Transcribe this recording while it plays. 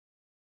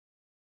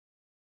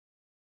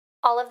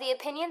All of the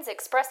opinions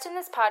expressed in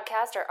this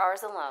podcast are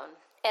ours alone,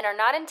 and are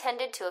not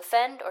intended to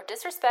offend or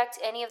disrespect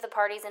any of the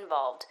parties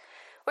involved.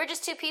 We're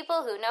just two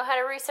people who know how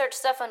to research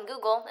stuff on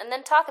Google and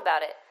then talk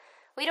about it.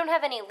 We don't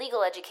have any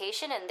legal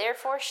education and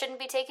therefore shouldn't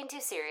be taken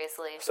too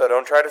seriously. So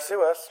don't try to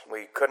sue us.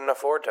 We couldn't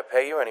afford to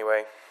pay you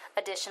anyway.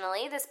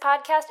 Additionally, this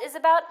podcast is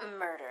about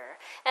murder,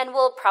 and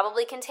will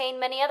probably contain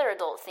many other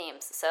adult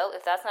themes, so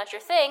if that's not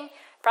your thing,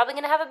 probably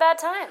going to have a bad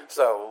time.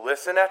 So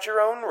listen at your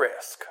own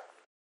risk.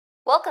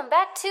 Welcome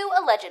back to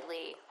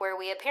Allegedly, where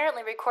we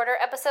apparently record our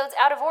episodes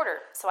out of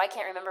order, so I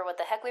can't remember what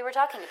the heck we were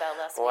talking about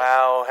last week.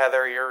 Wow,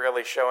 Heather, you're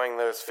really showing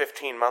those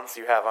 15 months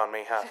you have on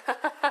me, huh?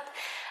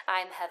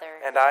 I'm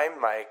Heather. And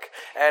I'm Mike.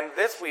 And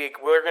this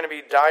week, we're going to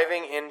be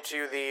diving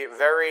into the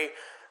very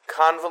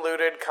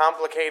convoluted,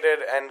 complicated,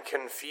 and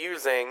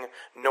confusing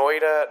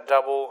Noida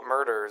double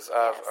murders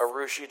of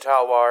Aarushi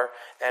Talwar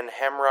and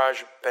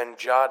Hemraj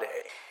Benjade.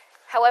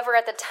 However,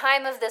 at the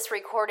time of this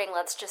recording,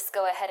 let's just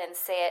go ahead and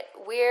say it,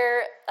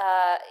 we're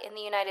in the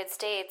United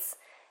States,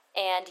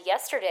 and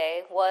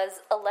yesterday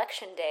was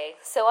Election Day.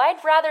 So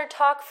I'd rather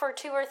talk for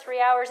 2 or 3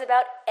 hours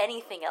about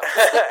anything else.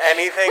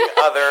 Anything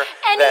other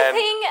than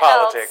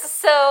politics.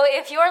 So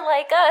if you're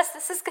like us,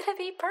 this is going to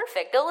be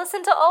perfect. Go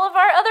listen to all of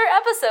our other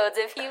episodes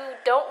if you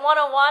don't want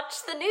to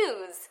watch the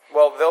news.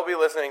 Well, they'll be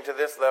listening to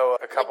this, though,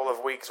 a couple of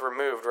weeks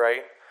removed,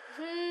 right?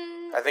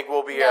 I think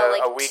we'll be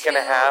a week and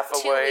a half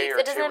away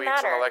or 2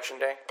 weeks from Election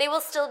Day. They will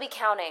still be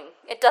counting.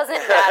 It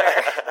doesn't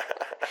matter.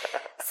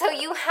 So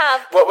you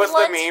have... What was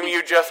the meme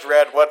you just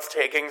read? What's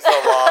taking so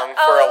long?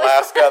 For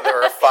Alaska,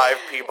 there are 5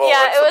 people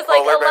and some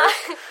polar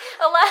bears.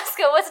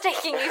 Alaska, what's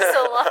taking you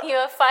so long? You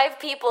have 5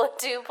 people and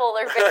 2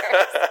 polar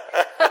bears.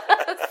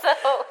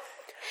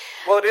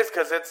 Well, it is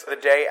because it's the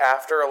day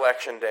after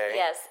Election Day.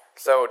 Yes.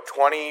 So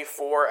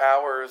 24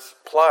 hours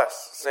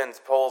plus since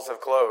polls have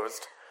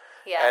closed.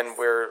 Yes. And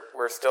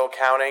we're still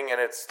counting,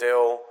 and it's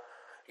still,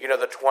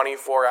 the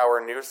 24-hour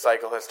news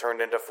cycle has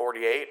turned into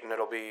 48, and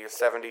it'll be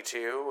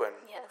 72, and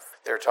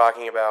they're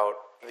talking about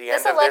the end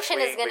of this week, election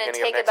is going to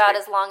take about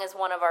as long as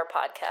one of our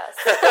podcasts.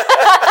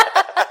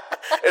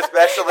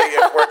 Especially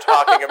if we're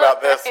talking about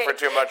this for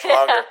too much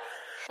longer.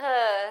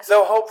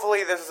 So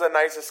hopefully this is a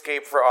nice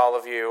escape for all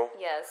of you.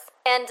 Yes.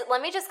 And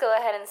let me just go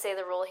ahead and say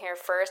the rule here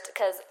first,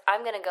 because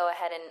I'm going to go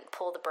ahead and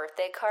pull the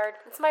birthday card.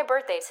 It's my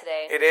birthday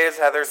today. It is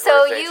Heather's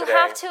birthday today. So you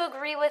have to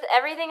agree with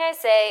everything I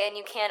say, and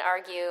you can't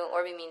argue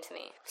or be mean to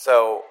me.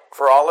 So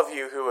for all of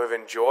you who have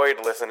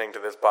enjoyed listening to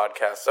this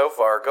podcast so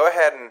far, go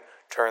ahead and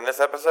turn this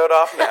episode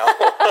off now.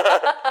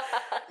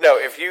 No,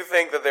 if you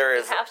think that there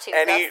is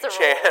any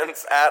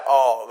chance at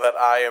all that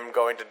I am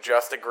going to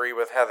just agree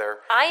with Heather,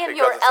 I am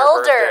your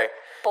elder,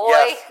 boy.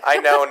 Yes, I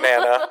know,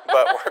 Nana,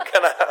 but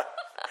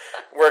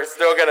we're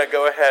still gonna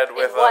go ahead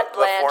with the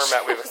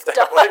format we've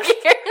established.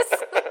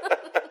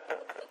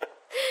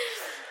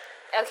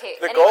 Okay.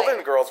 The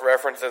Golden Girls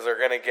references are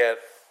gonna get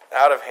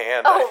out of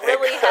hand. Oh,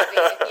 really heavy.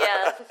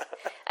 Yeah.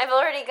 I've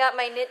already got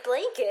my knit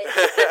blanket.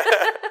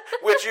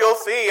 Which you'll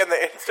see in the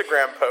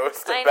Instagram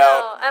post I about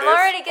know. I'm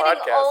already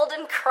getting podcast. old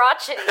and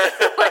crotchety.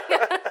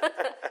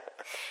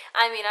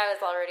 I mean, I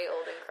was already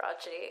old and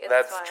crotchety.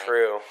 That's fine.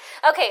 true.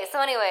 Okay, so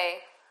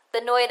anyway, the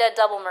Noida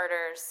double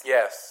murders.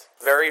 Yes.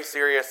 Very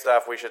serious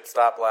stuff. We should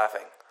stop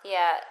laughing.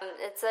 Yeah,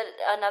 it's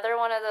another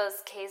one of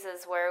those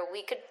cases where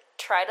we could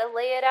try to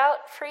lay it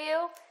out for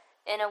you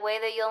in a way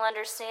that you'll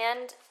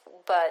understand,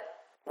 but...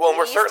 Well,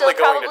 we're certainly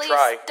going to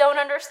try. Don't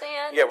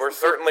understand? Yeah, we're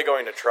certainly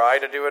going to try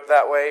to do it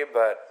that way,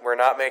 but we're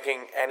not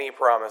making any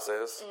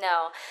promises.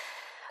 No.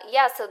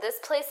 Yeah, so this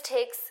case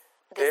takes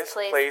place.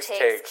 This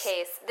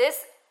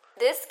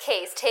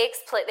case takes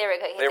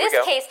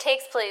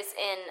place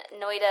in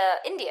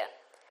Noida, India.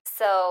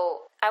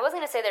 So I was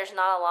going to say there's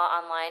not a lot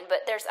online,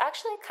 but there's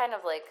actually kind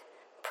of like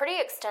pretty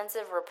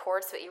extensive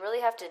reports, but you really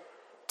have to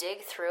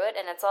dig through it,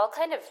 and it's all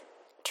kind of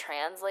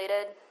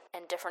translated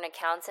and different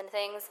accounts and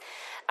things.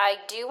 I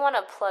do want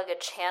to plug a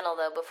channel,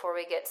 though, before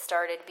we get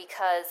started,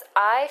 because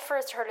I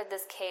first heard of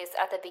this case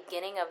at the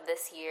beginning of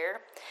this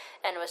year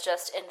and was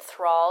just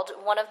enthralled.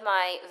 One of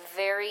my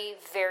very,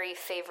 very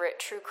favorite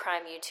true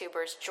crime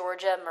YouTubers,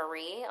 Georgia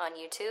Marie on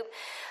YouTube,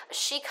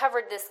 she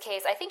covered this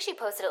case. I think she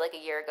posted it like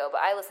a year ago,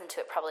 but I listened to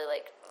it probably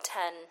like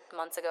 10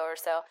 months ago or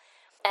so.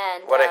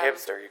 And what a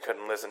hipster. You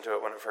couldn't listen to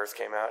it when it first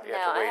came out. You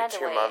had to wait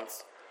 2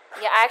 months.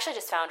 Yeah, I actually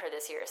just found her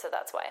this year, so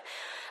that's why.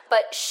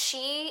 But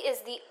she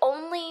is the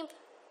only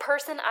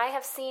person I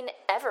have seen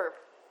ever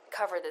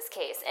cover this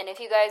case. And if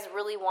you guys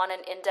really want an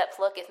in-depth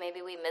look, if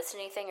maybe we missed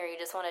anything or you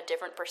just want a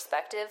different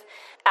perspective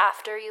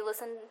after you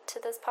listen to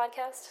this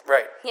podcast.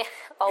 Right. Yeah,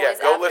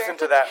 always go listen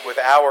to that with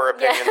our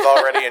opinions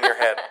already in your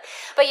head.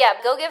 But yeah,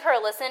 go give her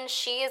a listen.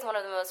 She is one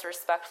of the most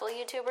respectful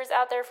YouTubers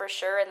out there for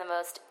sure, and the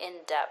most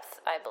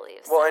in-depth, I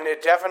believe. Well, and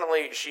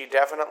she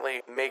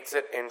definitely makes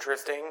it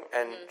interesting,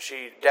 and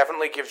she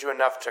definitely gives you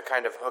enough to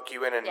kind of hook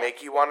you in and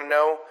make you want to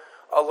know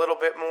a little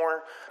bit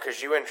more,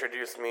 because you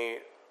introduced me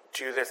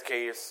to this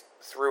case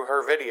through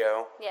her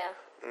video. Yeah.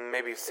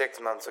 Maybe 6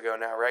 months ago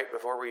now, right?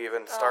 Before we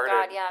even started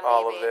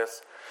of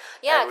this.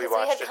 Yeah, and we because we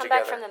watched had it come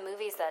together. back from the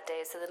movies that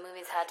day, so the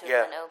movies had to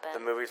Yeah, have been open. the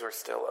movies were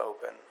still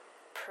open.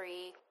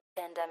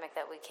 Pre-pandemic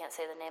that we can't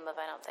say the name of,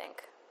 I don't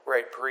think.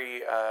 Right,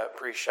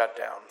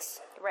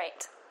 pre-shutdowns.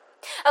 Right.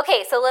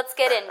 Okay, so let's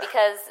get in,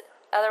 because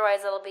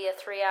otherwise it'll be a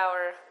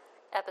 3-hour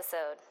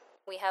episode.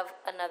 We have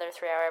another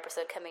 3-hour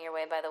episode coming your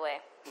way, by the way.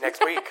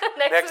 Next week.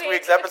 Next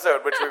week's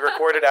episode, which we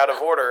recorded out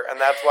of order, and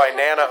that's why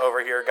Nana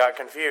over here got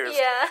confused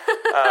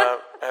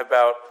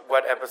about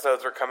what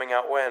episodes were coming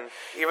out when,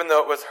 even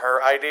though it was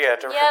her idea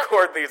to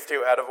record these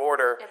two out of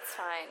order. It's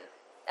fine.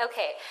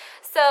 Okay,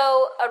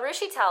 so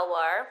Aarushi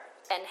Talwar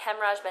and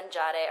Hemraj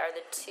Benjade are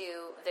the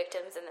two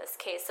victims in this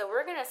case. So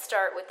we're going to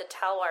start with the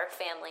Talwar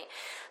family.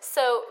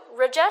 So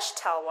Rajesh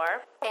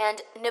Talwar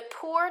and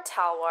Nipur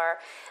Talwar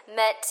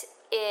met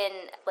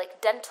in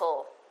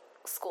dental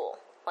school,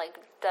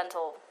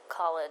 dental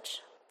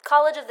college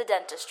of the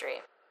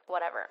dentistry,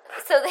 whatever.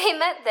 So they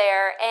met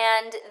there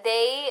and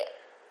they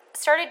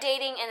started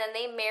dating, and then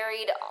they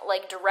married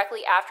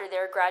directly after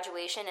their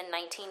graduation in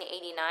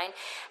 1989.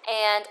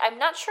 And I'm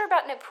not sure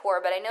about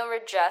Nipur, but I know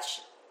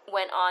Rajesh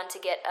went on to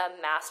get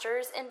a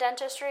master's in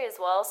dentistry as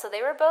well. So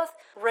they were both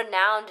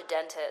renowned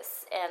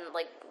dentists and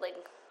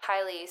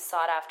highly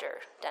sought after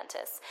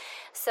dentists.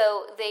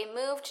 So they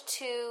moved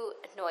to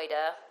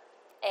Noida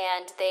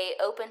and they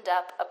opened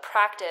up a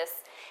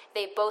practice.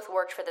 They both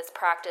worked for this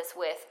practice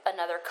with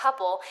another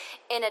couple.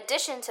 In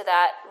addition to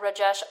that,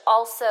 Rajesh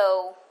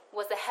also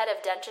was the head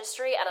of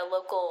dentistry at a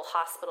local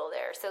hospital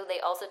there. So they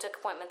also took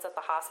appointments at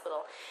the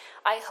hospital.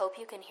 I hope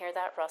you can hear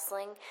that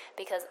rustling,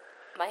 because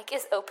Mike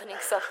is opening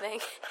something.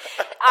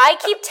 I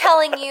keep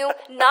telling you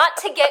not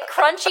to get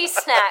crunchy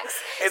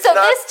snacks. This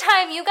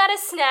time you got a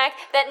snack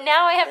that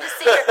now I have to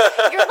sit here.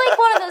 You're like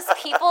one of those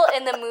people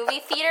in the movie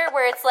theater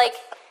where it's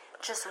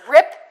just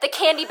rip the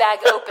candy bag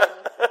open.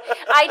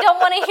 I don't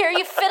want to hear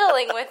you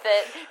fiddling with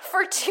it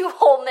for 2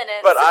 whole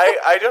minutes. But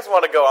I just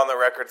want to go on the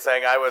record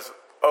saying I was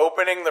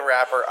opening the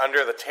wrapper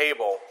under the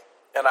table,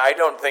 and I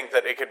don't think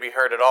that it could be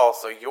heard at all,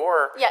 so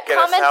you're going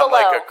to sound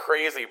like a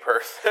crazy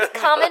person.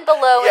 Comment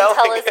below and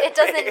tell us. It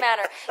doesn't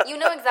matter. You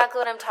know exactly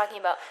what I'm talking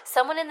about.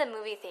 Someone in the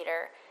movie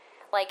theater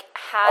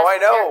has... Oh, I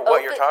know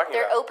what you're talking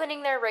about. They're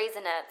opening their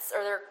Raisinets,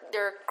 or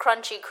their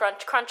crunchy,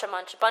 crunch a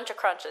bunch of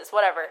crunches,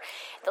 whatever.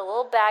 The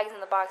little bags in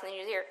the box, and you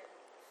just hear...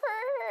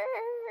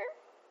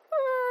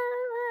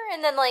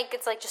 And then,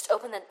 just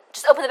open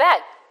the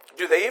bag.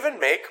 Do they even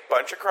make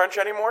Bunch of Crunch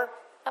anymore?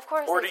 Of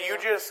course. Or do you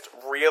just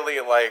really,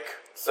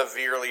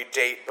 severely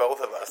date both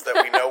of us that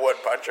we know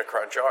what Bunch of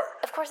Crunch are?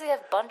 Of course they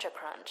have Bunch of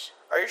Crunch.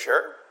 Are you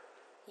sure?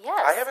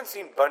 Yes. I haven't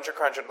seen Bunch of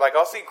Crunch.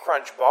 I'll see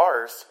Crunch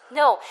bars.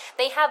 No,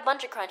 they have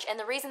Bunch of Crunch, and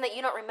the reason that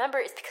you don't remember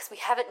is because we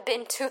haven't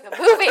been to the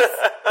movies.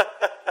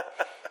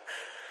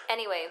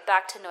 Anyway,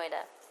 back to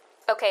Noida.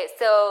 Okay,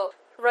 so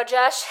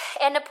Rajesh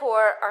and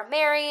Nipur are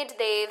married.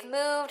 They've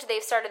moved.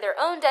 They've started their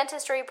own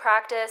dentistry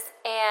practice,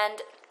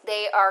 and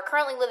they are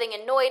currently living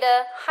in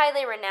Noida,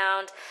 highly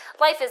renowned.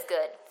 Life is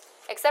good,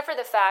 except for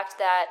the fact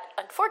that,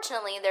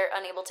 unfortunately, they're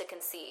unable to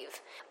conceive.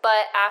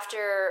 But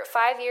after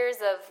 5 years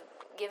of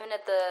giving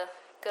it the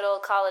good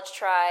old college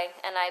try,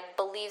 and I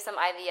believe some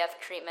IVF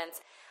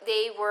treatments,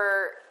 they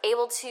were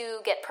able to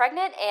get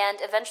pregnant and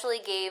eventually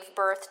gave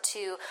birth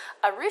to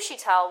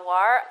Aarushi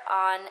Talwar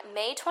on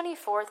May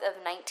 24th of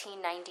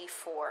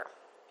 1994.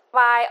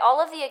 By all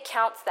of the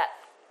accounts that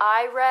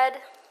I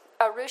read,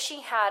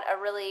 Aarushi had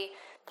a really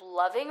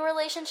loving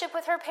relationship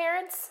with her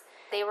parents.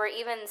 They were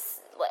even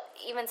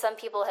some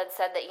people had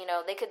said that,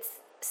 they could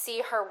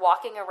see her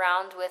walking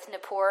around with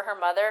Nipur, her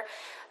mother,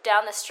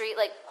 down the street,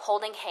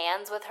 holding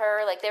hands with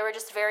her. They were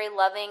just very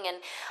loving. And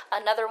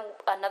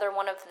another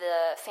one of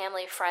the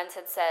family friends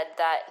had said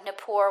that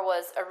Nipur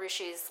was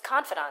Arushi's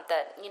confidant,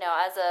 that,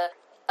 as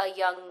a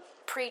young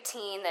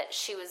preteen, that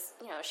she was,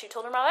 she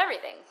told her mom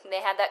everything.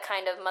 They had that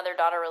kind of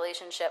mother-daughter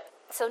relationship.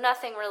 So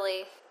nothing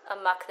really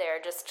amuck there,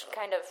 just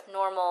kind of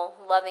normal,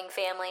 loving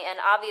family. And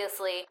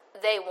obviously,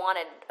 they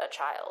wanted a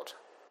child.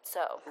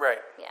 So, right.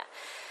 Yeah.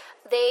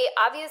 They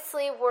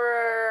obviously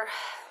were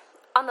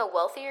on the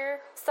wealthier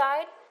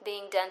side,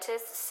 being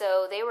dentists,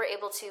 so they were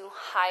able to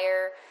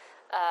hire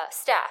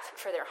staff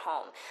for their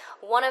home.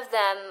 One of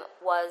them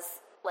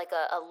was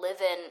a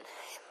live-in,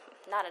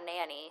 not a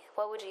nanny.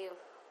 What would you...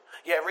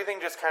 Yeah, everything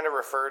just kind of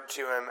referred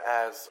to him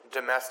as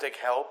domestic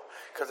help,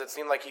 because it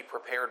seemed like he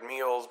prepared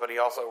meals, but he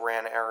also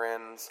ran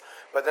errands.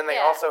 But then they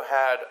also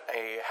had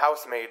a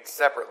housemaid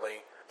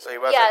separately, so he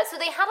wasn't... Yeah, so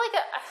they had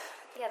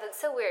yeah,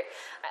 that's so weird.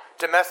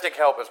 Domestic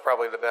help is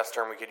probably the best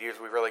term we could use.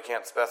 We really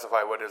can't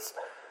specify what his...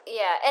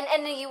 Yeah, and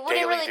you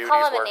wouldn't really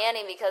call him a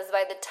nanny, because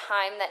by the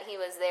time that he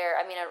was there,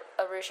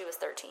 Aarushi was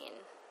 13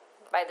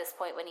 by this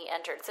point when he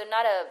entered. So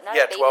not a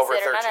babysitter, 12 or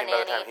 13 not a nanny. by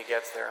the time he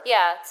gets there.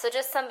 Yeah, so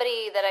just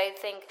somebody that I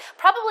think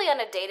probably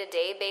on a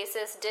day-to-day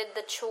basis did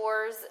the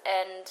chores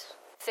and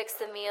fixed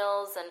the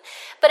meals.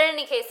 But in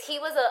any case, he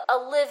was a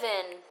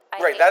live-in.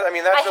 That's really the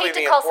important part. I hate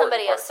to call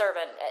somebody a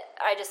servant.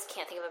 I just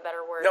can't think of a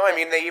better word. No,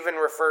 they even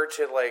refer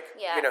to,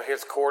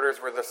 his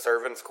quarters were the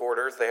servants'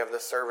 quarters. They have the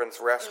servants'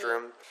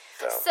 restroom.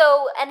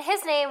 So, and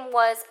his name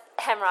was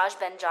Hemraj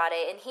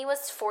Benjade, and he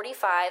was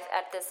 45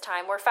 at this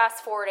time. We're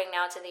fast forwarding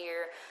now to the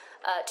year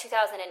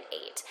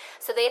 2008.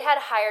 So they'd had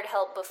hired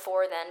help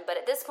before then, but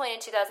at this point in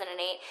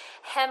 2008,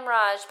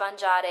 Hemraj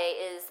Benjade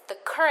is the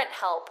current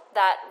help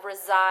that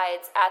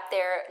resides at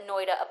their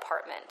Noida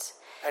apartment.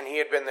 And he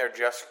had been there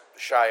just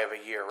shy of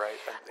a year, right?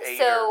 8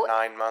 So, or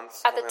 9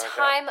 months? At the something like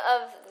time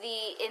of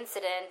the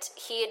incident,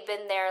 he had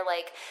been there,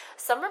 like,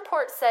 some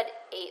reports said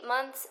 8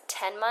 months,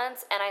 10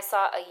 months, and I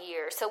saw a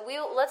year. So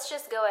let's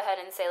just go ahead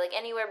and say, like,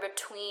 anywhere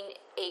between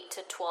 8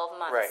 to 12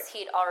 months, Right.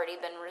 He'd already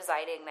been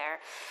residing there.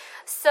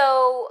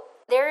 So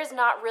there is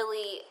not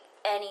really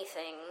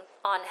anything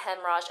on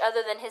Hemraj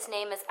other than his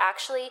name is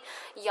actually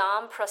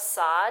Yam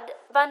Prasad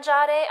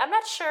Banjade. I'm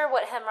not sure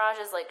what Hemraj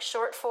is like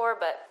short for,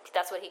 but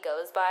that's what he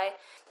goes by.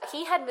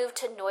 He had moved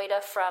to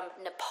Noida from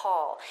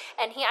Nepal,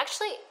 and he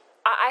actually,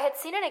 I had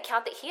seen an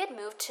account that he had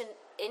moved to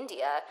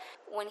India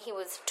when he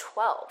was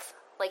 12.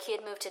 Like he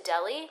had moved to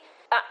Delhi.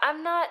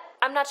 I'm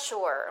not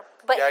sure.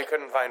 But I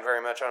couldn't find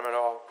very much on him at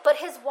all. But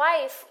his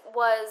wife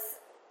was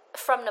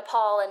from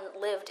Nepal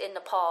and lived in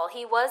Nepal.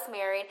 He was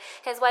married.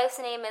 His wife's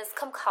name is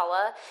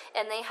Kamkala,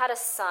 and they had a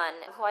son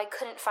who I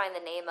couldn't find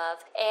the name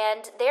of.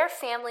 And their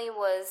family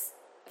was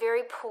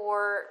very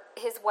poor.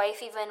 His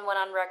wife even went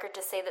on record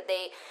to say that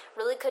they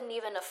really couldn't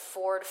even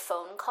afford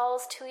phone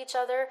calls to each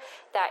other,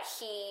 that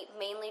he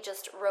mainly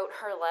just wrote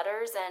her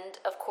letters, and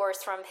of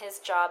course from his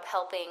job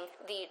helping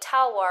the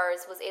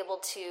Talwars was able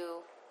to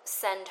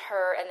send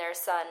her and their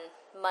son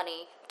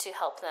money to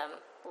help them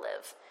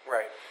live.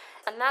 Right.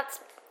 And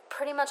that's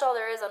pretty much all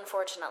there is,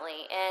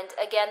 unfortunately. And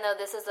again, though,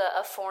 this is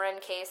a foreign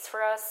case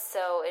for us,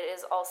 so it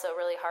is also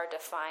really hard to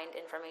find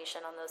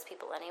information on those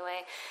people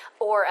anyway,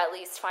 or at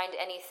least find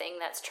anything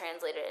that's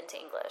translated into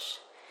English.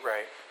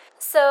 Right.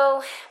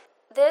 So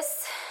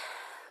this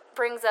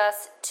brings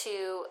us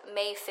to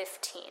May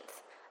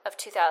 15th of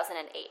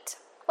 2008.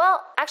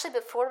 Well, actually,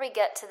 before we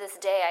get to this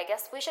day, I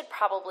guess we should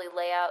probably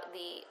lay out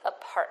the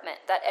apartment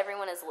that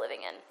everyone is living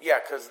in. Yeah,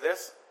 because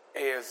this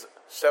is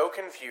so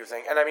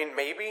confusing. And I mean,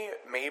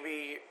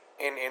 maybe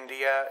in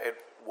India it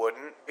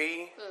wouldn't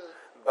be,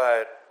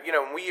 but, you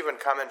know, we even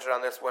commented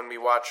on this when we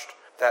watched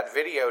that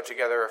video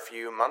together a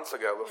few months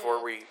ago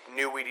before we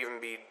knew we'd even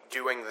be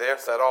doing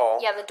this at all.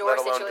 Yeah, the door let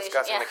alone situation,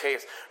 discussing the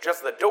case.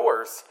 Just the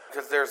doors,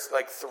 because there's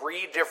like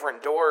 3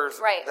 different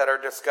doors that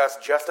are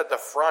discussed just at the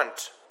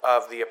front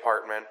of the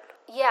apartment.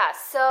 Yeah,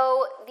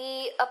 so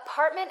the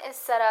apartment is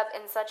set up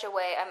in such a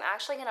way, I'm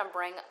actually going to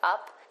bring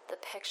up the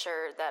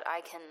picture that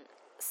I can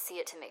see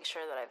it to make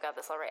sure that I've got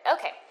this all right.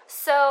 Okay,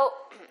 so,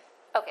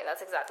 okay,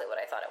 that's exactly what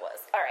I thought it was.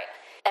 All right,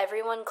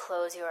 everyone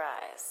close your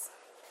eyes.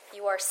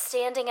 You are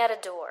standing at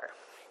a door.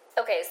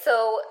 Okay,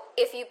 so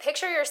if you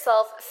picture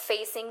yourself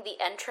facing the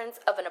entrance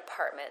of an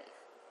apartment,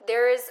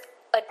 there is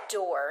a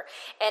door,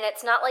 and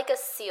it's not like a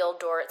sealed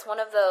door. It's one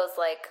of those,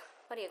 like,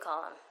 what do you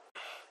call them?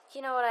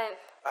 You know what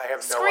I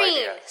have no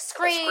idea.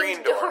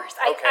 Screen door. doors,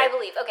 Okay. I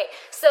believe. Okay,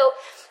 so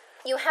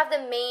you have the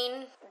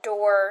main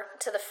door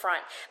to the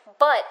front,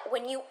 but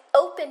when you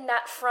open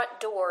that front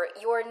door,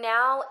 you're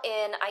now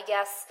in, I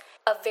guess,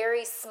 a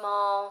very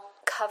small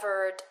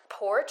covered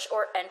porch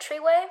or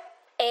entryway,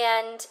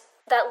 and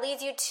that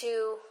leads you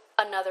to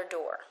another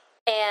door.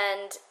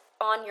 And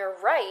on your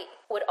right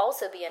would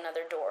also be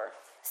another door.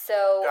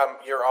 So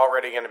you're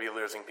already going to be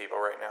losing people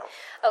right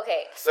now.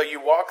 Okay. So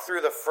you walk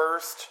through the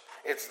first.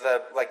 It's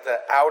the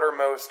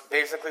outermost,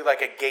 basically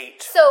like a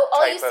gate. So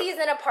all you see is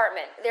an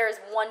apartment. There is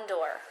one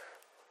door.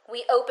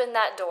 We open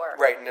that door.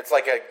 Right, and it's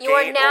like a You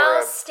are gate now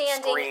or a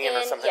standing screen in,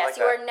 or something yes, like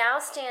you that. are now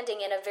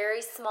standing in a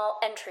very small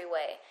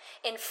entryway.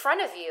 In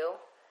front of you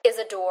is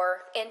a door,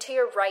 and to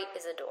your right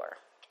is a door.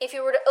 If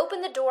you were to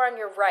open the door on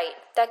your right,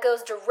 that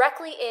goes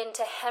directly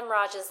into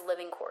Hemraj's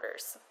living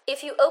quarters.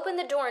 If you open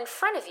the door in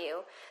front of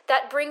you,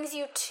 that brings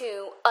you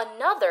to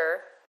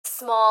another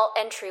small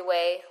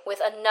entryway with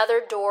another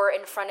door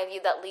in front of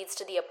you that leads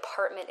to the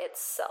apartment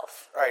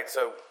itself. All right,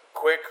 so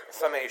quick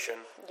summation.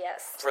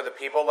 Yes. For the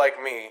people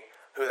like me,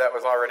 who that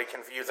was already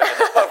confusing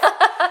enough.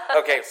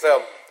 Okay,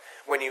 so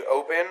when you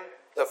open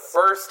the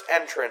first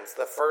entrance,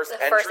 the first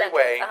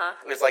entryway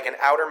is like an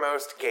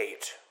outermost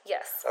gate.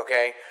 Yes.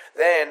 Okay?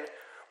 Then,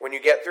 when you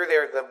get through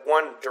there, the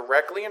one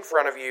directly in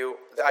front of you,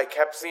 I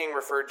kept seeing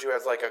referred to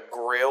as like a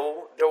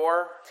grill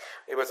door.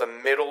 It was a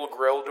middle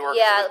grill door.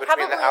 Yeah, it was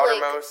between the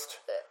outermost.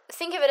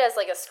 Think of it as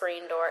like a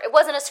screen door. It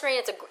wasn't a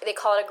screen, they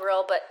call it a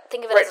grill, but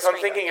think of it as a screen door.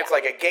 Right, so I'm thinking it's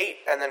like a gate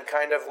and then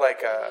kind of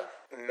like a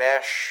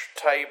mesh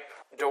type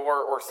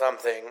door or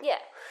something. Yeah.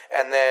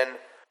 And then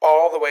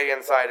all the way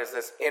inside is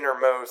this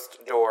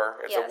innermost door.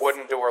 It's Yes. a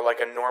wooden door like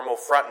a normal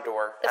front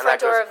door. The and front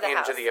that door goes of the into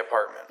house. the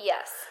apartment.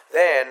 Yes.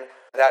 Then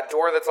that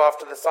door that's off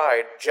to the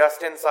side,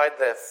 just inside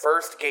the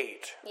first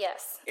gate,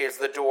 Yes. is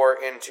the door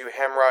into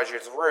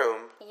Hemraj's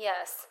room,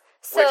 Yes.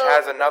 which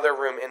has another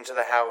room into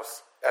the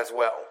house as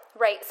well.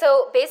 Right.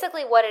 So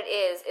basically what it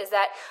is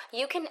that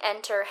you can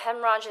enter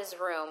Hemraj's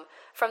room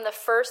from the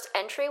first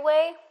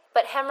entryway,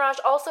 but Hemraj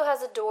also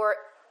has a door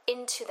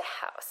into the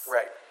house.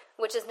 Right.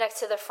 Which is next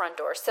to the front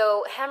door.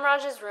 So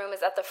Hemraj's room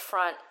is at the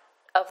front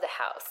of the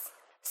house.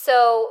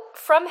 So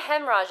from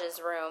Hemraj's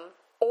room,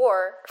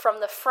 or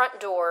from the front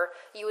door,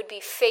 you would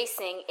be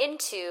facing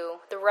into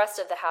the rest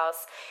of the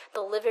house.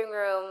 The living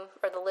room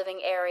or the living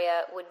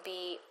area would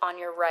be on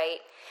your right,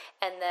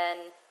 and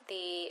then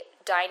the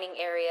dining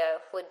area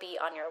would be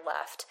on your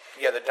left.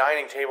 Yeah, the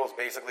dining table's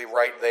basically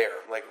right there,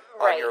 like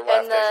right. on your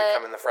left as you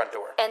come in the front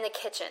door. And the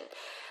kitchen.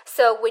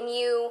 So when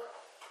you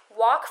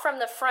walk from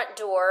the front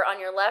door, on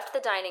your left, the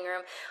dining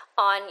room,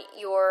 on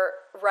your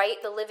right,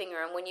 the living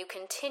room. When you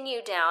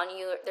continue down,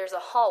 there's a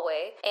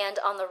hallway, and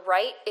on the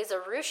right is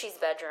Arushi's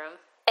bedroom.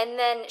 And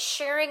then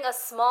sharing a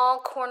small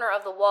corner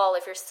of the wall,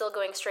 if you're still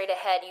going straight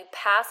ahead, you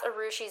pass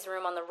Arushi's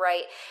room on the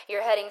right.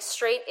 You're heading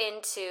straight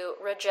into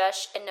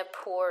Rajesh and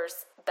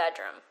Nupur's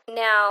bedroom.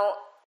 Now,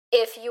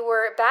 if you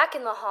were back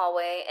in the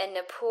hallway and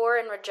Nupur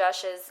and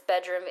Rajesh's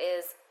bedroom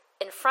is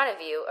in front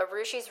of you,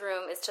 Arushi's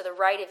room is to the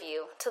right of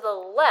you. To the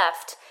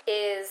left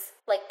is,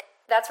 like,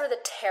 that's where the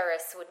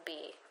terrace would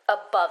be,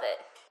 above it.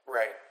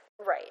 Right.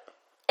 Right.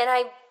 And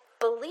I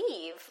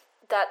believe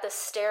that the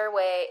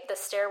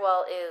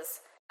stairwell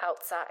is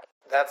outside.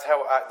 That's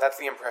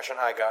the impression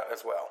I got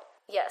as well.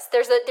 Yes,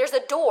 there's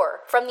a door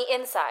from the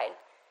inside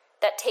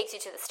that takes you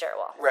to the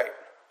stairwell. Right.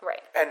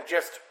 Right. And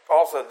just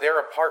also, their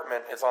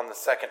apartment is on the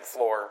second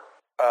floor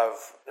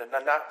of,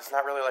 it's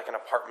not really like an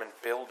apartment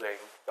building,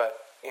 but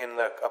in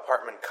the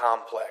apartment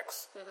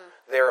complex.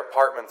 Mm-hmm. Their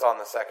apartment's on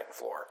the second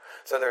floor.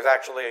 So there's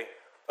actually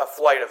a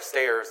flight of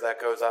stairs that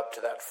goes up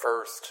to that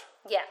first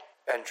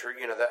entry,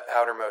 the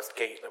outermost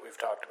gate that we've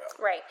talked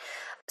about. Right.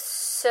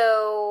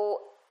 So,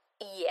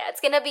 yeah,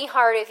 it's going to be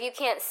hard. If you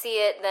can't see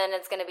it, then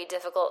it's going to be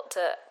difficult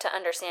to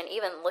understand.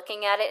 Even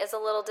looking at it is a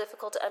little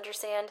difficult to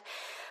understand.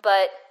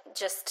 But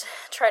just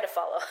try to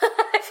follow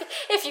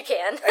if you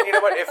can. And you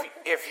know what?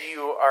 If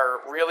you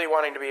are really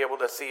wanting to be able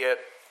to see it,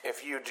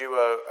 if you do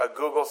a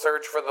Google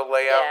search for the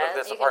layout of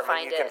this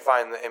apartment, you can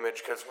find the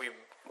image, because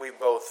we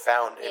both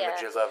found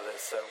images of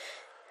this. So.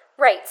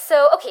 Right.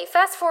 So, okay,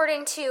 fast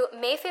forwarding to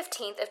May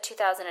 15th of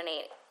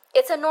 2008.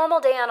 It's a normal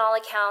day on all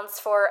accounts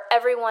for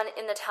everyone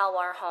in the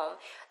Talwar home.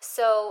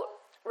 So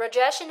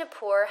Rajesh and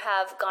Nupur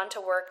have gone to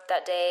work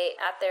that day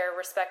at their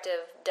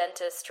respective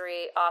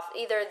dentistry,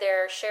 either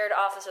their shared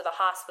office or the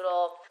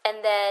hospital,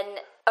 and then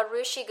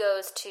Aarushi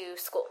goes to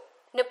school.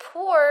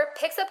 Nupur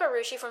picks up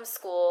Aarushi from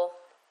school,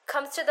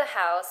 comes to the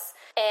house,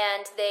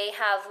 and they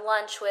have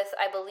lunch with,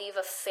 I believe,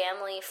 a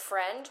family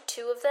friend,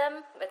 two of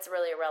them. It's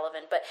really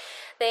irrelevant, but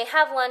they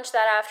have lunch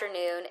that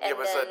afternoon. And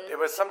it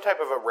was some type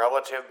of a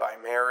relative by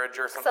marriage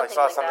or something. I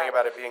saw something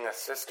about it being a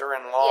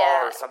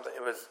sister-in-law or something.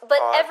 It was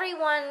But odd.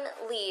 Everyone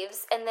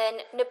leaves, and then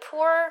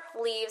Nupur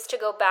leaves to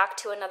go back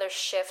to another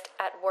shift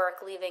at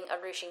work, leaving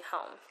Aarushi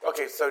home.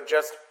 Okay, so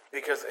just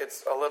because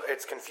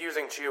it's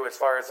confusing to you as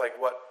far as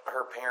like what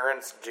her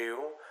parents do.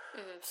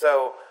 Mm-hmm.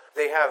 So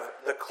they have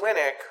the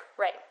clinic,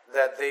 right?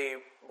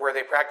 Where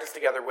they practice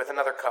together with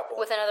another couple,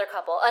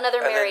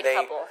 another married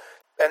couple.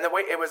 And the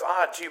way it was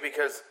odd too,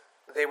 because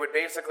they would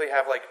basically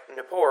have, like,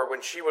 Nupur,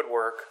 when she would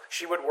work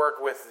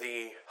with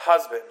the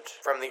husband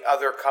from the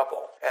other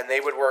couple, and they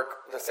would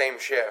work the same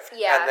shift.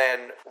 Yeah. And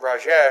then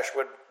Rajesh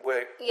would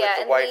with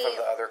the wife of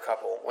the other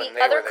couple when they were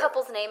there. The other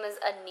couple's name is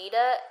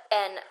Anita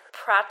and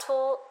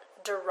Pratul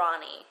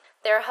Durrani.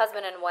 They're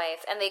husband and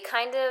wife, and they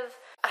kind of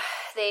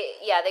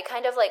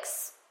like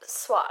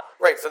swap.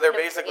 Right, so they're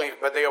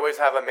but they always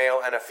have a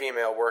male and a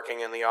female working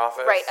in the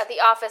office. Right, at the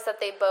office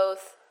that they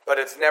both. But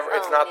it's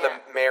not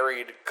the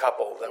married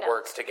couple that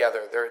works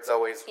together. It's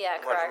always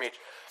one from each.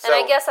 So,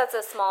 and I guess that's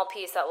a small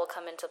piece that will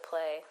come into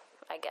play,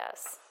 I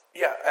guess.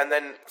 Yeah, and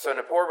then, so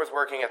Nupur was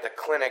working at the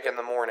clinic in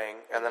the morning,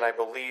 and then I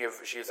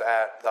believe she's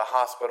at the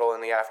hospital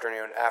in the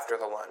afternoon after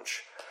the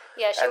lunch.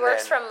 Yeah, she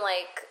works from,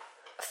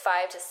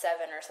 5 to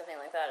 7 or something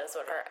like that is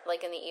what her,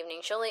 in the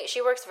evening.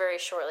 She works very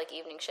short,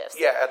 evening shifts.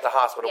 Yeah, at the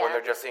hospital when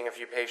they're just seeing a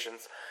few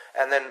patients.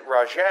 And then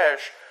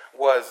Rajesh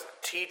was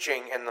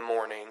teaching in the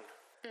morning,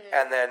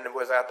 and then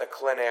was at the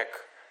clinic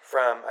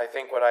from, I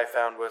think what I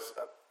found was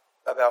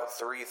about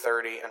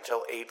 3:30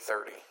 until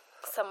 8:30.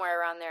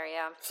 Somewhere around there,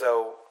 yeah.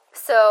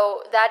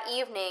 So that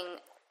evening,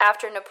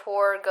 after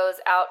Nupur goes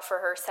out for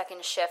her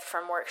second shift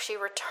from work, she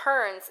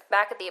returns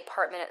back at the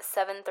apartment at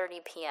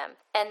 7:30 p.m.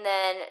 And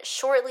then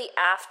shortly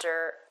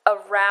after,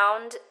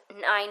 around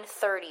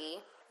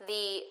 9:30,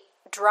 the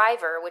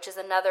driver, which is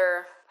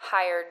another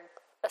hired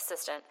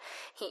assistant,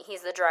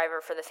 he's the driver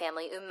for the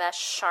family,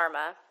 Umesh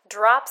Sharma,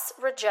 drops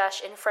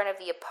Rajesh in front of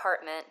the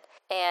apartment,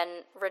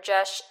 and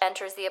Rajesh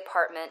enters the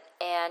apartment,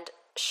 and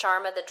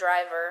Sharma, the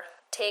driver,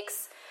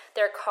 takes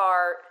their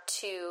car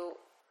to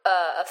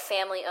a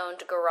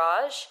family-owned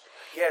garage.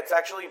 Yeah, it's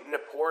actually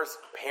Nupur's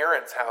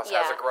parents' house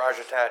has a garage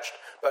attached,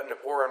 but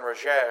Nupur and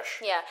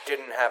Rajesh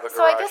didn't have a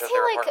garage at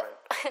their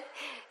apartment.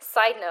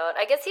 Side note,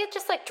 I guess he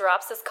just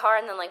drops his car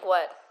and then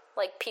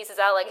pieces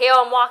out hey,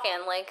 I'm walking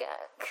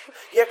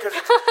Yeah, because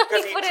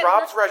he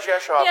drops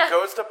Rajesh off,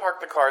 goes to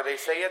park the car. They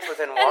say it's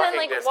within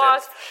walking distance.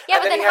 Walks. Yeah,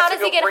 and but then how does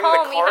he get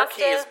home? Bring the car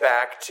keys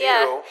back too.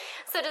 Yeah.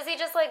 So does he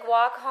just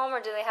walk home, or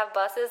do they have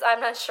buses?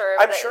 I'm not sure.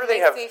 I'm sure they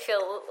have. Me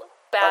feel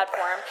bad for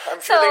him.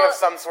 I'm sure they have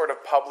some sort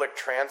of public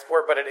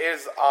transport, but it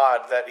is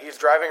odd that he's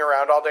driving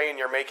around all day and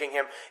you're making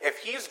him... If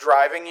he's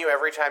driving you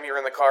every time you're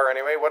in the car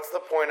anyway, what's the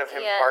point of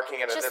him parking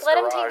it at this garage? Just let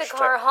him take the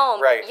car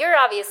home. Right. You're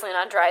obviously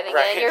not driving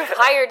it. You've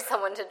hired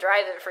someone to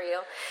drive it for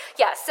you.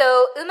 Yeah,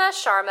 so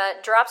Umesh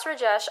Sharma drops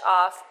Rajesh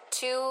off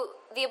to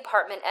the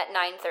apartment at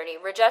 9:30.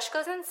 Rajesh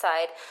goes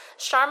inside.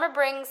 Sharma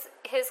brings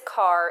his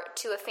car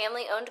to a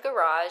family-owned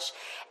garage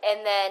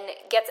and then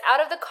gets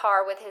out of the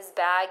car with his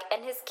bag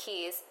and his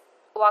keys,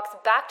 walks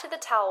back to the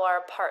Talwar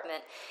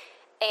apartment,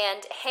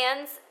 and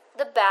hands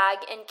the bag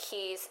and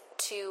keys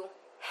to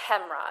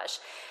Hemraj.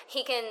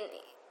 He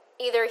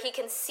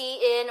can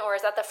see in or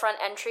is at the front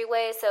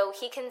entryway, so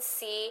he can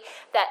see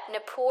that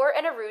Nupur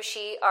and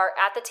Aarushi are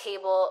at the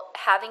table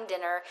having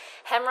dinner.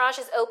 Hemraj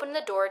has opened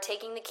the door,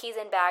 taking the keys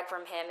and bag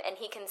from him, and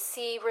he can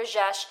see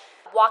Rajesh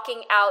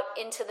walking out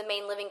into the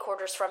main living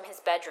quarters from his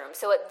bedroom.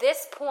 So at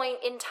this point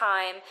in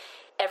time,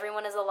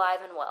 everyone is alive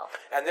and well.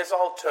 And this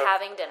all took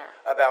having dinner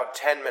about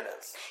 10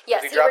 minutes.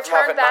 Yes, he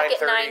returned back at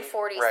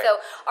 9:40. Right. So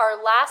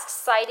our last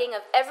sighting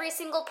of every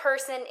single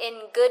person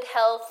in good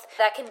health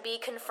that can be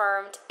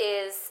confirmed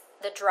is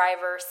the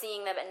driver,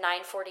 seeing them at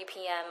 9:40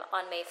 p.m.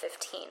 on May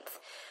 15th.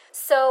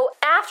 So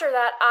after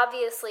that,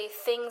 obviously,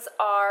 things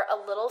are a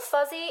little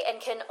fuzzy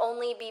and can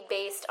only be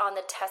based on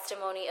the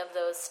testimony of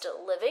those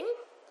still living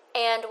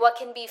and what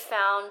can be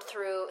found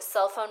through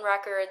cell phone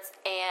records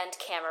and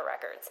camera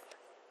records.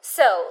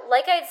 So,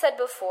 like I had said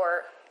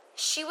before,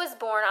 she was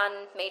born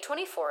on May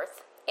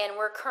 24th, and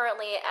we're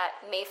currently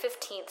at May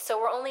 15th, so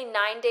we're only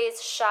 9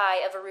 days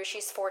shy of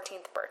Arushi's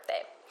 14th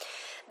birthday.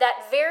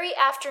 That very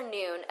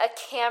afternoon, a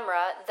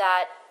camera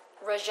that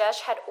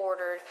Rajesh had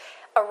ordered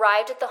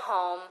arrived at the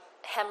home.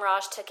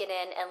 Hemraj took it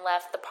in and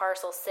left the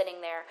parcel sitting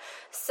there.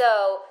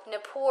 So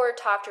Nupur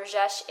talked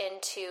Rajesh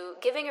into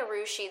giving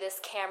Aarushi this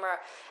camera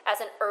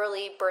as an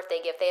early birthday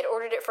gift. They had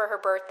ordered it for her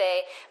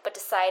birthday, but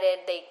decided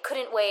they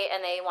couldn't wait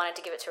and they wanted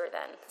to give it to her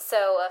then.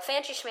 So a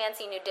fancy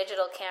schmancy new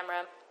digital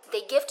camera.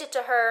 They gifted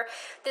to her.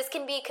 This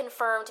can be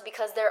confirmed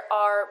because there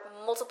are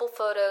multiple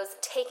photos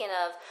taken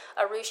of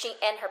Aarushi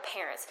and her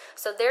parents.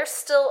 So they're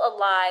still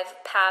alive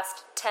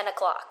past 10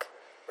 o'clock.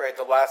 Right,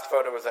 the last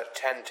photo was at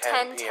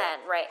 10:10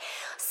 p.m. Right.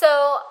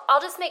 So I'll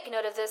just make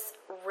note of this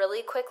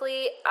really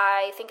quickly.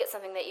 I think it's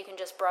something that you can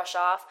just brush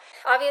off.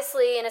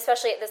 Obviously, and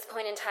especially at this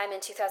point in time in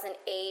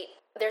 2008,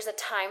 there's a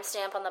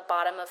timestamp on the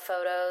bottom of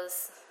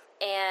photos,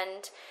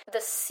 and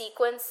the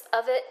sequence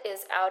of it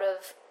is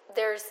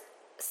there's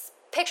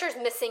pictures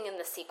missing in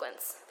the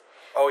sequence.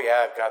 Oh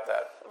yeah, I've got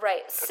that.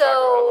 Right. We'll talk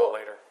about it a little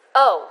later.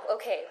 Oh,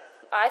 okay.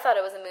 I thought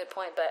it was a moot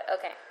point, but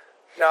okay.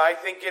 No, I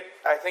think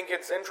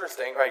it's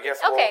interesting. I guess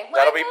okay,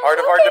 that'll be part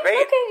of our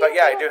debate. But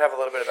yeah, I do have a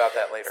little bit about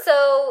that later.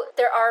 So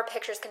there are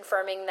pictures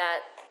confirming that,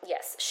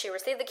 yes, she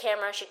received the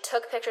camera, she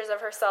took pictures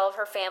of herself,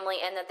 her family,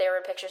 and that there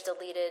were pictures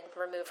deleted,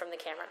 removed from the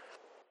camera.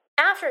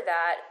 After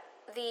that,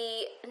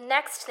 the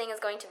next thing is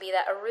going to be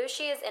that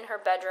Aarushi is in her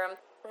bedroom.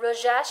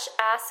 Rajesh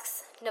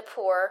asks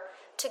Nupur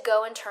to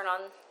go and turn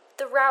on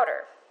the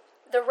router.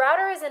 The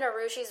router is in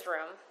Arushi's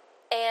room,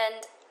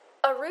 and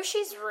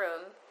Arushi's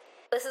room...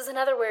 This is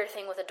another weird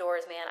thing with the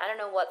doors, man. I don't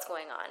know what's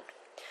going on.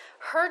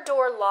 Her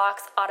door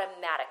locks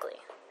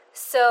automatically.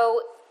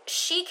 So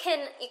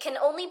it can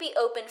only be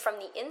opened from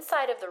the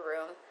inside of the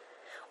room,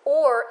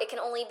 or it can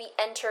only be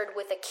entered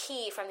with a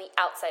key from the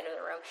outside of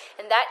the room.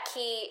 And that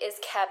key is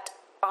kept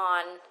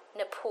on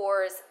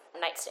Nupur's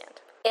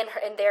nightstand in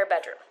their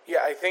bedroom. Yeah,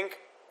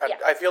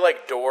 I feel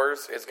like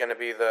doors is going to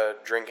be the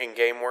drinking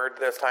game word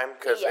this time,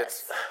 because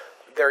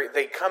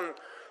they come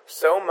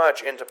so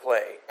much into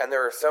play, and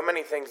there are so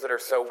many things that are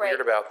so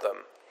weird about them.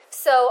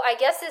 So I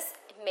guess this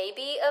may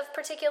be of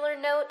particular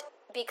note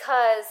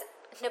because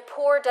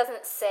Nupur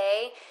doesn't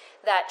say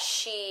that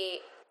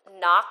she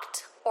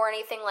knocked or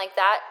anything like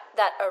that,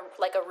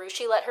 like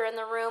Aarushi let her in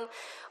the room,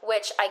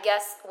 which I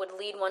guess would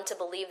lead one to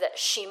believe that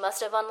she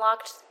must have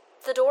unlocked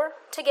the door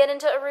to get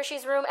into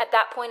Arushi's room at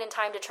that point in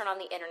time to turn on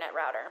the internet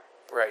router.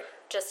 Right.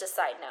 Just a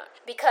side note.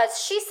 Because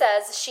she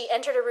says she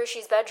entered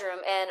Arushi's bedroom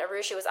and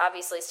Aarushi was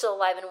obviously still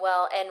alive and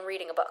well and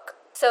reading a book.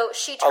 So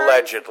she turns...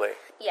 Allegedly.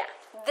 Yeah.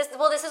 This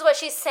is what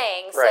she's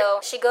saying. Right. So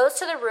she goes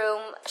to the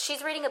room.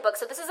 She's reading a book.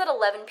 So this is at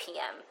 11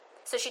 p.m.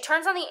 So she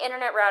turns on the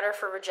internet router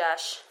for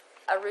Rajesh.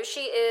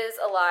 Aarushi is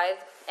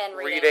alive and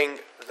reading. Reading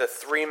The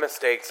 3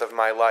 Mistakes of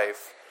My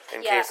Life,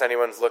 in case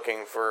anyone's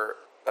looking for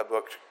a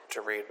book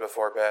to read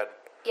before bed.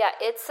 Yeah,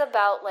 it's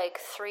about,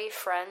 3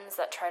 friends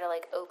that try to,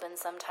 open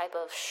some type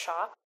of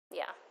shop.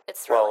 Yeah,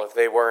 it's really... Well, if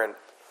they weren't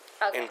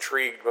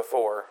intrigued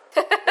before,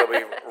 they'll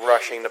be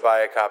rushing to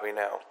buy a copy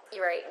now.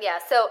 You're right, yeah.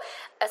 So,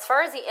 as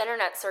far as the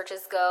internet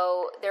searches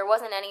go, there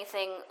wasn't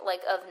anything,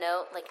 of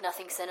note,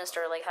 nothing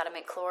sinister, like how to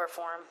make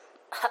chloroform.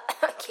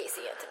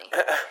 Casey Anthony.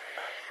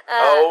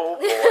 Oh,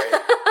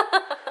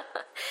 boy.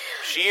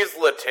 She's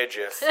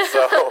litigious,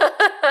 so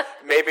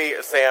maybe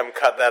Sam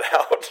cut that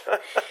out.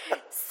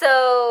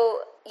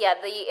 So... Yeah,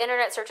 the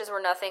internet searches were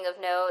nothing of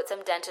note,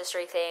 some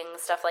dentistry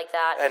things, stuff like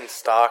that. And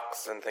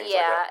stocks and things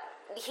like that.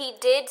 Yeah, he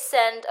did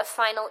send a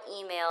final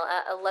email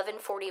at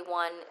 11:41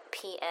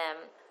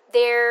 p.m.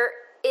 There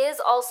is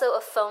also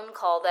a phone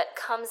call that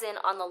comes in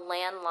on the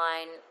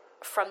landline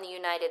from the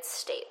United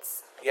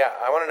States. Yeah,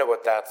 I want to know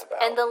what that's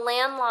about. And the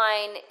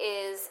landline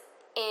is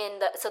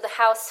so the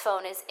house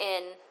phone is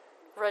in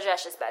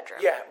Rajesh's bedroom.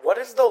 Yeah, what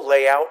is the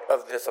layout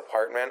of this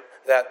apartment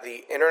that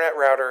the internet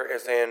router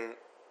is in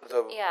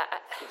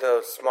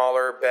the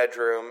smaller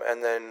bedroom,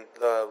 and then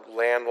the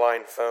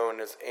landline phone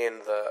is in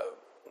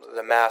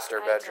the master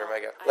bedroom, I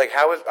guess.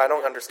 I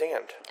don't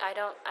understand. I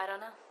don't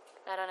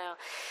know.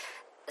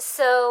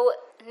 So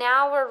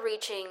now we're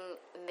reaching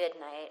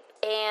midnight,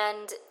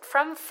 and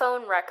from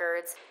phone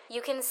records,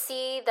 you can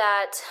see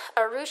that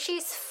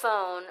Arushi's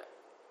phone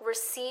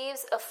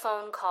receives a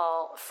phone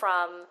call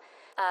from,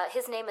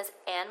 his name is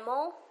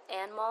Anmol.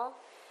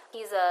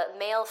 He's a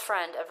male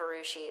friend of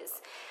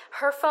Arushi's.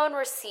 Her phone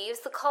receives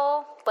the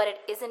call, but it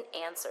isn't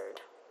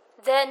answered.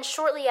 Then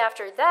shortly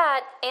after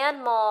that,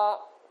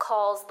 Anmol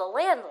calls the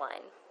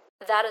landline.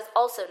 That is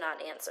also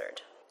not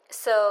answered.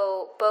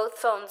 So both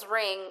phones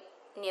ring,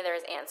 neither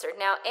is answered.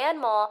 Now,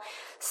 Anmol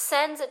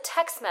sends a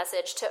text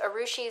message to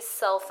Arushi's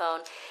cell phone.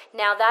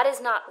 Now, that is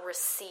not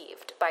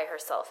received by her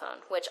cell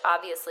phone, which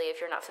obviously, if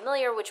you're not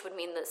familiar, which would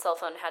mean the cell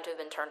phone had to have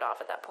been turned off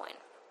at that point.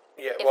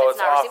 Yeah, if it's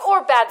not off, received,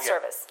 or bad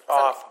service.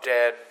 Off,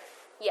 dead,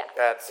 yeah.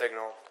 Bad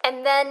signal.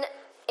 And then,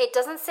 it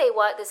doesn't say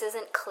what, this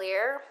isn't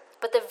clear,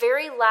 but the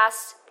very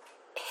last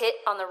hit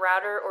on the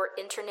router or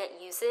internet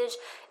usage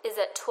is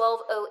at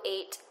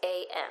 12:08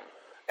 a.m.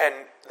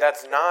 And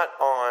that's not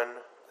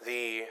on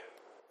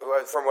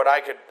from what I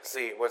could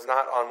see, was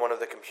not on one of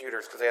the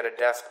computers, because they had a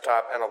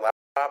desktop and a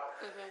laptop,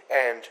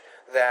 and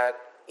that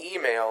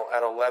email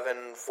at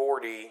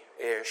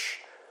 11:40-ish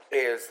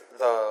is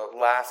the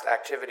last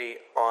activity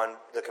on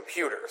the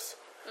computers.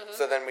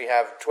 So then we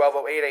have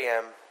 12:08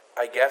 a.m.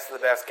 I guess the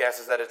best guess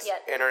is that it's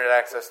internet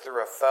access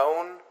through a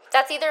phone.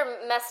 That's either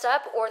messed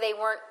up, or they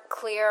weren't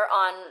clear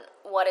on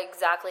what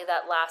exactly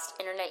that last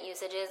internet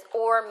usage is,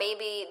 or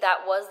maybe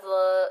that was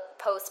the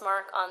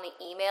postmark on the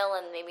email,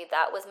 and maybe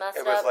that was messed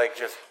up. It was like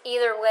just...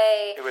 Either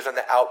way... It was in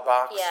the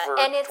outbox for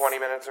 20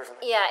 minutes or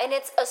something? Yeah, and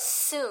it's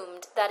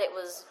assumed that it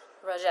was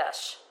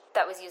Rajesh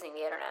that was using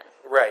the internet.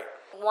 Right.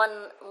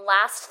 One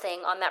last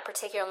thing on that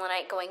particular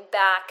night, going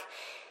back,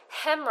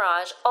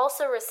 Hemraj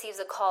also receives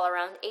a call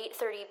around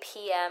 8:30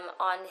 p.m.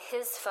 on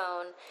his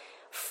phone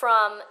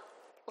from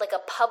like a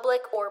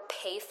public or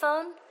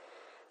payphone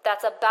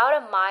that's about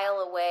a mile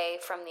away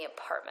from the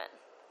apartment.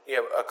 Yeah,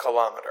 a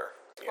kilometer.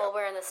 Yeah. Well,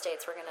 we're in the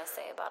States, we're going to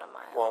say about a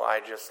mile. Well,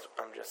 I'm just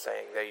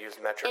saying they use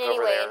metric over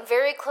anyway, there. In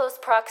very close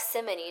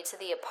proximity to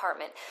the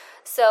apartment.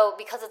 So,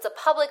 because it's a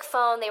public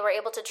phone, they were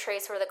able to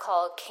trace where the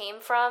call came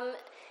from,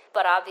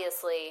 but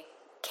obviously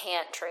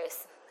can't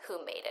trace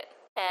who made it.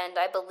 And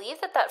I believe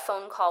that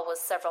phone call was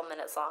several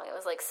minutes long. It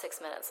was like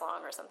 6 minutes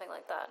long or something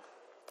like that.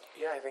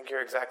 Yeah, I think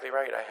you're exactly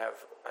right. I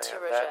have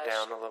that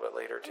down a little bit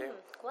later, too.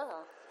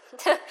 Well...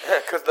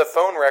 Because the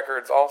phone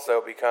records also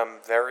become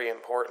very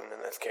important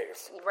in this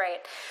case.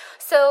 Right.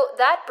 So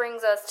that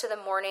brings us to the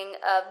morning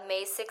of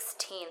May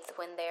 16th,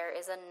 when there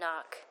is a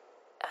knock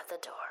at the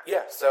door.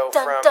 Yeah, so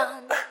dun,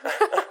 dun.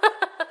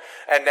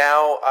 And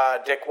now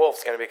Dick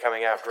Wolf's going to be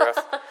coming after us.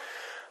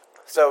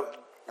 So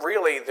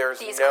really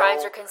These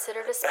crimes are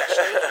considered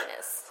especially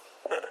heinous.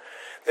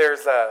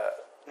 There's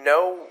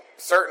no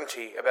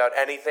certainty about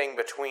anything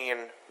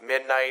between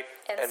midnight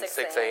and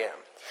 6 a.m.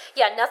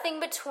 Yeah, nothing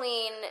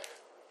between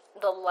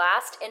the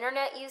last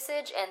internet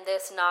usage and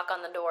this knock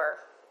on the door.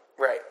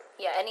 Right.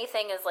 Yeah,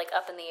 anything is like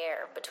up in the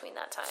air between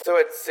that time. So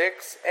at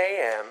 6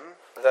 a.m.,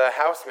 the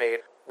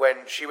housemaid,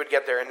 when she would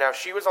get there, and now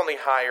she was only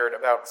hired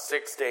about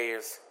 6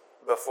 days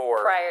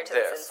before prior to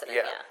this incident,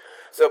 yeah.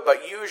 So,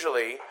 but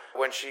usually,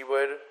 when she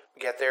would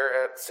get there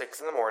at 6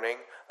 in the morning,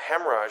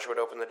 Hemraj would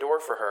open the door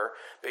for her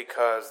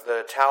because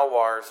the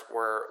Talwars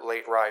were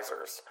late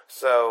risers.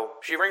 So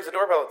she rings the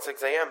doorbell at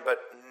 6 a.m., but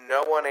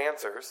no one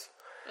answers.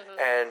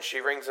 And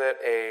she rings it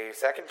a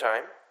second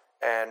time,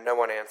 and no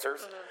one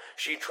answers.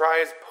 She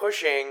tries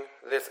pushing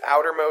this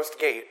outermost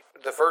gate,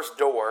 the first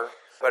door,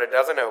 but it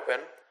doesn't open.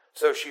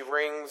 So she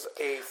rings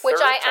a third time.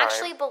 Which I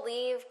actually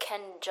believe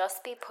can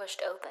just be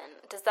pushed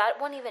open. Does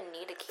that one even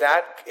need a key?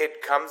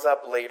 It comes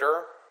up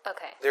later.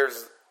 Okay.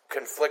 There's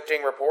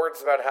conflicting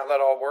reports about how that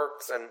all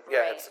works, and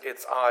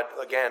it's odd.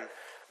 Again,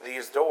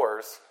 these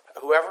doors,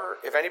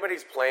 if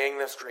anybody's playing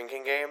this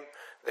drinking game,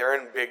 they're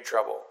in big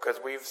trouble, because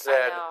we've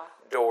said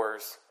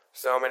doors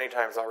so many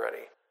times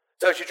already.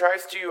 So she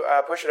tries to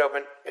push it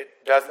open.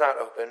 It does not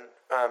open.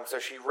 So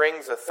she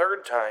rings a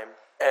third time,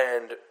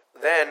 and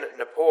then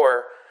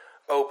Napur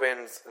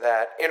opens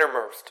that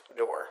innermost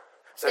door.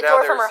 So the now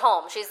door from her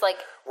home. She's like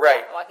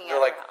walking out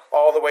of her home.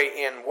 All the way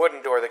in,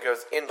 wooden door that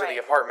goes into the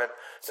apartment.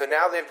 So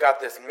now they've got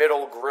this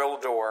middle grill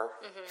door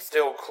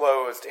still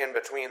closed in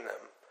between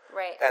them.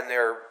 Right. And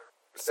they're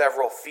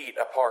several feet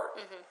apart.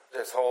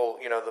 This whole,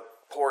 the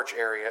porch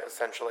area,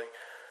 essentially.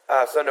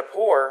 So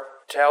Napur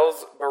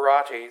tells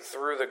Bharati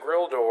through the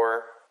grill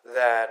door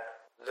that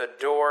the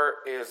door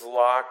is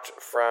locked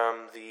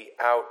from the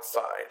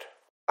outside.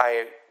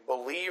 I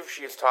believe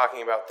she's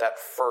talking about that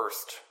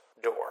first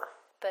door.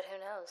 But who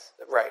knows?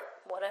 Right.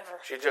 Whatever.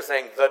 She's just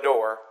saying the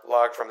door,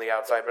 locked from the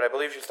outside. But I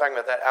believe she's talking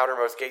about that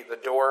outermost gate, the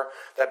door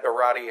that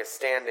Bharati is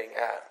standing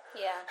at.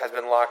 Yeah. Has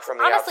been locked from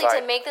the outside. outside.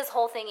 To make this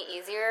whole thing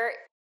easier,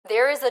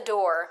 there is a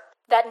door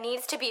that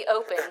needs to be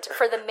opened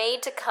for the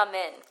maid to come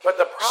in. But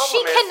the problem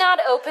she cannot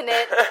open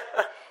it,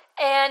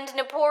 and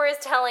Nippur is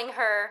telling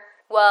her,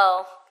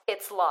 well,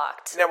 it's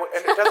locked. Now,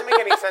 and it doesn't make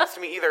any sense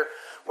to me either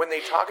when they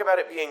talk about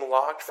it being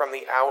locked from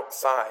the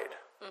outside.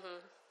 Mm-hmm.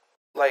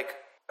 Like,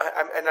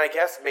 and I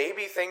guess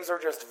maybe things are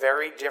just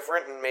very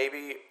different, and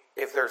maybe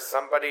if there's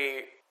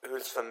somebody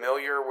who's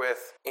familiar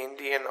with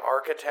Indian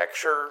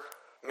architecture,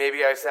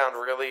 maybe I sound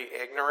really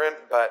ignorant,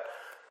 but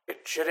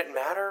should it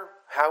matter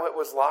how it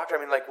was locked? I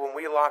mean, like, when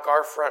we lock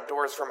our front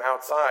doors from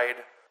outside,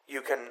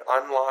 you can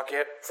unlock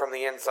it from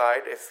the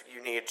inside if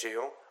you need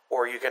to,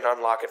 or you can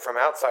unlock it from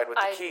outside with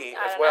the key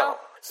as well. Know.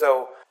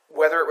 So,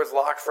 whether it was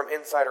locked from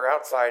inside or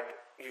outside,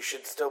 you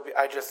should still be,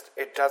 I'm just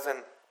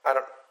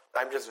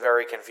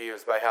very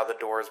confused by how the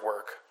doors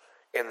work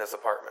in this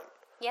apartment.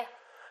 Yeah.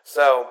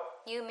 So...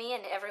 You, me,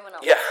 and everyone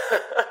else. Yeah.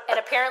 And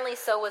apparently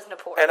so was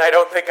Nippur. And I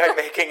don't think I'm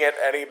making it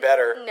any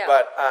better. No.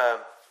 But,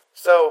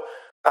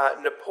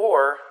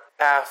 Nippur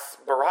asks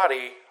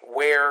Bharati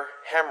where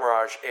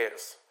Hemraj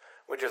is,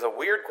 which is a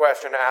weird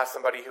question to ask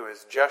somebody who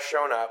has just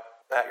shown up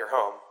at your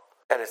home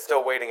and is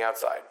still waiting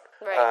outside.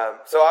 Right.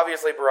 So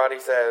obviously Bharati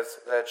says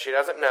that she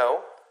doesn't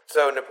know.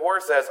 So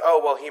Nippur says,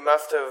 oh, well, he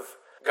must have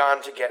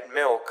gone to get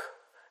milk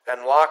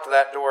and locked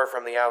that door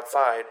from the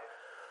outside.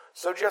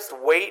 So just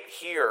wait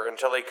here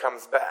until he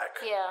comes back.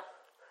 Yeah.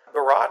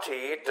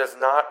 Bharati does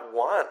not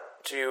want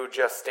to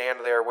just stand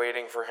there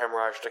waiting for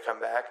Hemraj to come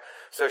back.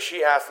 So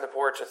she asks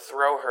Nippur to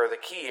throw her the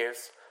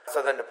keys.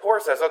 So then Nippur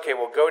says, okay,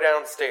 we'll go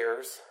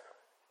downstairs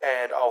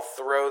and I'll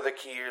throw the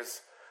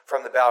keys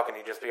from the balcony,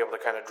 just be able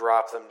to kind of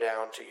drop them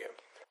down to you.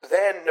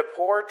 Then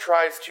Nippur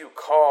tries to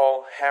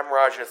call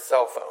Hemraj's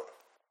cell phone.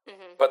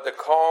 Mm-hmm. But the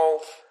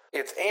call,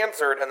 it's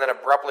answered and then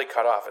abruptly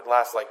cut off. It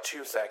lasts like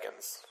 2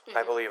 seconds,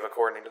 I believe,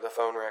 according to the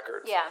phone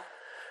records. Yeah.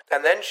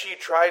 And then she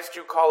tries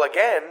to call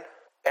again,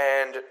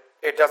 and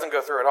it doesn't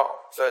go through at all.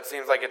 So it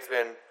seems like it's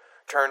been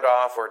turned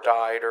off or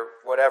died or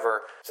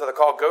whatever. So the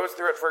call goes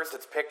through at first,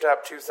 it's picked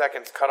up 2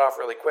 seconds, cut off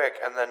really quick,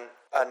 and then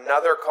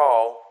another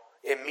call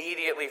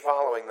immediately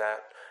following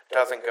that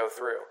doesn't go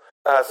through.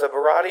 So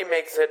Bharati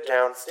makes it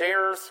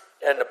downstairs,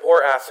 and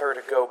Nippur asks her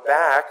to go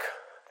back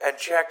and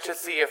check to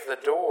see if the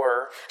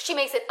door... She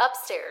makes it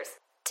upstairs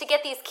to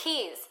get these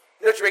keys.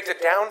 No, she makes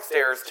it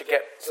downstairs to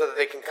get so that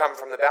they can come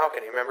from the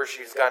balcony. Remember,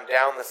 she's gone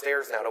down the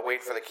stairs now to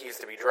wait for the keys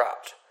to be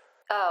dropped.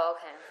 Oh,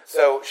 okay.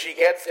 So she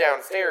gets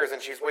downstairs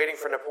and she's waiting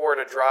for Nippur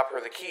to drop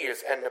her the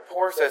keys. And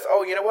Nippur says,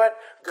 oh, you know what?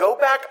 Go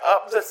back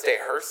up the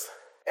stairs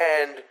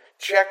and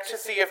check to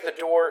see if the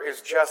door is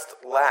just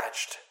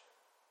latched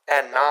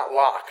and not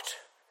locked.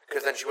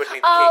 Because then she wouldn't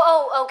need the key.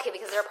 Oh, okay,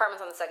 because their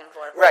apartment's on the second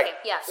floor. Right. Okay,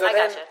 yeah, so I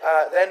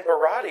gotcha. Then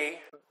Bharati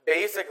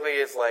basically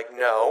is like,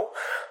 no.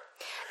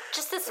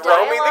 Just this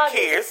Throw dialogue.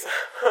 me the keys.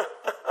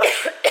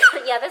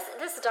 Yeah,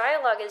 this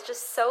dialogue is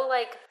just so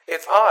like...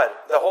 It's odd.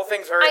 The whole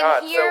thing's very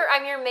odd. I'm here,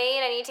 I'm your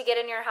maid, I need to get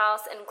in your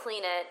house and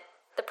clean it.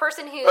 The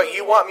person who... But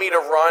you want me to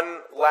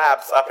run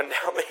laps up and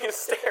down these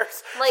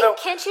stairs. Like,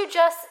 can't you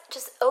just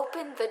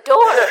open the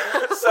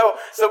door?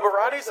 So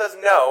Bharati says,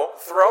 no,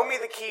 throw me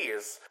the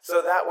keys.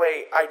 So that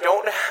way I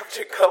don't have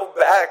to go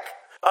back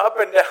up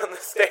and down the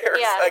stairs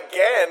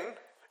again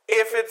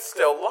if it's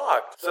still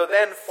locked. So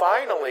then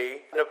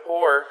finally,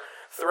 Nippur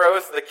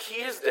throws the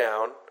keys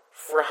down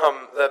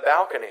from the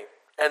balcony.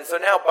 And so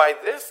now by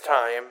this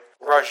time,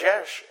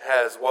 Rajesh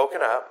has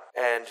woken up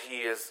and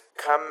he has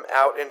come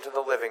out into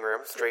the living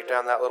room, straight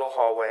down that little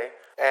hallway,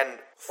 and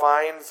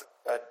finds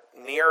a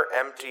near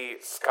empty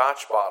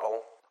scotch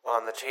bottle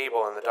on the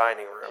table in the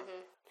dining room.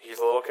 Mm-hmm. He's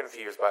a little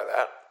confused by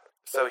that.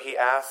 So he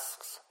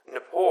asks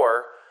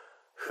Nippur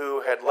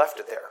who had left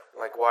it there,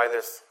 like why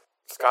this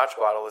scotch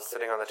bottle is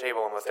sitting on the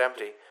table almost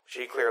empty.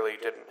 She clearly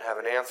didn't have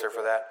an answer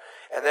for that.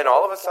 And then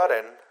all of a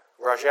sudden,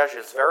 Rajesh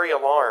is very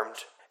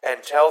alarmed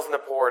and tells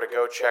Nippur to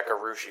go check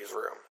Arushi's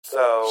room.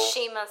 So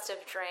she must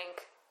have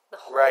drank the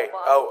whole right.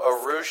 bottle.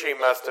 Oh, Aarushi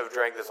must have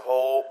drank this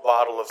whole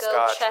bottle of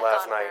scotch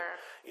last night. Her.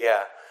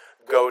 Yeah,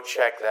 go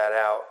check that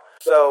out.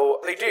 So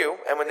they do,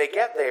 and when they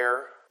get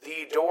there,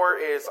 the door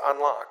is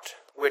unlocked,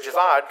 which is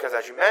odd because,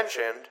 as you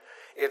mentioned,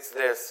 it's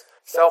this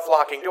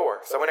self-locking door.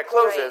 So when it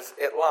closes,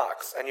 it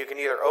locks, and you can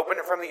either open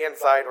it from the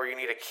inside or you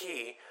need a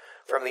key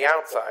from the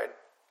outside.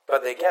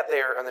 But they get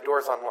there, and the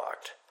door's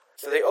unlocked.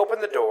 So they open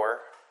the door,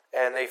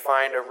 and they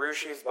find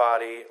Arushi's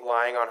body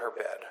lying on her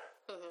bed.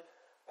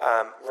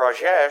 Mm-hmm.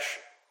 Rajesh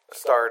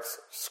starts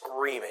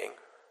screaming,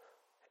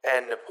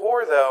 and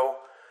Nippur, though,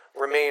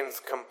 remains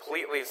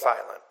completely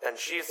silent. And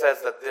she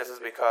says that this is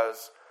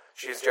because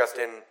she's just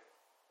in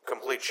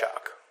complete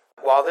shock.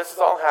 While this is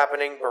all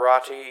happening,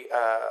 Bharati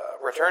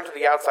returned to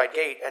the outside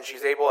gate, and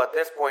she's able at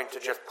this point to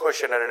just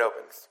push it and it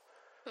opens.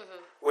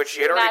 Mm-hmm. Which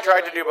she had already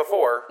tried to do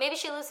before. Maybe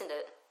she loosened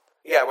it.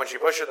 Yeah, when she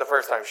pushed it the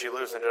first time, she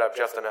loosened it up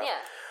just enough. Yeah.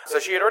 So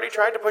she had already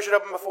tried to push it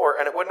open before,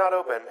 and it would not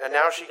open. And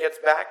now she gets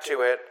back to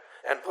it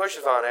and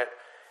pushes on it,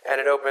 and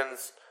it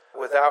opens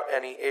without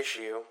any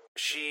issue.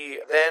 She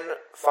then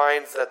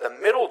finds that the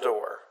middle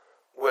door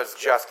was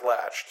just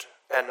latched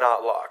and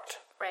not locked.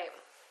 Right.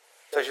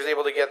 So she's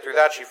able to get through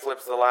that. She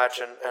flips the latch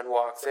and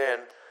walks in.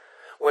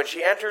 When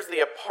she enters the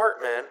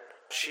apartment,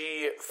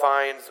 she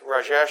finds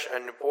Rajesh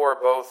and Nupur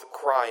both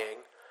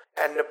crying.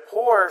 And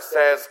Nupur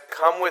says,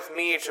 "Come with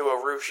me to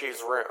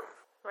Arushi's room."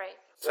 Right.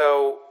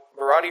 So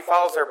Bharati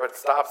follows her but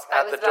stops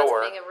at the door. I was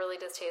about to make a really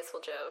distasteful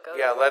joke. Okay.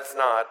 Yeah, let's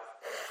not.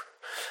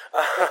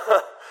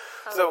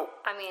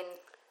 I mean,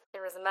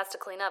 there was a mess to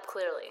clean up,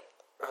 clearly.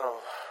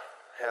 Oh,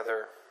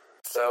 Heather.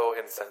 So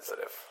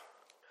insensitive.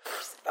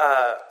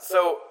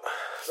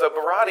 So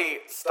Bharati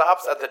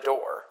stops at the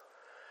door,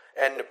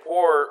 and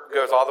Nupur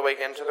goes all the way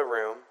into the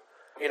room.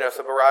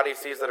 So Bharati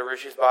sees that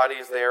Arushi's body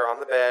is there on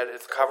the bed.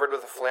 It's covered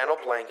with a flannel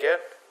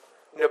blanket.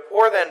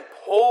 Nupur then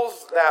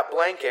pulls that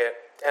blanket,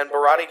 and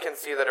Bharati can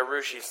see that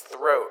Arushi's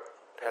throat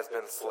has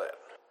been slit.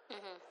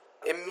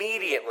 Mm-hmm.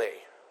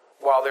 Immediately,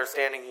 while they're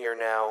standing here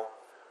now,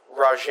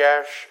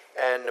 Rajesh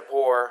and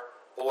Nupur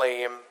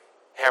blame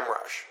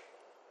Hemraj.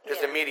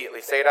 Just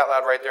immediately. Say it out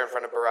loud right there in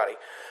front of Bharati.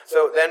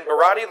 So then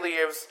Bharati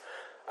leaves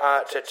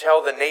to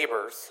tell the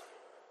neighbors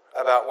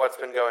about what's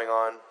been going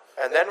on,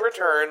 and then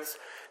returns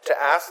to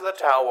ask the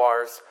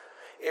Talwars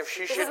if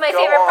she should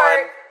go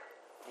on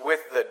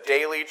with the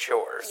daily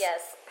chores.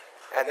 Yes.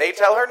 And they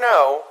tell her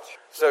no,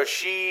 so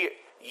she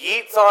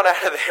yeets on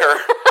out of there.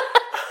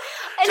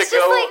 It's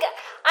just like,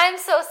 I'm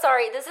so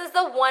sorry. This is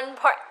the one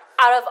part,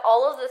 out of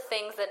all of the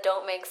things that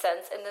don't make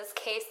sense in this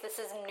case, this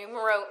is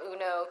numero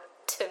uno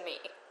to me.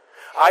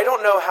 I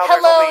don't know how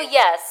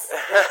yes.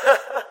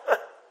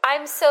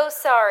 I'm so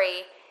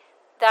sorry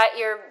that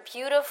your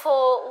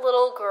beautiful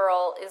little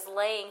girl is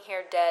laying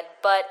here dead,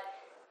 but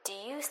do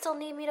you still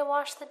need me to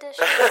wash the dishes?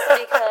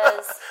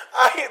 Because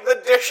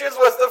the dishes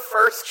was the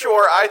first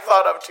chore I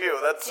thought of too.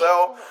 That's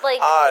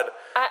odd.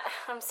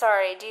 I'm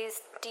sorry. Do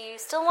you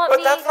still want me?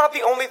 But that's not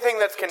the only thing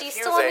that's confusing. Do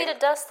you still want me to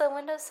dust the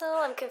windowsill?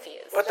 I'm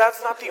confused. But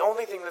that's not the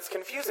only thing that's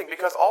confusing,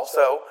 because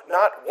also,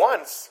 not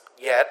once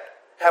yet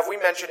have we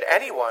mentioned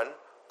anyone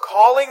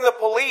calling the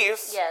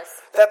police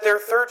that their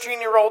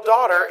 13-year-old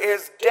daughter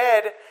is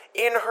dead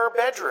in her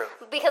bedroom.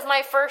 Because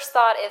my first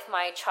thought, if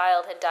my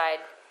child had died,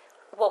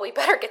 well, we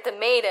better get the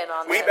maid in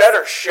on this. We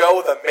better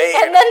show the maid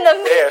and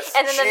then this.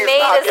 And then She's the maid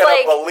not is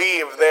gonna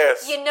believe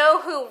this. You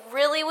know who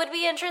really would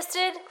be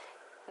interested?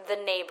 The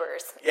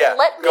neighbors. Yeah,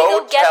 Let me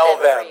go get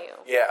them for you.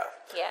 Yeah.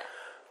 Yeah.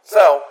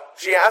 So,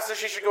 she asks if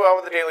she should go out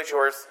with the daily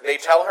chores. They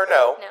tell her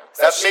no.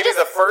 So that's maybe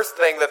the first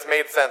thing that's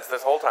made sense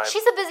this whole time.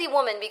 She's a busy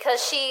woman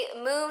because she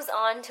moves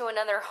on to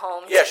another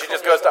home. Yeah, she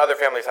just goes to other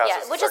families'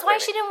 houses. Yeah, which is why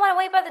she didn't want to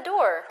wait by the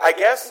door. I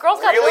guess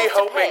really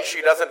hoping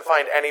she doesn't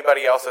find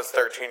anybody else's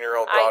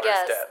 13-year-old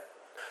daughter's dead.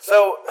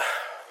 So,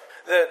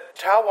 the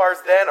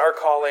Talwars then are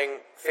calling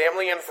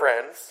family and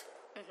friends,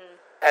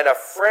 and a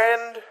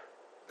friend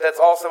that's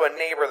also a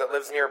neighbor that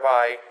lives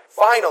nearby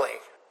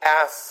finally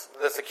asks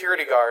the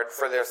security guard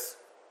for this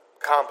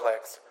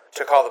complex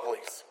to call the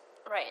police.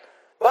 Right.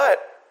 But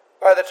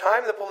by the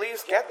time the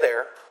police get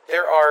there,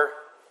 there are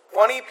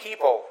 20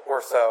 people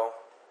or so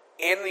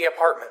in the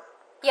apartment.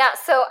 Yeah,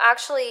 so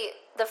actually,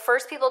 the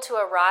first people to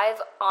arrive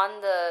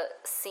on the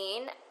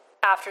scene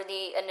after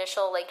the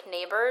initial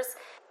neighbors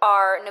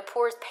are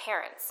Nupur's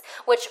parents,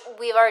 which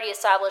we've already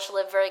established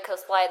live very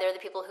close by. They're the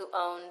people who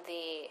own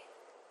the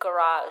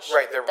garage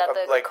that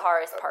the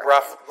car is parked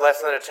in.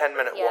 Less than a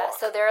 10-minute walk. Yeah,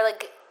 so they're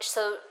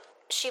so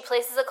she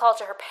places a call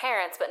to her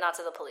parents, but not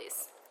to the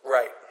police.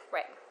 Right.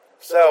 Right.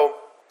 So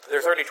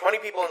there's already 20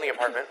 people in the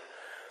apartment.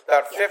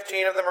 About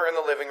 15 of them are in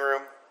the living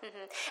room.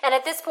 Mm-hmm. And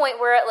at this point,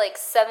 we're at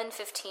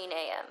 7:15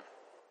 a.m.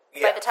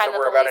 Yeah, by the time so the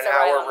we're police about an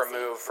hour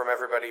removed from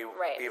everybody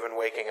even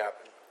waking up.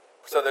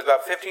 So there's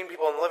about 15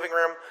 people in the living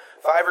room.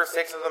 5 or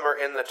 6 of them are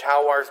in the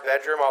Talwar's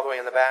bedroom, all the way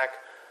in the back.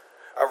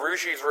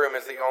 Arushi's room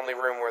is the only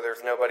room where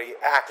there's nobody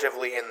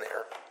actively in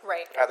there.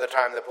 Right. At the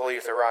time the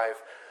police arrive.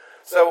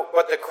 So,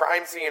 but the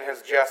crime scene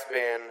has just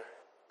been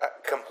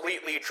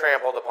completely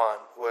trampled upon,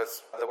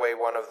 was the way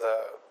one of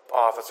the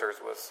officers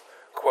was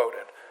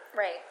quoted.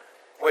 Right.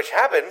 Which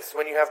happens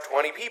when you have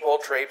 20 people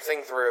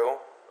traipsing through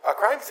a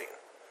crime scene.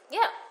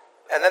 Yeah.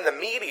 And then the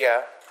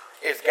media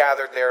is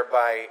gathered there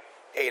by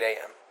 8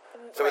 a.m.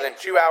 So within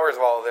 2 hours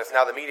of all of this,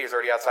 now the media is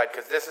already outside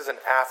because this is an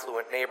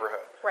affluent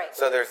neighborhood. Right.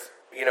 So there's,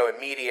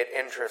 immediate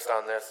interest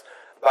on this.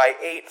 By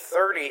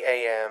 8:30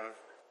 a.m.,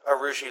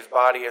 Arushi's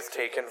body is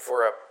taken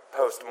for a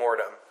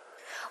post-mortem.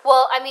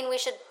 Well, we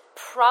should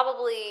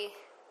probably,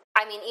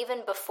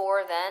 even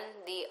before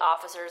then, the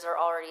officers are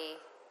already,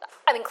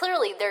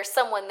 clearly there's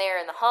someone there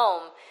in the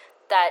home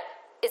that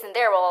isn't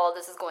there while all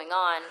this is going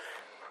on.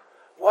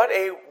 What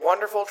a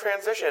wonderful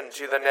transition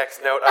to the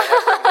next note I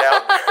have written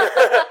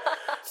down.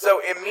 So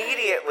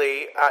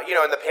immediately,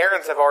 and the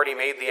parents have already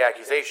made the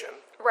accusation.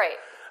 Right.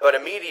 But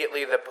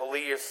immediately the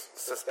police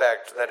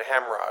suspect that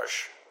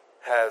Hemraj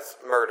has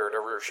murdered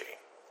Aarushi.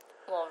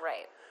 Well,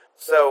 right.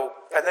 So,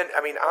 and then,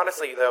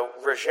 honestly, though,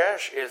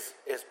 Rajesh is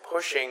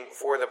pushing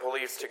for the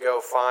police to go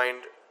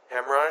find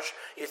Hemraj.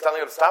 He's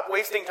telling him, stop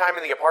wasting time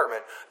in the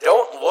apartment.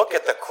 Don't look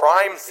at the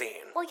crime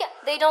scene. Well, yeah,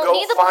 they don't Go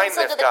need the find police to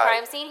look this at the guy.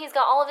 crime scene. He's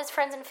got all of his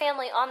friends and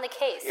family on the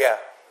case. Yeah,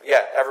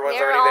 everyone's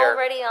They're already there.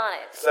 already on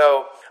it.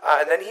 So,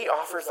 and then he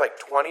offers like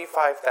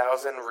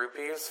 25,000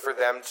 rupees for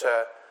them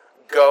to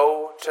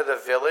go to the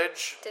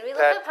village. Did we look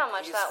that up how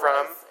much he's that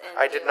from. was in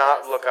I did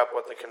not US? look up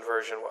what the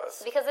conversion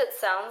was. Because it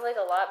sounds like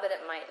a lot, but it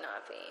might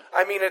not be.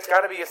 I mean, it's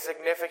got to be a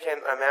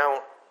significant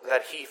amount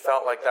that he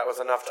felt like that was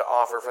enough to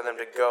offer for them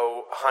to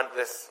go hunt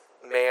this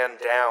man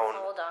down.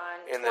 Hold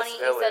on. In this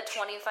village. You said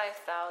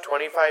 25,000?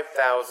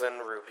 25,000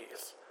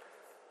 rupees.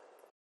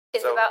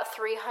 It's So- about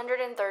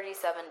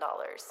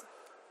 $337.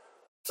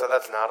 So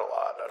that's not a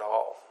lot at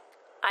all.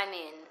 I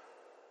mean,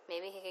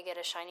 maybe he could get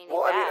a shiny new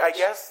Well, badge. I mean, I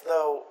guess,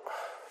 though,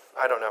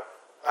 I don't know.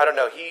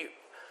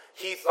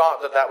 He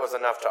thought that was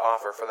enough to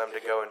offer for them to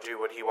go and do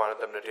what he wanted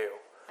them to do.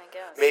 I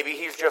guess. Maybe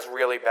he's just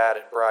really bad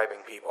at bribing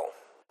people.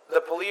 The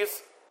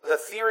police, the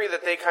theory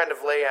that they kind of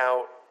lay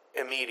out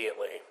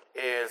immediately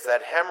is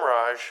that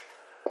Hemraj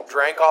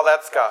drank all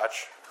that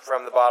scotch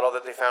from the bottle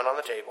that they found on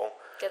the table.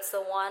 Gets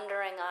the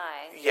wandering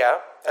eye. Yeah,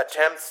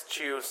 attempts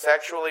to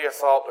sexually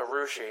assault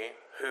Aarushi,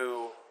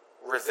 who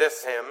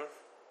resists him,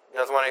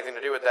 doesn't want anything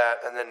to do with that,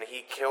 and then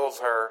he kills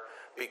her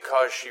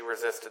because she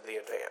resisted the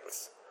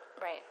advance.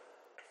 Right.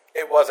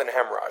 It wasn't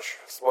Hemraj,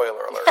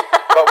 spoiler alert.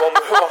 But we'll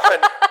move on.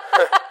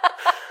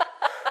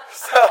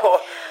 So,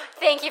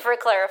 Thank you for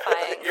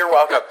clarifying. you're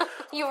welcome.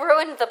 You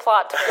ruined the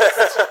plot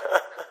twist.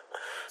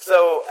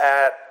 So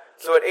at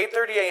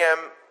 8:30 a.m.,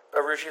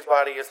 Arushi's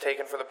body is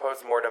taken for the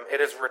post-mortem.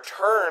 It is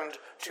returned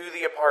to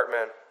the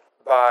apartment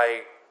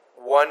by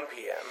 1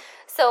 p.m.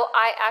 So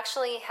I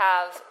actually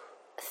have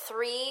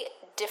 3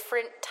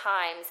 different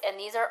times, and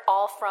these are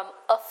all from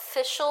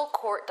official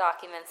court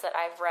documents that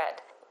I've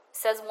read. It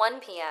says 1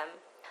 p.m.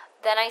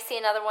 Then I see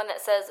another one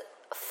that says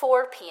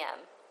 4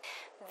 p.m.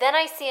 Then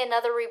I see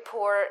another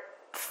report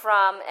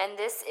from, and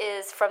this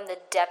is from the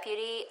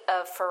Deputy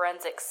of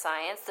Forensic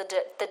Science,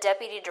 the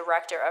Deputy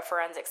Director of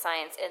Forensic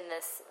Science in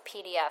this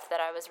PDF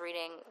that I was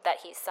reading that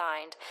he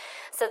signed,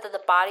 said that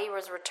the body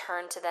was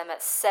returned to them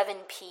at 7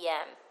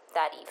 p.m.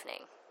 that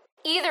evening.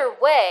 Either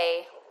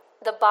way,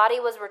 the body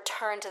was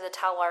returned to the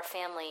Talwar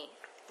family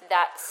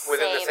that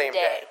Within the same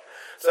day.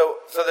 So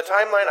the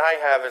timeline I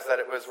have is that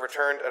it was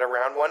returned at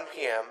around 1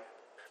 p.m.,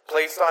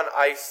 placed on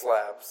ice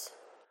slabs,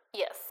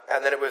 Yes.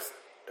 and then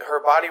her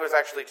body was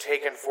actually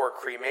taken for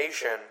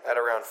cremation at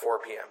around 4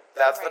 p.m.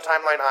 That's Right. the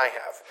timeline I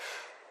have.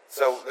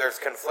 So there's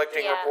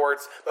conflicting Yeah.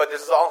 reports, but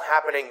this is all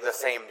happening the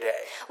same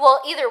day.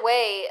 Well, either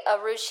way,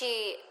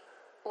 Aarushi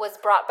was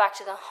brought back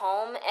to the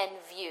home and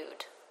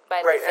viewed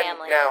by Right, the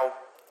family. and now,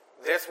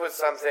 this was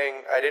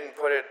something, I didn't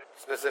put it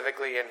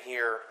specifically in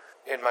here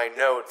in my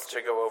notes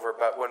to go over,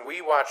 but when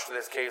we watched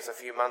this case a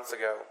few months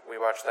ago, we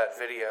watched that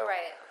video,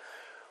 Right.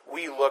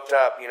 we looked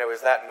up,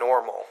 is that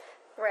normal?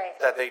 Right.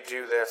 That they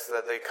do this,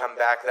 that they come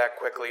back that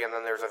quickly, and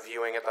then there's a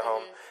viewing at the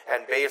home,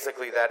 and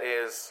basically that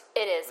is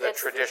It is. the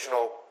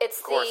traditional It's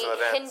course the of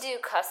events. Hindu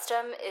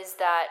custom is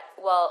that,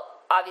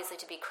 well, obviously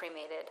to be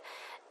cremated.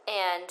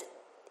 And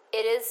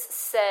it is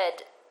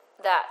said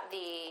that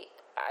the,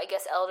 I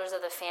guess, elders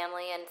of the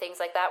family and things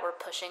like that were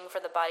pushing for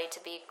the body to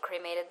be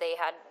cremated.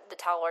 The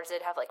Talwars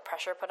did have,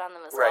 pressure put on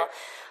them as well. Right.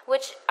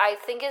 Which I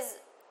think is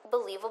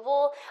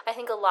believable. I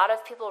think a lot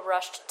of people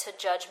rushed to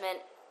judgment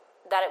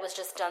that it was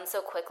just done so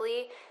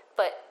quickly,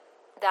 but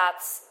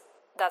that's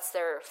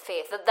their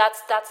faith.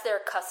 That's their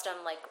custom,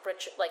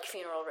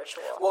 funeral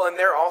ritual. Well, and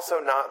they're also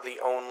not the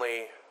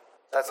only.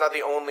 That's not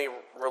the only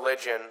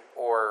religion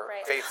or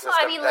Right. faith system Well,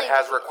 I mean, that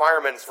has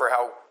requirements for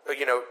how Right.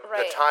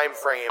 the time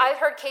frame. I've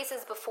heard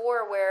cases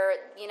before where,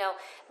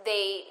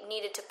 they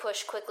needed to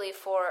push quickly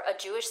for a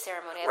Jewish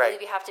ceremony. I Right.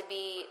 believe you have to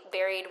be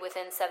buried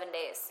within 7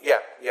 days.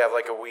 Yeah, you have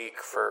a week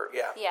for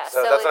Yeah,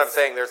 So so that's what I'm it's-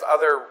 saying. There's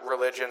other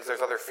religions,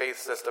 there's other faith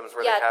systems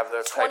where they have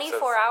those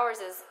 24 types of. hours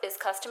is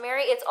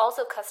customary. It's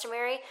also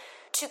customary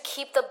to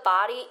keep the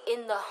body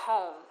in the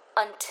home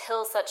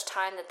until such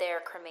time that they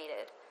are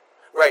cremated.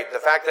 Right, the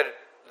fact that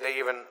they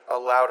even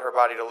allowed her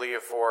body to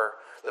leave for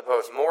the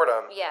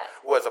post-mortem Yeah.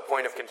 was a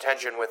point of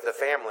contention with the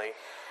family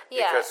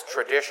Yeah. because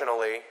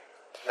traditionally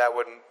that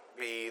wouldn't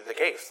be the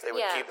case. They would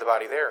Yeah. keep the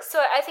body there.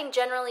 So I think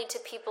generally to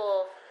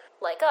people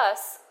like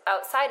us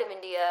outside of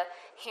India,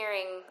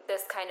 hearing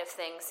this kind of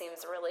thing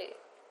seems really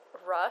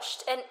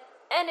rushed, and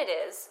it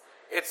is.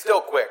 It's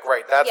still quick,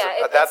 right? That's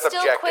It's still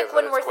objective. quick that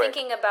when it's we're quick.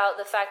 thinking about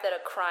the fact that a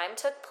crime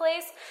took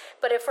place.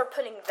 But if we're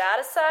putting that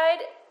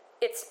aside,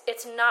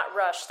 it's not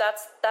rushed.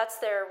 That's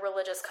their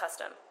religious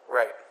custom.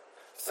 Right.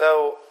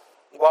 So,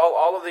 while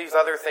all of these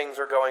other things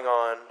are going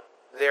on,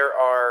 there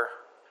are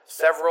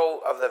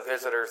several of the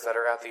visitors that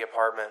are at the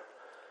apartment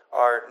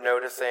are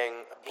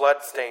noticing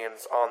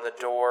bloodstains on the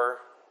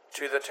door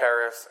to the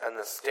terrace and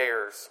the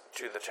stairs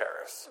to the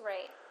terrace.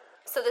 Right.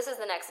 So this is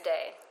the next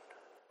day.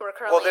 We're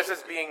currently... Well, this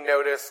is being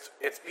noticed.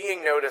 It's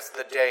being noticed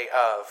the day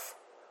of.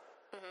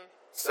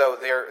 So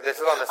this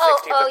is on the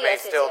 16th of May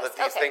yes, still yes. that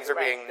these Okay, things are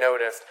right. being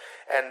noticed.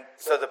 And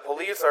so the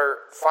police are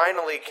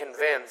finally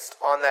convinced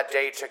on that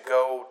day to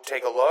go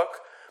take a look,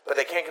 but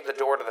they can't get the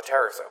door to the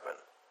terrace open.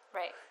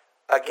 Right.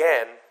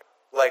 Again,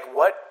 like,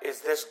 what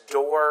is this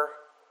door?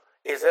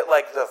 Is it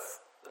like the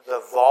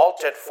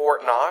vault at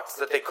Fort Knox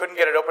that they couldn't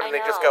get it open and they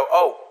just go,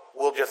 oh,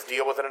 we'll just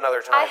deal with it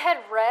another time? I had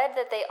read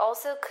that they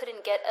also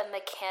couldn't get a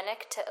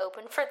mechanic to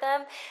open for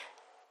them.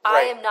 Right.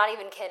 I am not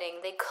even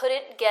kidding. They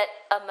couldn't get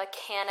a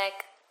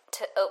mechanic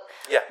to open.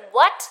 Yeah.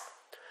 What?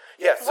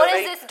 Yeah. So what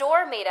is this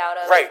door made out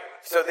of? Right.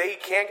 So they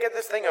can't get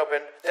this thing open.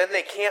 Then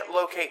they can't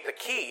locate the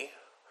key.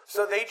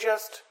 So they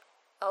just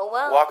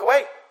walk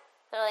away.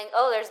 They're like,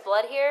 oh, there's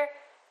blood here?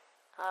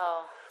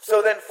 Oh.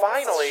 So then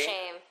finally,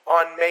 shame.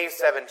 on May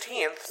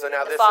 17th, so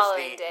now this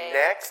is the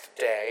next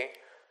day,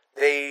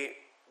 they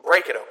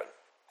break it open.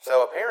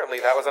 So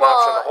apparently that was an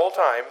option the whole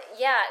time.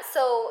 Yeah,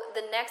 so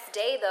the next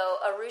day, though,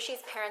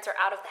 Arushi's parents are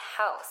out of the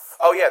house.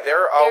 Oh, yeah,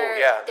 they're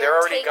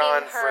already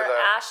gone for the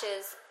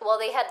ashes. Well,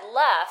 they had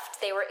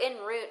left. They were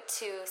en route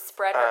to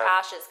spread her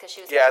ashes because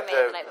she was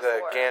cremated the night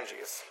before. The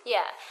Ganges.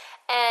 Yeah,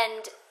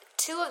 and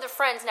two of the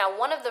friends, now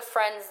one of the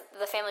friends,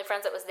 the family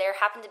friends that was there,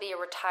 happened to be a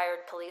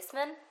retired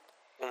policeman.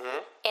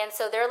 Mm-hmm. And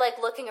so they're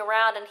like looking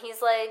around, and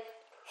he's like,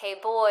 hey,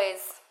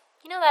 boys,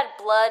 you know that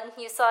blood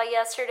you saw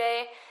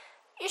yesterday?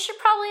 You should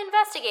probably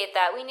investigate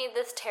that. We need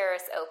this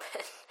terrace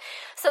open.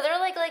 So they're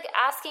like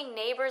asking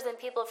neighbors and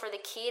people for the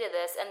key to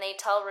this, and they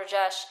tell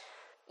Rajesh,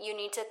 you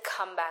need to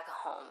come back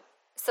home.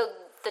 So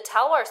the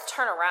Talwars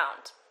turn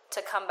around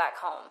to come back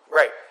home.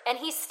 Right. And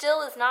he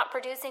still is not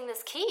producing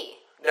this key.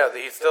 No,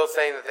 he's still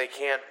saying that they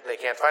can't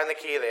find the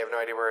key. They have no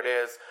idea where it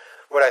is.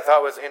 What I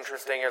thought was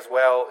interesting as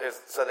well is,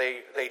 so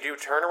they do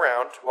turn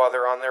around while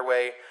they're on their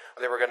way.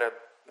 They were going to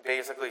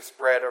basically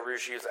spread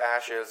Arushi's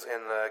ashes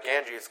in the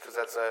Ganges because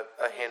that's a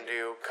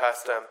Hindu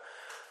custom.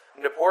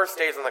 Nipur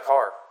stays in the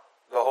car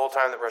the whole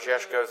time that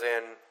Rajesh goes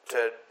in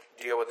to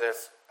deal with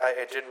this.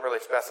 It didn't really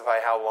specify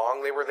how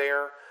long they were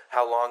there,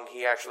 how long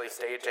he actually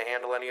stayed to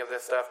handle any of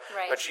this stuff.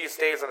 Right. But she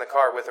stays in the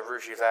car with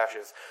Arushi's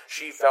ashes.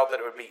 She felt that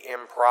it would be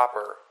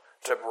improper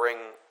to bring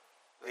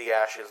the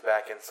ashes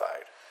back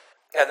inside.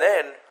 And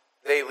then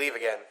they leave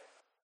again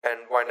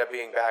and wind up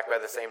being back by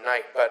the same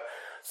night. But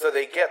so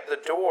they get the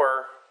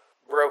door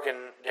broken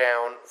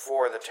down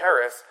for the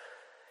terrace,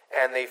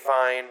 and they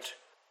find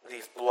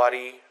these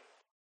bloody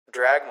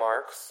drag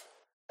marks,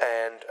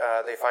 and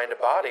they find a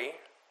body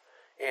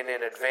in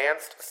an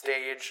advanced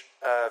stage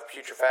of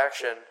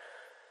putrefaction,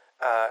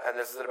 and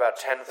this is at about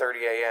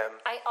 10:30 a.m.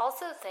 I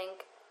also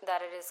think that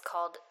it is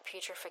called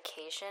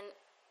putrefaction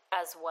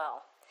as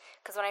well.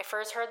 Because when I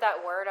first heard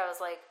that word, I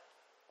was like,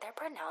 they're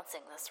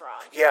pronouncing this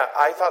wrong. Yeah,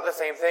 I thought the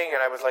same thing,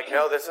 and I was like,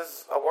 no, this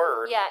is a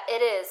word. Yeah,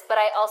 it is,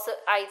 but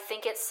I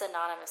think it's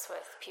synonymous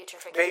with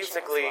putrefaction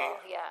Basically, as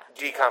well. Yeah.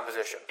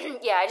 Decomposition.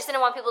 Yeah, I just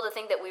didn't want people to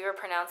think that we were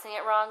pronouncing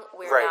it wrong.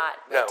 We're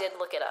not. No. We did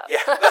look it up.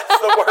 Yeah, that's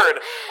the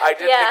word. I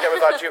did think that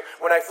was odd too.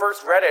 When I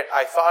first read it,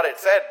 I thought it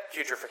said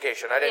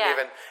putrefaction. I didn't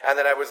even, and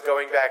then I was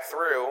going back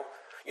through,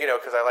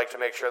 because I like to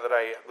make sure that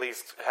I at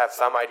least have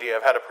some idea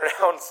of how to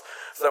pronounce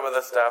some of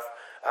the stuff.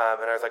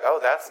 And I was like, oh,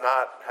 that's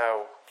not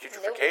how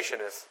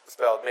putrefaction is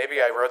spelled. Maybe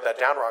I wrote that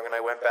down wrong, and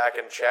I went back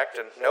and checked,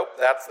 and nope,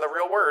 that's the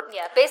real word.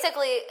 Yeah,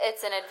 basically,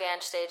 it's an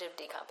advanced stage of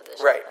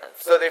decomposition. Right.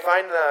 So they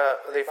find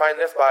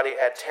this body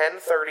at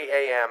 10:30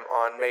 a.m.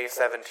 on May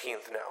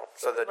 17th now.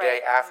 So the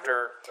day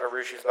after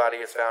Arushi's body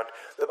is found.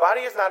 The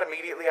body is not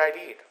immediately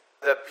ID'd.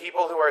 The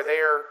people who are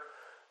there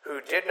who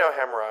did know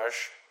Hemraj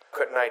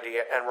couldn't ID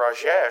it, and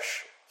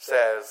Rajesh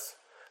says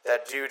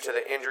that due to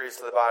the injuries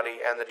to the body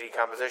and the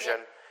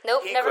decomposition,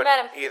 nope, he never met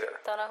him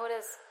either. Don't know who it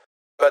is.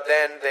 But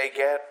then they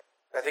get,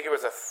 I think it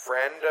was a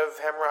friend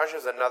of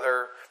Hemraj's,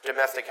 another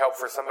domestic help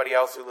for somebody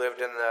else who lived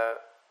in the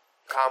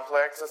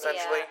complex,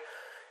 essentially.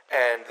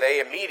 Yeah. And they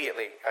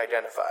immediately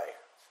identify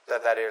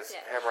that is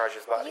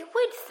Hemraj's body. You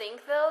would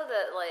think, though,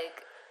 that,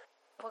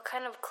 what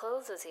kind of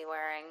clothes is he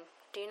wearing?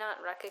 Do you not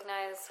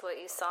recognize what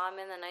you saw him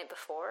in the night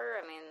before?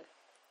 I mean...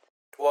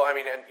 Well,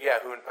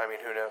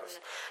 who knows?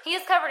 He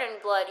is covered in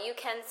blood. You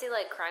can see,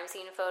 crime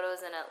scene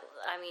photos and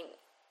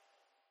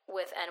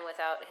with and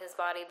without his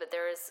body, but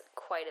there is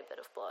quite a bit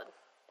of blood.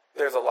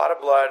 There's a lot of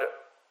blood.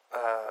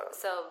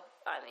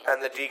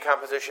 And the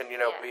decomposition,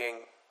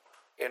 being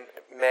in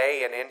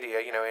May in India,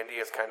 India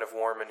is kind of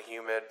warm and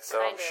humid,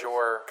 so I'm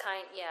sure.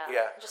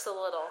 Yeah, just a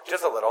little.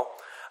 Just a little.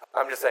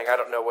 I'm just saying, I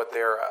don't know what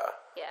their.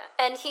 Yeah,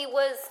 and he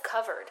was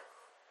covered.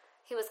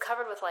 He was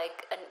covered with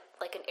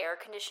an air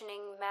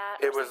conditioning mat.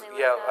 It was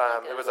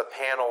it was a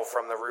panel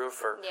from the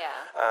roof, or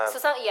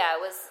it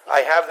was.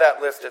 I have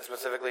that listed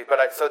specifically, but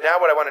so now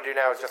what I want to do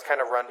now is just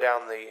kind of run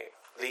down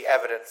the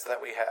evidence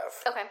that we have.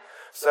 Okay.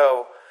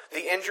 So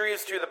the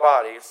injuries to the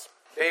bodies,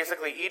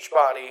 basically each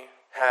body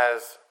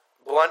has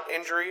blunt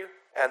injury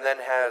and then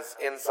has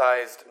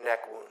incised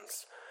neck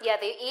wounds. Yeah,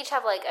 they each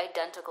have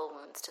identical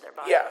wounds to their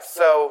bodies. Yeah.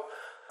 So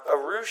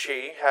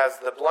Aarushi has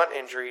the blunt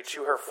injury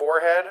to her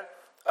forehead,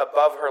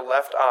 above her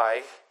left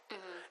eye.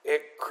 Mm-hmm.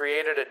 It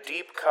created a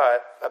deep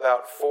cut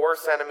about 4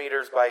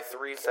 centimeters by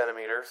 3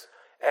 centimeters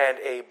and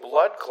a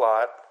blood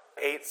clot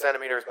 8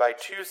 centimeters by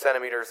 2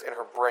 centimeters in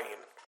her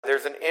brain.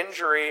 There's an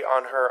injury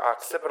on her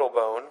occipital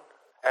bone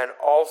and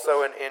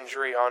also an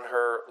injury on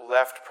her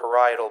left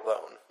parietal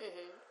bone.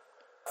 Mm-hmm.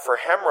 For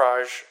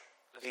Hemraj,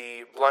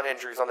 the blunt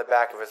injury is on the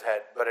back of his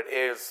head, but it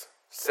is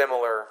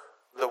similar.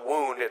 The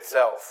wound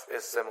itself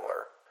is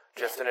similar,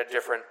 just in a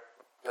different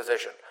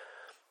position.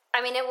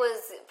 I mean, it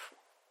was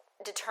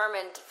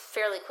determined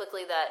fairly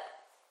quickly that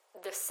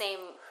the same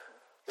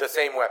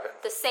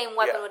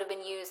weapon would have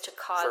been used to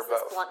cause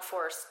this blunt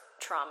force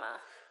trauma.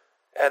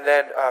 And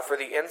then for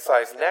the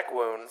incised neck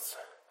wounds,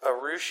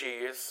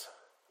 Aarushi's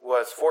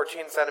was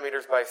 14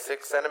 centimeters by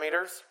 6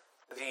 centimeters.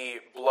 The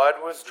blood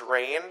was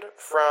drained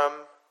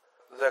from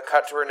the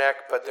cut to her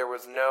neck, but there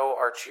was no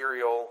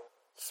arterial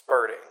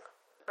spurting.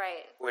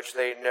 Right. Which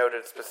they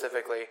noted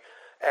specifically.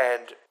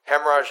 And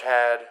Hemraj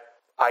had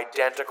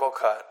identical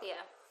cut.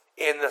 Yeah.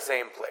 In the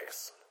same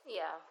place.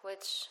 Yeah,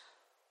 which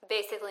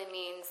basically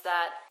means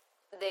that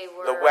they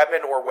were... The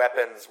weapon or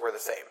weapons were the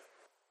same.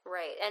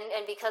 Right,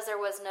 and because there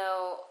was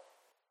no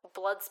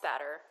blood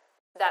spatter,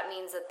 that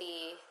means that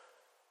the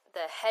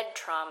head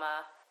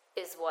trauma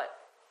is what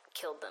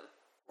killed them.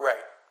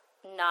 Right.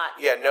 Not...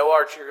 Yeah, no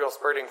arterial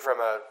spurting from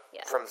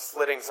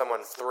slitting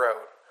someone's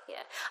throat.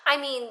 Yeah. I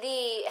mean,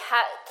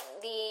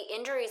 the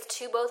injuries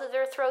to both of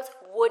their throats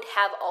would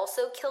have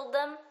also killed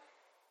them,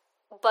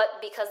 but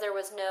because there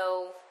was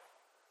no...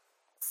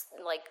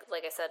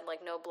 Like I said,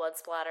 no blood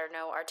splatter,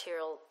 no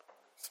arterial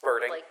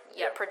spurting,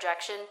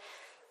 projection.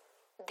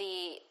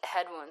 The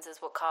head wounds is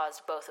what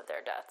caused both of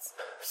their deaths.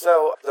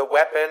 So the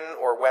weapon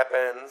or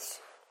weapons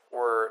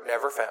were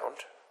never found.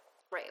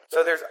 Right.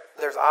 So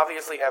there's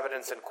obviously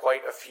evidence in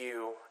quite a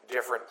few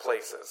different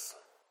places.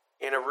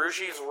 In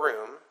Arushi's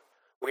room,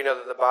 we know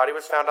that the body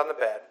was found on the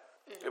bed.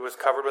 Mm-hmm. It was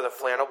covered with a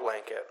flannel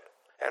blanket,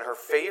 and her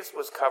face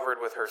was covered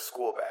with her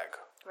school bag.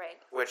 Right.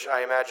 Which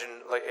I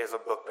imagine is a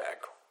book bag.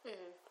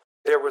 Mm-hmm.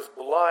 There was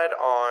blood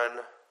on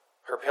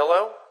her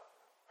pillow,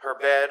 her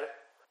bed,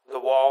 the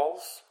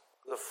walls,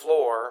 the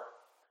floor,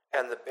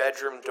 and the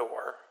bedroom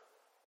door.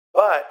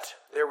 But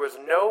there was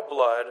no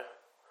blood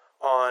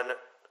on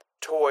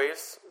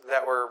toys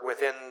that were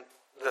within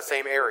the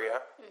same area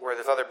where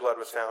this other blood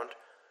was found,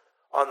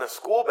 on the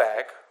school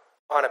bag,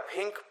 on a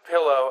pink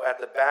pillow at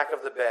the back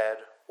of the bed,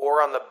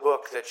 or on the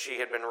book that she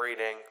had been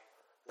reading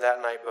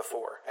that night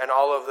before. And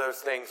all of those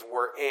things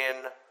were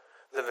in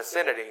the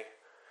vicinity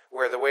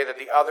where the way that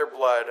the other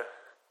blood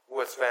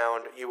was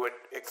found, you would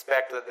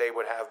expect that they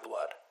would have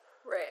blood.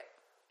 Right.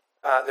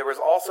 There was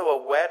also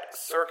a wet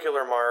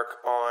circular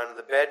mark on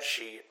the bed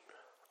sheet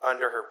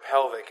under her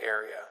pelvic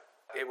area.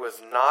 It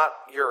was not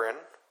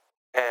urine,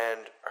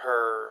 and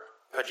her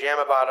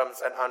pajama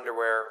bottoms and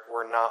underwear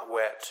were not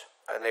wet.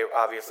 And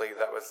obviously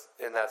that was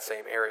in that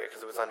same area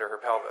because it was under her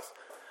pelvis.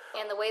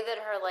 And the way that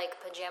her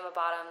pajama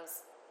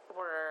bottoms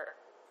were,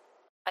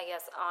 I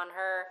guess, on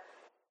her,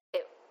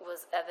 it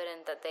was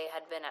evident that they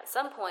had been at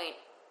some point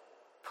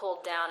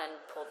pulled down and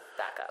pulled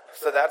back up.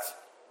 So that's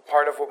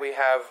part of what we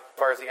have as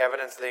far as the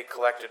evidence they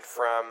collected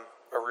from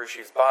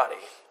Arushi's body.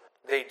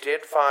 They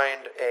did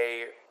find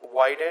a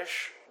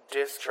whitish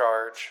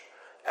discharge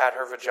at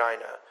her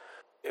vagina.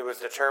 It was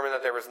determined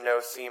that there was no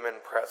semen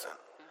present.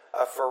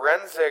 A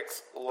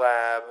forensics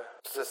lab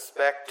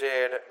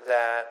suspected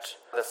that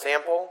the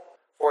sample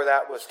for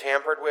that was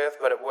tampered with,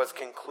 but it was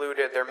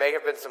concluded there may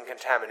have been some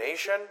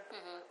contamination,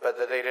 but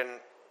that they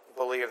didn't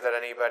believe that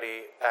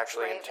anybody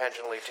actually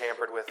intentionally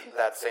tampered with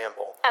that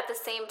sample. At the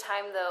same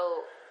time,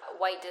 though,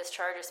 white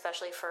discharge,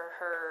 especially for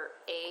her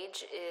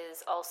age,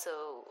 is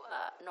also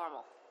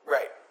normal.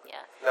 Right.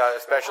 Yeah.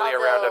 Especially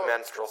around a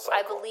menstrual cycle.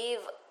 I believe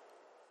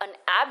an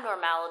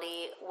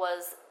abnormality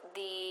was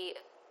the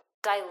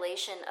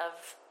dilation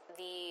of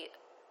the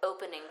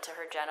opening to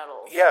her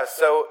genitals. Yeah,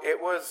 so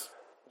it was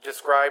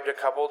described a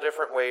couple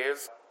different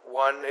ways.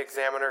 One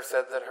examiner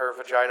said that her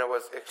vagina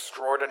was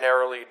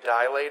extraordinarily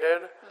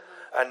dilated.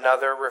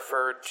 Another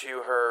referred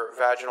to her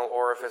vaginal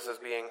orifice as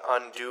being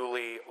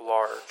unduly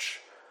large.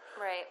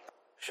 Right.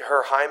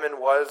 Her hymen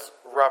was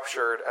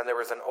ruptured, and there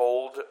was an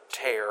old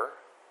tear.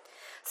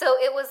 So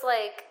it was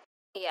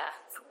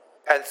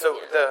And so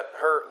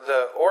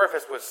the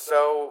orifice was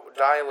so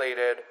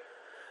dilated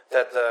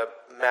that the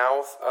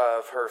mouth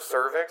of her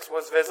cervix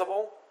was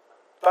visible,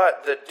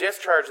 but the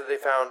discharge that they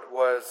found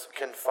was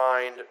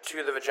confined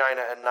to the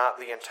vagina and not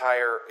the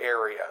entire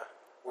area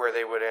where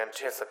they would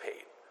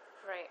anticipate.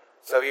 Right.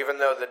 So even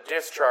though the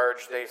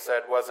discharge, they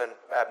said, wasn't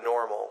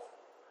abnormal,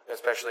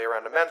 especially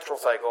around a menstrual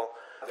cycle,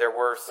 there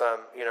were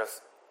some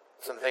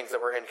things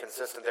that were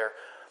inconsistent there.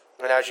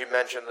 And as you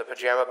mentioned, the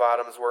pajama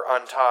bottoms were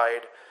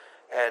untied,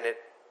 and it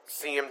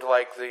seemed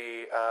like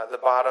the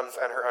bottoms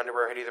and her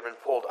underwear had either been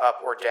pulled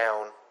up or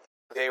down.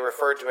 They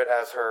referred to it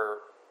as her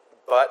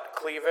butt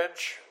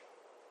cleavage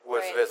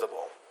was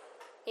visible.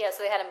 Yeah,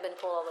 so they hadn't been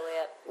pulled all the way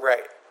up.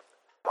 Right.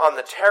 On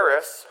the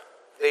terrace,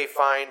 they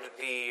find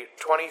the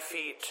 20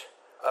 feet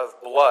of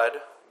blood,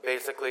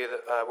 basically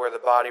where the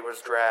body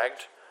was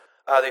dragged.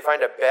 They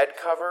find a bed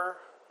cover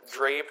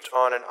draped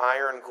on an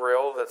iron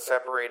grill that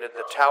separated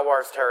the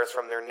Talwar's terrace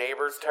from their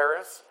neighbor's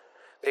terrace.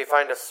 They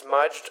find a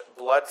smudged,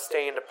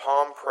 blood-stained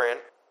palm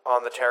print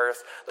on the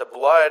terrace. The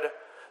blood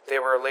they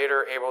were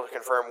later able to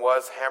confirm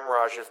was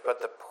Hemraj's,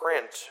 but the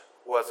print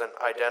wasn't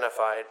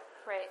identified.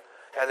 Right.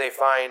 And they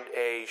find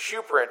a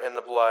shoe print in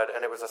the blood,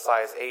 and it was a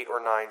size 8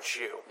 or 9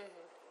 shoe.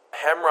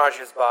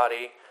 Hemraj's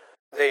body,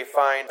 they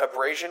find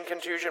abrasion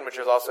contusion, which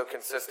is also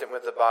consistent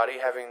with the body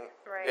having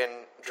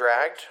been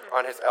dragged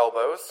on his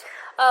elbows.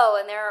 Oh,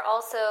 and there are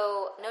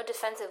also no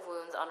defensive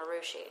wounds on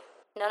Aarushi.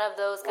 None of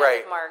those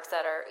kind of marks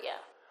that are,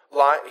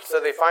 So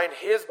they find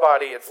his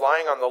body, it's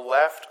lying on the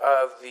left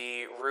of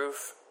the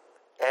roof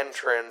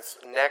entrance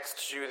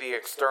next to the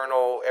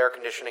external air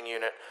conditioning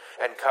unit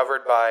and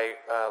covered by,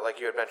 like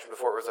you had mentioned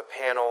before, it was a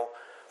panel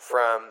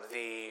from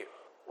the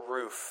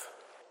roof.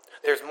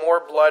 There's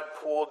more blood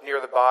pooled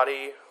near the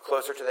body,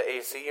 closer to the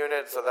AC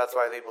unit, so that's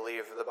why they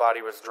believe the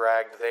body was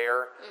dragged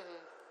there.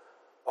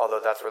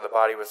 Although that's where the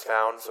body was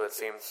found, so it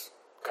seems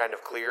kind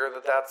of clear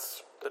that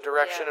that's the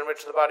direction in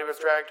which the body was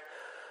dragged.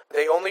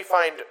 They only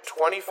find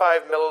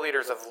 25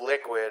 milliliters of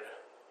liquid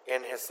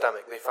in his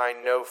stomach. They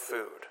find no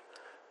food.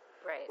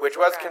 Right. Which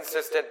was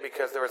consistent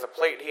because there was a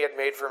plate he had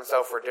made for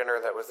himself for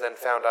dinner that was then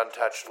found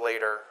untouched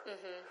later.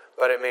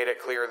 But it made it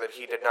clear that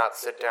he did not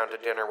sit down to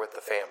dinner with the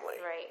family.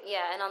 Right,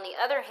 yeah. And on the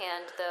other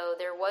hand, though,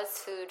 there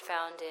was food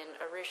found in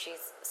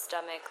Arushi's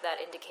stomach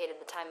that indicated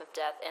the time of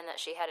death and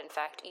that she had, in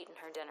fact, eaten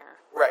her dinner.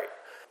 Right.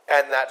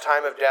 And that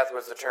time of death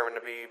was determined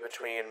to be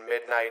between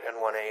midnight and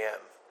 1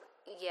 a.m.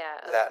 Yeah.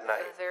 That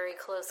night. A very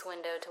close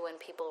window to when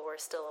people were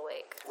still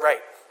awake.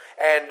 Right.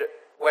 And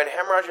when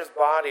Hemraj's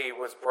body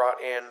was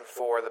brought in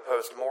for the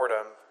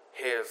post-mortem,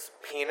 his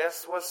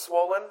penis was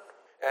swollen.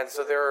 And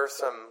so there are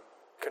some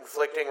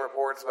conflicting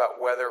reports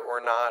about whether or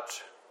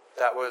not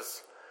that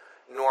was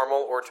normal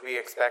or to be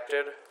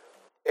expected.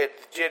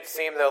 It did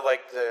seem, though,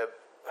 like the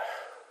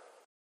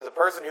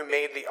person who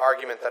made the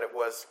argument that it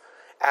was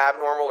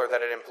abnormal or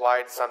that it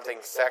implied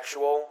something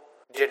sexual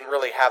didn't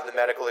really have the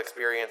medical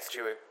experience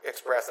to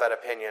express that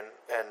opinion.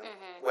 And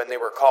when they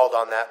were called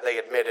on that, they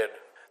admitted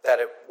that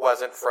it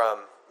wasn't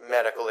from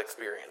medical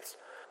experience.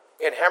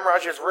 In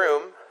Hemraj's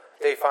room,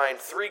 they find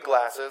 3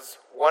 glasses.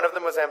 One of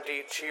them was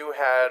empty. 2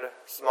 had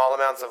small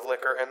amounts of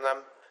liquor in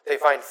them. They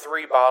find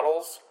 3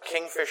 bottles,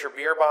 Kingfisher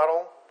beer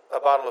bottle, a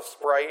bottle of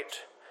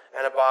Sprite,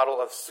 and a bottle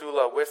of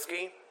Sula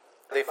whiskey.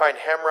 They find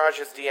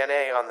Hemraj's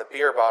DNA on the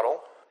beer bottle.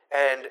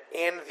 And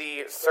in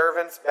the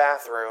servant's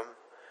bathroom,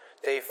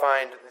 they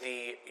find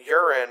the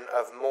urine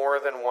of more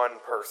than one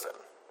person.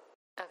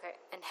 Okay,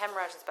 in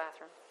Hemraj's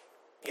bathroom.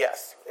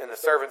 Yes, in the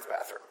servant's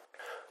bathroom.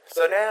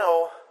 So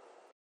now,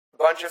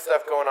 bunch of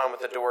stuff going on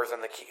with the doors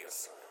and the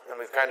keys. And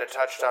we've kind of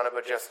touched on it,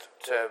 but just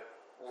to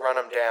run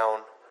them down.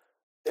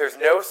 There's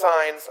no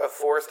signs of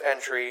forced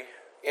entry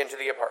into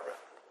the apartment.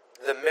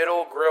 The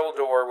middle grill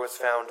door was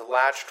found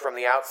latched from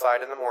the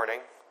outside in the morning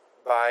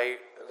by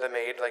the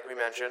maid, like we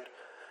mentioned.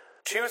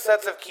 2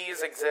 sets of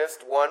keys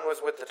exist. One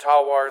was with the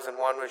Talwars and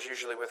one was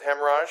usually with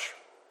Hemraj.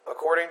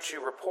 According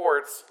to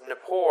reports,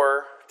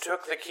 Nippur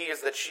took the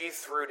keys that she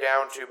threw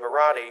down to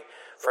Bharati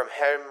from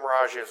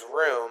Hemraj's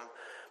room,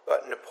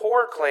 but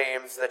Nippur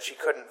claims that she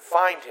couldn't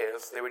find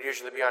his. They would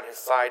usually be on his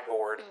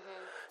sideboard,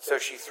 so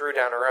she threw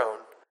down her own.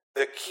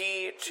 The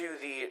key to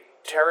the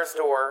terrace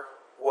door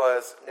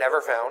was never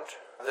found.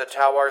 The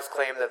Talwars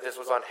claim that this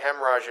was on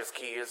Hemraj's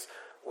keys,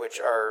 which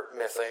are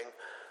missing.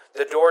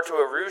 The door to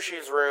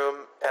Arushi's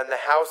room and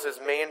the house's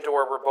main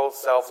door were both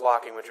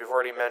self-locking, which we've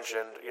already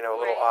mentioned. You know, a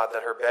little odd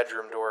that her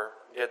bedroom door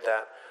did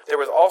that. There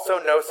was also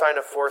no sign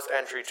of forced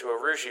entry to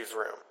Arushi's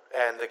room,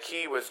 and the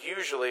key was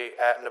usually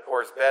at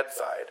Nippur's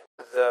bedside.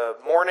 The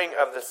morning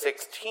of the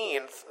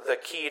 16th, the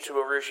key to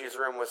Arushi's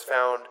room was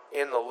found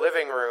in the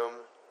living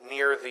room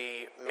near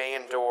the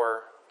main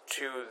door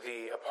to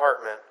the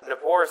apartment.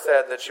 Nippur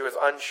said that she was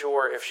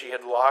unsure if she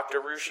had locked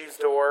Arushi's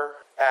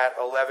door at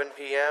 11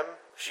 p.m.,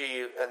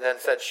 and then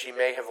said she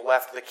may have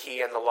left the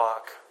key in the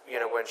lock,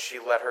 when she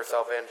let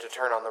herself in to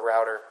turn on the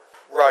router.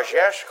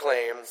 Rajesh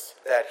claims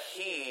that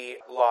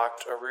he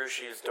locked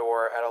Arushi's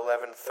door at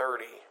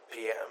 11:30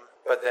 p.m.,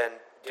 but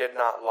then did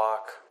not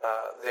lock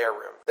their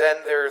room.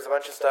 Then there's a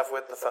bunch of stuff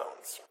with the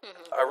phones.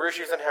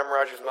 Arushi's and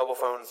Hemraj's mobile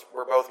phones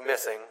were both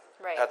missing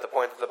at the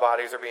point that the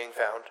bodies are being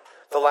found.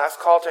 The last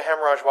call to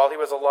Hemraj while he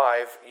was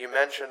alive, you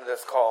mentioned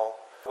this call,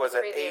 was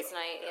at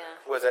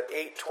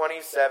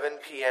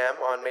 8:27 p.m.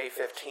 on May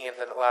 15th,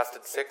 and it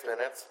lasted 6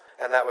 minutes.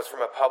 And that was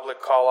from a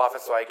public call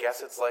office, so I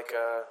guess it's like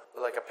a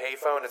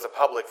payphone. It's a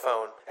public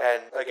phone,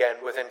 and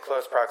again within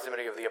close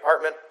proximity of the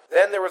apartment.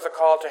 Then there was a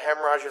call to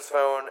Hemraj's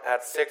phone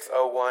at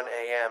 6:01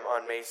 a.m.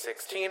 on May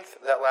 16th.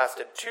 That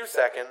lasted 2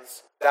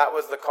 seconds. That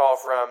was the call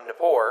from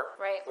Nippur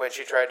when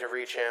she tried to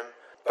reach him.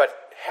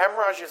 But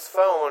Hemraj's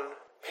phone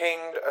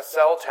pinged a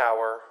cell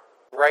tower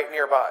right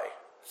nearby.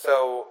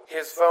 So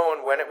his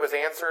phone, when it was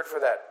answered for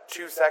that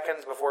 2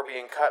 seconds before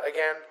being cut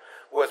again,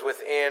 was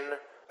within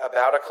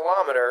about a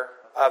kilometer,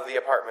 of the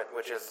apartment,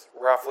 which is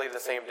roughly the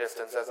same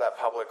distance as that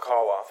public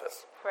call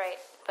office. Right,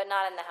 but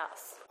not in the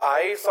house.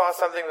 I saw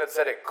something that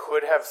said it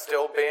could have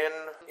still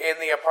been in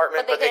the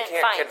apartment, but they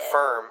can't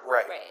confirm.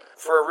 Right.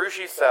 For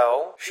Aarushi's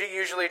cell, she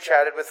usually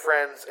chatted with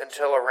friends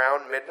until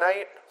around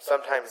midnight,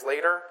 sometimes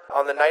later.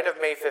 On the night of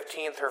May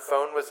 15th, her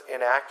phone was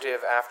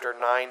inactive after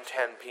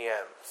 9:10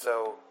 p.m.,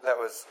 so that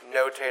was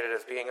notated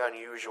as being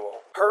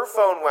unusual. Her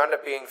phone wound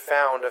up being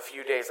found a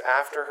few days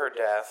after her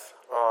death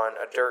on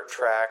a dirt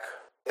track.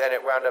 Then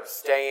it wound up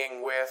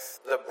staying with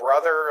the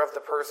brother of the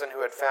person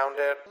who had found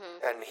it,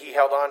 and he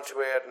held on to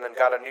it and then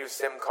got a new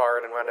SIM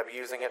card and wound up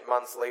using it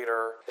months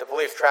later. The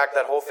police tracked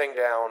that whole thing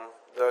down.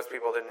 Those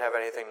people didn't have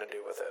anything to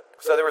do with it.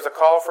 So there was a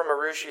call from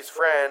Arushi's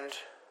friend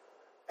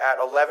at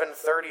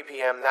 11:30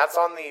 p.m. That's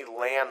on the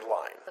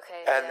landline.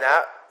 Okay. And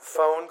that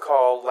phone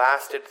call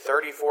lasted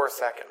 34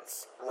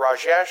 seconds.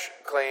 Rajesh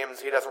claims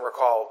he doesn't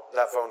recall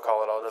that phone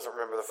call at all, doesn't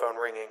remember the phone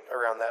ringing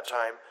around that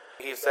time.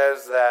 He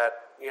says that,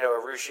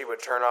 Aarushi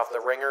would turn off the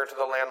ringer to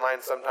the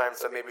landline sometimes,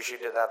 so maybe she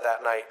did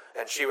that night,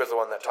 and she was the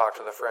one that talked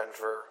to the friend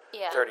for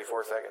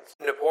 34 seconds.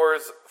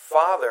 Nupur's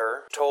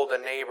father told a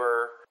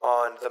neighbor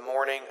on the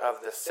morning of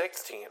the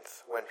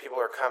 16th, when people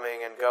are coming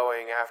and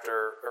going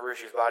after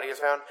Arushi's body is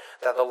found,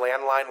 that the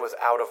landline was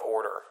out of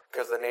order,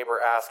 because the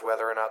neighbor asked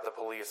whether or not the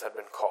police had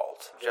been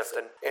called. Just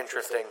an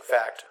interesting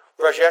fact.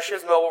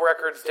 Rajesh's mobile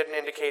records didn't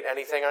indicate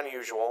anything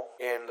unusual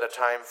in the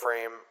time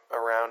frame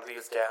around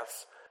these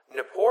deaths.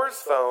 Nupur's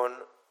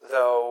phone,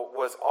 though,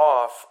 was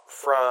off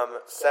from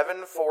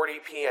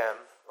 7:40 p.m.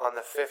 on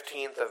the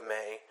 15th of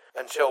May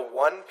until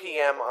 1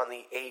 p.m. on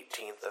the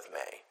 18th of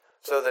May.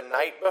 So the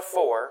night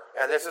before,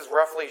 and this is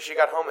roughly, she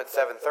got home at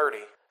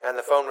 7:30, and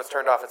the phone was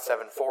turned off at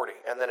 7:40,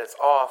 and then it's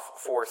off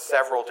for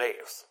several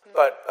days.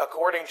 But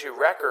according to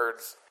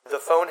records, the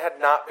phone had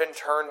not been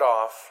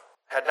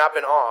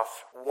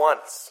off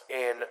once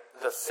in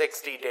the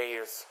 60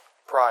 days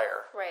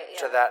prior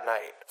to that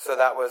night. So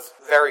that was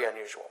very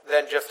unusual.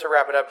 Then just to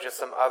wrap it up, just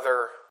some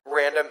other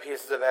random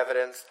pieces of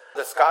evidence.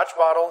 The scotch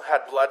bottle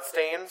had blood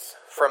stains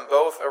from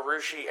both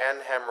Aarushi and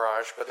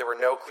Hemraj, but there were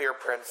no clear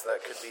prints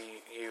that could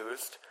be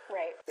used.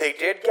 Right. They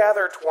did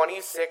gather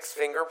 26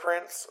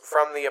 fingerprints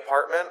from the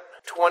apartment.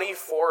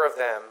 24 of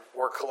them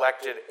were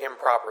collected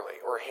improperly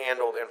or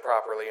handled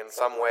improperly in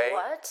some way.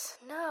 What?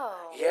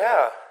 No.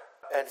 Yeah.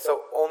 And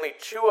so only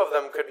 2 of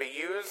them could be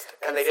used,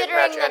 and they didn't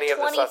match any of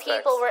the suspects. 20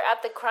 people were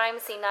at the crime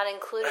scene, not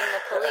including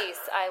the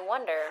police, I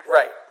wonder.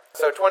 Right.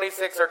 So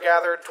 26 are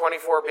gathered,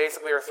 24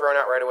 basically are thrown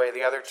out right away.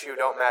 The other 2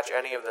 don't match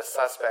any of the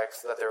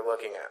suspects that they're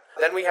looking at.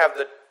 Then we have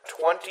the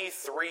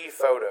 23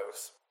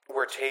 photos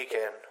were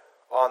taken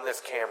on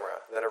this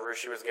camera that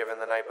Aarushi was given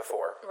the night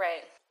before.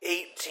 Right.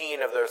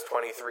 18 of those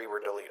 23 were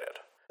deleted.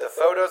 The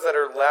photos that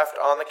are left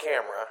on the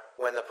camera,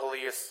 when the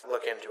police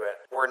look into it,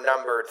 were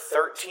numbered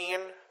 13,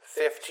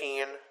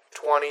 15,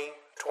 20,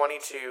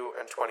 22,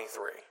 and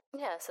 23.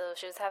 Yeah, so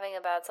she was having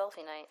a bad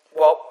selfie night.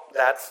 Well,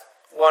 that's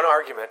one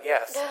argument,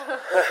 yes.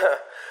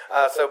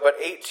 But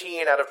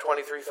 18 out of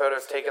 23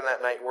 photos taken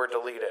that night were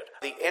deleted.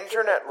 The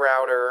internet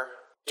router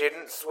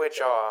didn't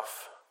switch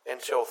off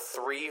until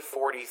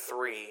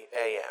 3:43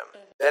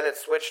 a.m. Then it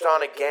switched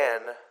on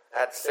again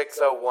at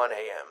 6:01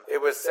 a.m.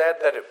 It was said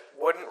that it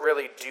wouldn't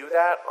really do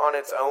that on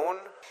its own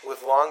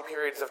with long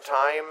periods of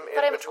time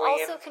in between.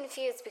 But I'm also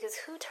confused because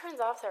who turns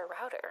off their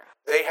router?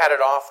 They had it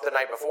off the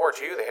night before,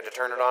 too. They had to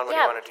turn it on when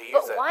you wanted to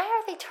use it. But why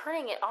are they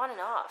turning it on and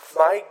off?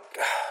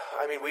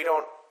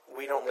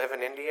 We don't live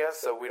in India,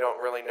 so we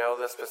don't really know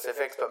the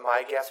specifics, but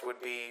my guess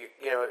would be,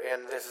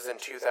 and this is in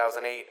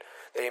 2008,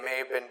 they may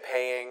have been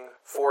paying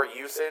for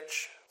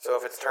usage. So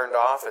if it's turned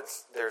off,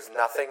 there's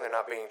nothing. They're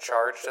not being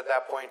charged at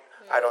that point.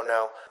 I don't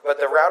know. But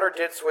the router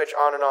did switch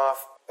on and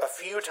off a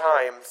few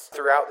times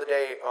throughout the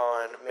day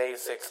on May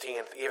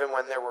 16th, even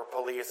when there were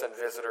police and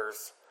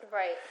visitors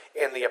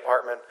in the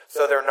apartment.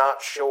 So they're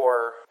not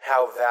sure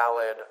how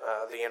valid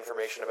the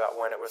information about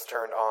when it was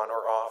turned on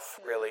or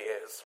off really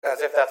is. As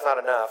if that's not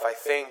enough, I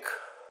think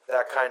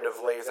that kind of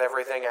lays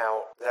everything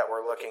out that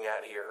we're looking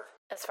at here.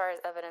 As far as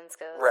evidence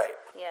goes. Right.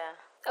 Yeah.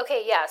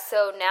 Okay, yeah,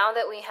 so now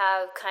that we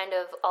have kind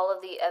of all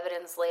of the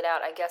evidence laid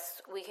out, I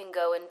guess we can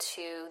go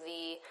into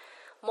the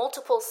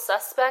multiple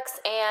suspects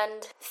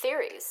and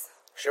theories.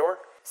 Sure.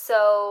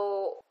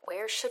 So,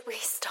 where should we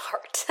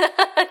start?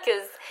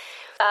 Because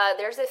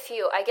there's a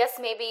few. I guess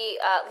maybe,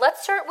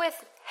 let's start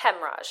with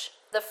Hemraj,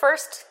 the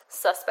first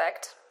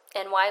suspect,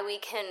 and why we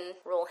can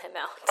rule him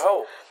out.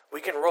 Oh,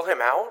 we can rule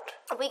him out?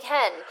 We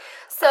can.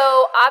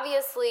 So,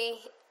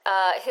 obviously,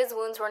 his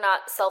wounds were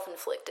not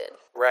self-inflicted.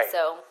 Right.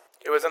 So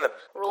it was in the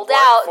ruled blood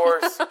out.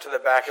 force to the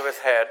back of his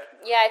head.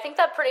 Yeah, I think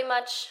that pretty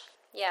much,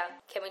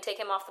 Can we take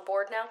him off the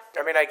board now?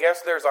 I mean, I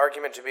guess there's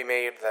argument to be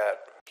made that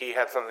he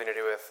had something to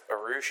do with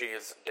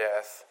Arushi's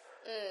death.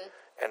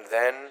 And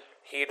then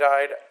he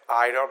died.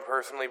 I don't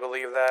personally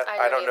believe that.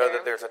 I don't know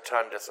that there's a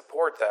ton to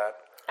support that.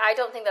 I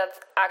don't think that's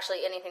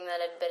actually anything that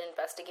had been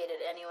investigated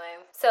anyway.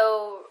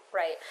 So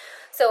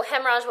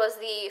Hemraj was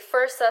the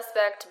first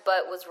suspect,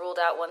 but was ruled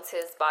out once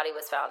his body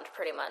was found,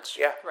 pretty much.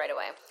 Yeah. Right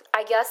away.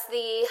 I guess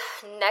the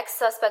next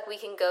suspect we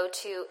can go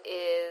to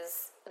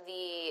is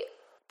the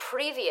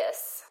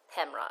previous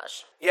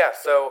Hemraj. Yeah,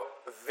 so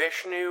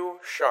Vishnu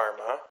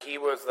Sharma, he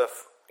was the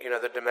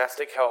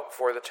domestic help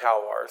for the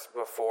Talwars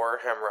before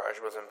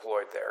Hemraj was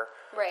employed there.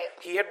 Right.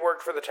 He had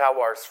worked for the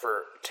Talwars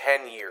for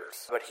 10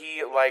 years, but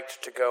he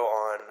liked to go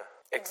on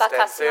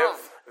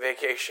extensive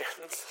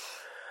vacations.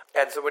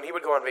 And so when he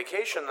would go on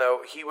vacation,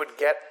 though, he would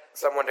get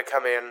someone to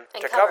come in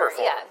to cover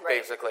for him,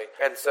 basically.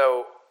 And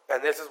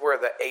this is where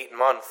the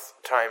 8-month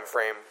time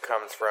frame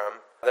comes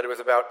from, that it was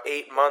about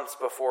 8 months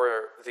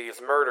before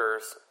these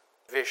murders,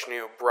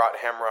 Vishnu brought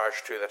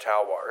Hemraj to the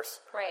Talwars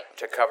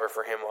to cover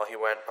for him while he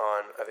went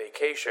on a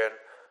vacation.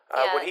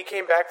 When he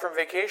came back from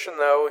vacation,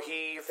 though,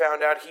 he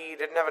found out he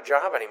didn't have a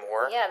job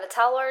anymore. Yeah, the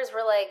Talwars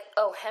were like,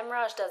 oh,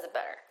 Hemraj does it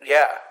better.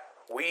 Yeah,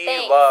 we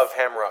love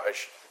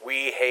Hemraj.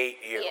 We hate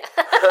you.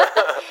 Yeah.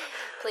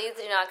 Please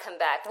do not come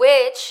back.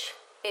 Which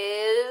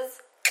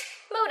is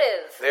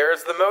motive.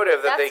 There's the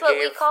motive that they gave. That's what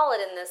we call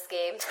it in this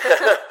game.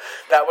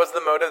 That was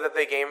the motive that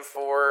they gave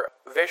for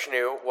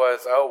Vishnu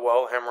was,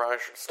 Hemraj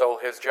stole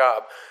his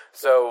job.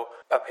 So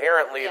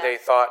apparently they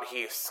thought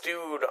he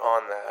stewed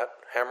on that,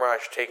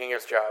 Hemraj taking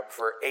his job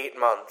for 8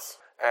 months,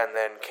 and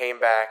then came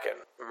back and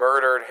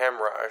murdered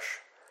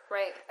Hemraj.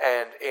 Right.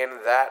 And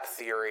in that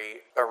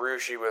theory,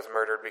 Aarushi was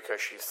murdered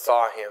because she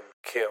saw him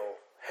kill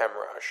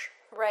Hemraj.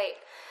 Right.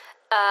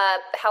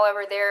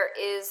 However, there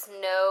is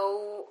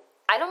no...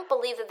 I don't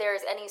believe that there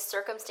is any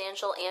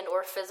circumstantial and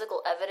or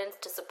physical evidence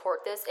to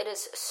support this. It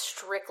is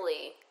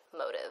strictly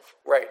motive.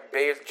 Right.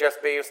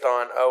 Just based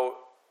on,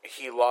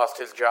 he lost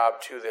his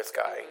job to this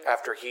guy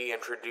after he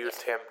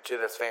introduced him to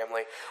this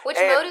family. Which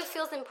motive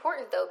feels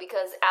important, though,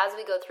 because as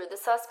we go through the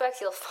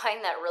suspects, you'll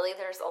find that really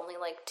there's only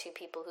 2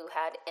 people who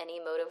had any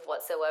motive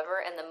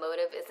whatsoever, and the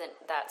motive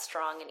isn't that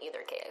strong in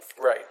either case.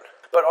 Right.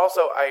 But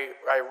also,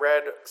 I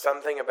read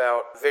something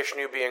about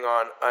Vishnu being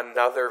on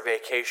another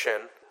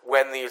vacation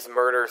when these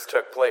murders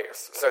took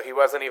place. So he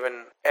wasn't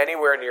even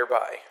anywhere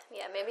nearby.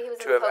 Yeah, maybe he was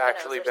to in the have Poconos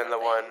actually or been the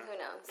something. one. Who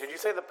knows? Did you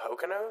say the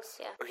Poconos?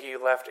 Yeah. He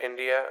left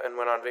India and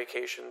went on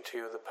vacation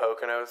to the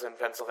Poconos in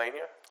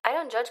Pennsylvania? I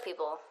don't judge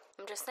people.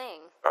 I'm just saying.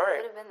 All right.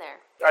 He could have been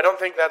there. I don't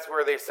think that's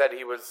where they said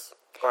he was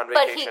on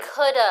vacation. But he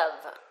could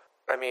have.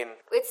 I mean...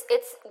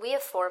 We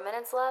have 4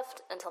 minutes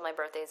left until my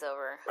birthday's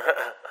over.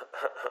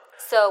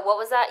 So, what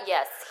was that?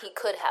 Yes, he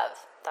could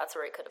have. That's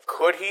where he could have gone.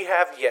 Could he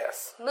have?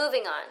 Yes.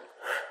 Moving on.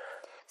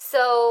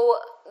 So,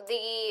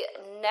 the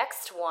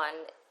next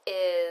one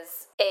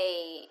is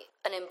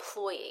an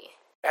employee.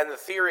 And the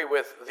theory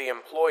with the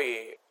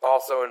employee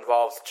also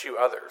involves 2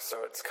 others,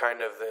 so it's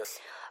kind of this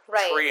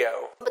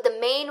trio. But the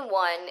main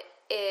one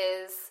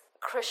is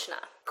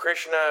Krishna.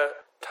 Krishna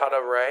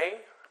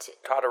Tadarai?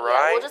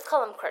 Yeah, we'll just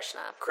call him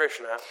Krishna.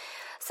 Krishna.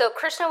 So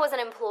Krishna was an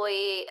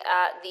employee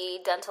at the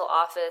dental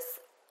office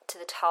to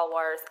the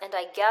Talwars, and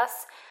I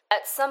guess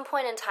at some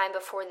point in time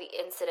before the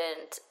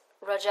incident,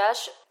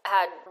 Rajesh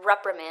had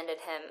reprimanded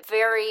him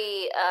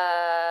very,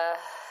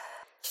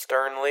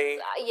 sternly?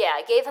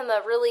 Gave him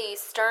a really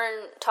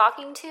stern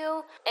talking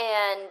to,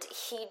 and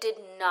he did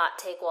not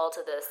take well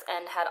to this,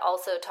 and had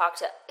also talked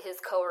to his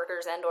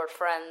coworkers and or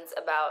friends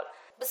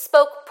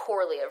spoke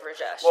poorly of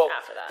Rajesh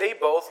after that. They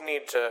both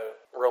need to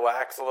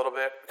relax a little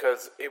bit,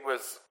 because it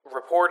was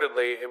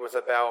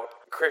about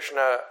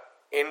Krishna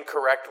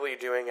incorrectly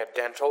doing a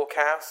dental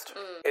cast.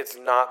 It's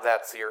not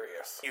that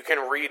serious. You can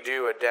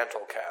redo a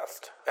dental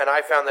cast. And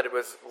I found that it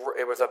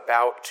was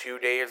about 2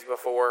 days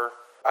before.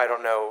 I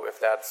don't know if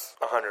that's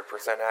 100%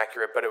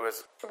 accurate, but it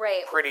was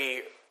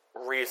pretty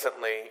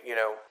recently,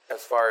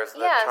 as far as the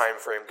time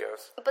frame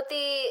goes. But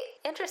the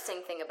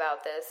interesting thing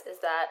about this is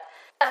that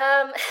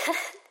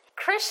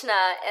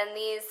Krishna and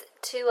these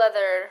 2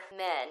 other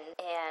men,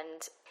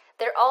 and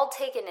they're all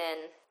taken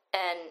in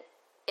and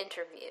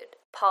interviewed,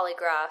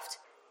 polygraphed,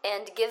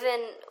 and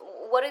given,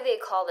 what do they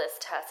call this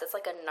test? It's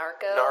like a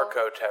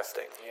narco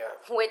testing,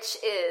 yeah. Which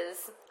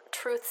is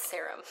truth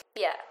serum.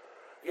 Yeah.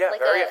 Yeah,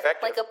 very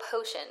effective. Like a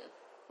potion.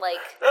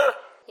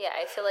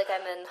 I feel like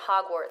I'm in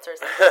Hogwarts or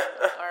something.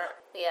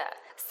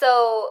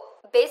 So,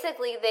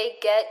 basically, they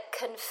get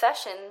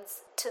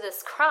confessions to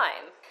this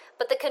crime.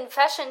 But the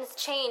confessions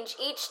change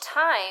each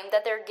time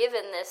that they're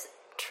given this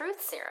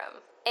truth serum.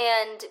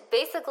 And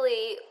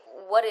basically,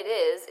 what it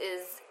is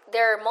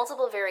there are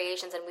multiple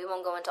variations, and we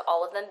won't go into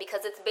all of them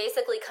because it's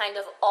basically kind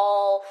of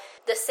all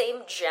the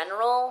same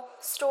general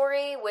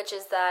story, which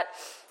is that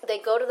they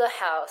go to the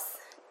house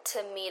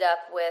to meet up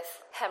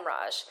with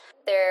Hemraj.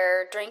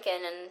 They're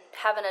drinking and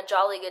having a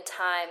jolly good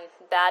time,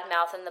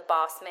 bad-mouthing the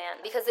boss man.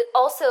 Because it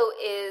also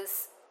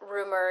is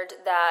rumored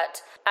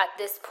that at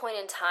this point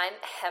in time,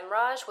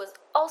 Hemraj was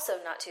also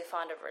not too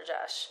fond of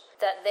Rajesh.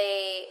 That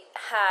they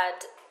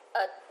had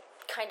a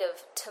kind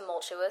of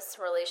tumultuous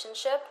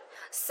relationship.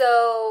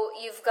 So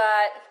you've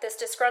got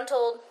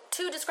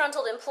two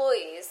disgruntled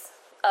employees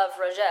of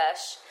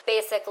Rajesh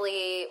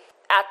basically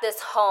at this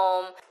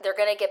home. They're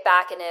going to get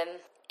back at him,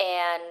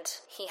 and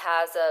he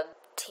has a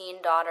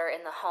teen daughter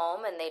in the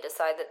home, and they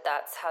decide that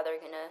that's how they're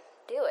going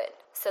to do it.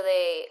 So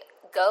they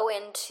go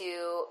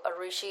into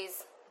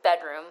Arushi's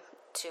bedroom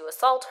to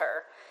assault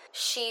her.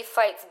 She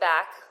fights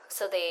back,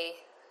 so they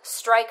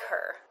strike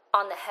her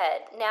on the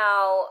head.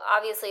 Now,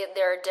 obviously,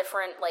 there are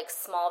different, like,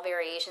 small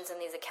variations in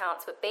these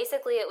accounts, but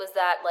basically it was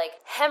that, like,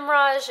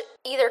 Hemraj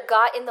either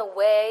got in the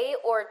way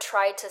or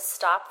tried to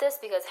stop this,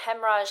 because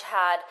Hemraj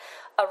had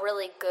a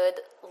really good,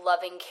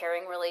 loving,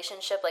 caring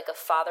relationship, like a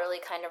fatherly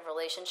kind of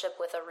relationship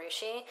with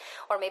Aarushi,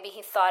 or maybe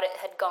he thought it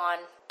had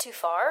gone too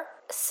far,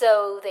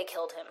 so they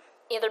killed him.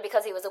 Either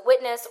because he was a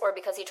witness or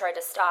because he tried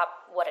to stop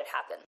what had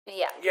happened.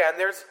 Yeah. Yeah, and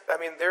there is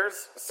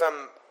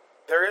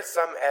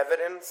some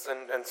evidence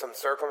and some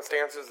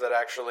circumstances that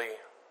actually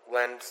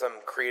lend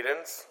some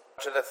credence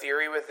to the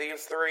theory with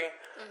these three.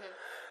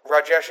 Mm-hmm.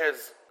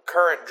 Rajesh's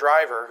current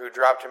driver, who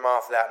dropped him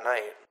off that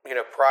night,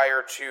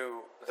 prior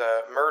to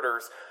the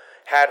murders,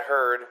 had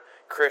heard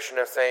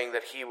Krishna saying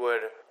that he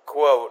would,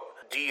 quote,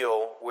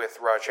 deal with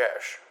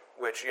Rajesh,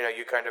 which,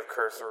 you kind of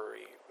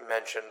cursory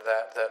mentioned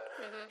that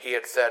mm-hmm. he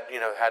had said,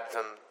 had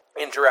some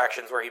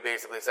interactions where he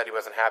basically said he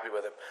wasn't happy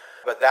with him.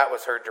 But that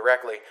was heard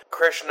directly.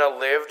 Krishna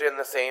lived in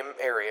the same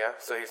area,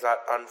 so he's not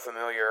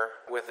unfamiliar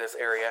with this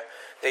area.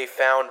 They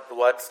found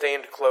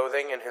blood-stained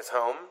clothing in his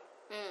home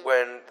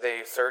when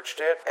they searched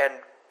it.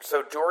 And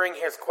so during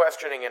his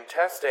questioning and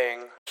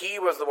testing, he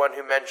was the one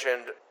who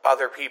mentioned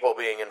other people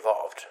being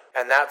involved.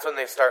 And that's when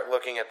they start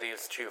looking at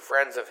these two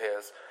friends of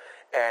his.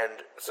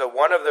 And so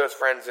one of those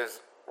friends is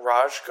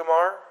Raj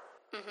Kumar.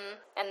 Mm-hmm.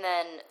 And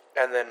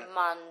then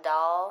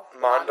Mandal.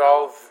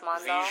 Mandal.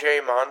 Vijay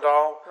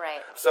Mandal.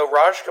 Right. So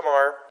Raj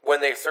Kumar, when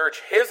they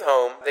search his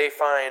home, they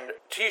find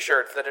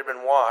t-shirts that had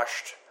been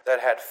washed that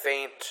had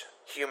faint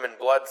human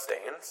blood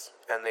stains,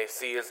 and they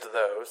seized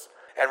those.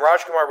 And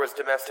Raj Kumar was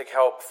domestic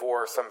help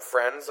for some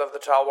friends of the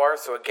Talwar,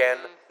 so again,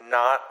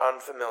 not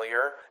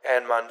unfamiliar.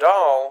 And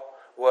Mandal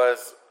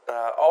was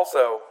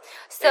also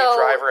a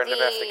driver and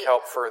domestic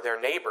help for their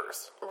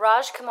neighbors.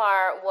 Raj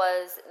Kumar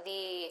was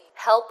the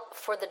help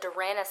for the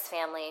Duranis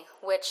family,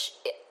 which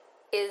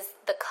is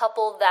the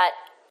couple that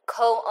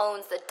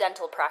co-owns the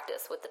dental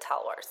practice with the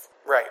Talwars.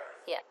 Right.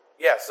 Yeah.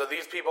 Yeah, so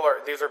these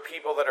are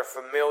people that are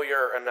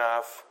familiar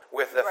enough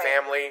with the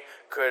family,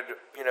 could,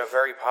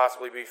 very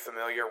possibly be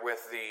familiar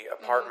with the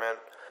apartment.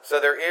 Mm-hmm. So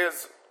there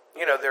is,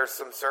 there's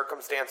some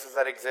circumstances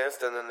that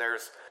exist, and then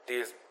there's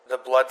the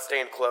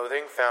blood-stained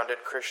clothing found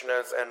at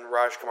Krishna's and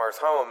Raj Kumar's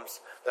homes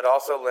that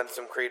also lend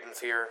some credence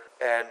here.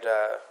 And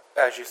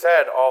as you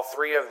said, all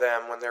three of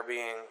them, when they're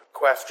being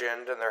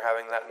questioned and they're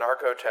having that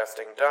narco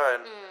testing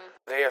done,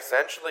 they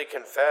essentially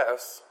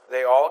confess.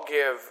 They all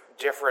give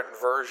different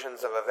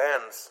versions of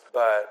events,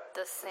 but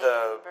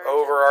the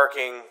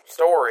overarching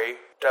story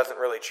doesn't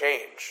really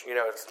change.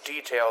 It's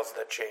details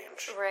that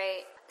change.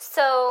 Right.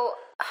 So,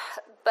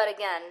 but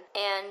again,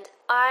 and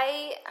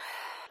I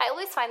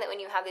always find that when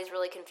you have these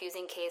really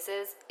confusing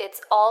cases,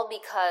 it's all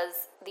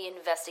because the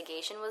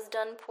investigation was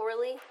done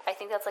poorly. I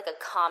think that's like a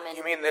common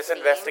You mean this theme.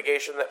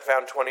 investigation that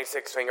found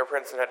 26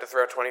 fingerprints and had to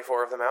throw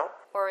 24 of them out?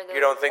 Or you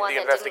don't think the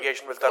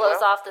investigation was done well?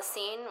 Close off the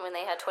scene when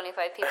they had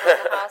 25 people in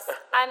the house?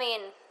 I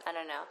mean, I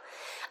don't know.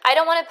 I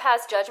don't want to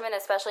pass judgment,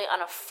 especially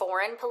on a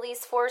foreign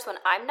police force, when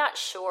I'm not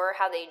sure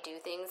how they do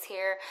things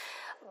here.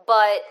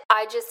 But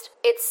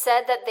it's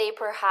said that they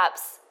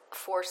perhaps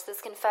forced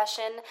this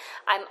confession.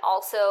 I'm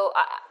also...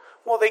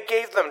 Well, they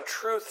gave them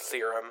truth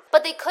serum.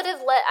 But they could have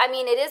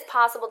it is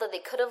possible that they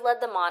could have led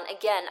them on.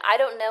 Again, I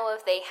don't know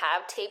if they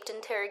have taped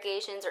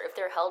interrogations or if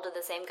they're held to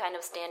the same kind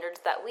of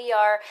standards that we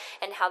are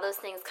and how those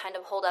things kind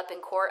of hold up in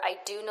court. I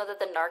do know that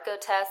the narco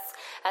tests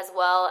as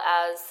well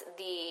as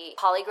the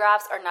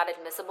polygraphs are not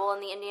admissible in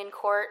the Indian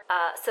court.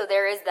 So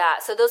there is that.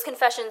 So those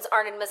confessions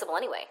aren't admissible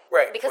anyway.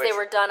 Right. Because they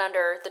were done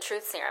under the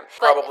truth serum.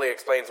 Probably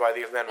explains why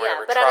these men were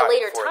ever tried. But at a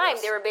later time,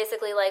 they were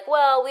basically like,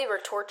 well, we were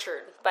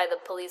tortured by the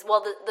police.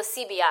 Well, the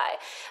CBI.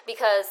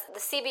 Because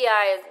the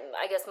CBI is,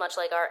 I guess, much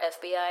like our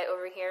FBI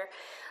over here.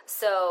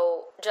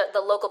 So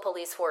the local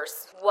police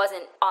force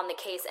wasn't on the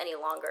case any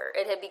longer.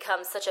 It had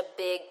become such a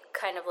big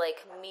kind of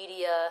like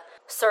media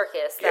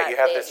circus. Yeah, you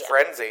have this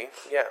frenzy.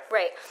 Yeah.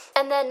 Right.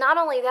 And then not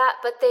only that,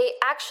 but they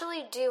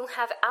actually do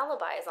have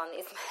alibis on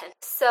these men.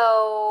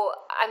 So,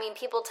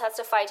 people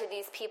testify to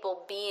these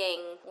people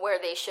being where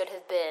they should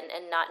have been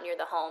and not near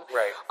the home.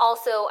 Right.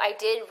 Also, I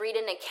did read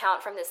an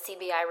account from the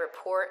CBI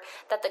report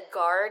that the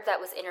guard that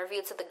was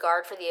interviewed, so the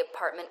guard for the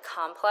apartment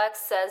complex,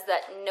 says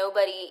that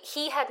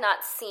he had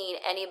not seen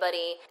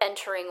anybody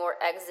entering or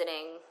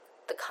exiting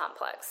the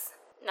complex.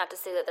 Not to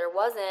say that there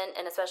wasn't,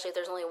 and especially if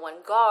there's only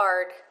one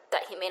guard,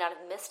 that he may not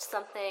have missed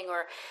something,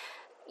 or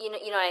you know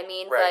what I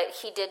mean. Right. But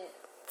he did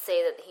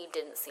say that he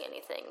didn't see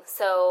anything,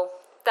 so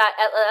that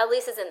at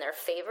least is in their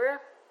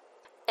favor.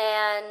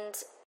 And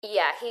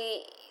yeah,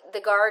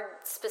 the guard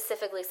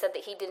specifically said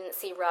that he didn't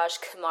see Raj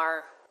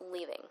Kumar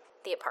leaving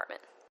the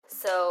apartment.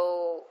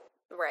 So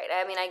right,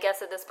 I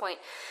guess at this point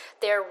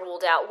they're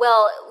ruled out.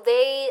 Well,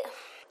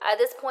 At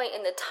this point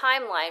in the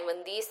timeline,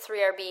 when these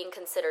three are being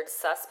considered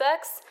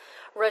suspects,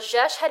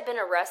 Rajesh had been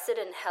arrested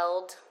and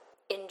held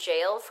in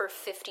jail for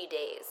 50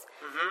 days.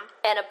 Mm-hmm.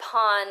 And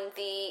upon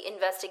the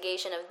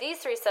investigation of these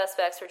three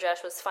suspects,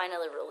 Rajesh was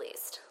finally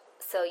released.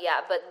 So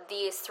yeah, but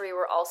these three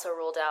were also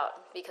ruled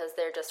out because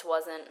there just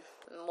wasn't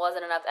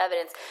enough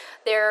evidence.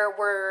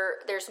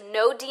 There's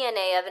no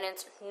DNA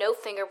evidence, no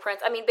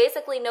fingerprints. I mean,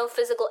 basically no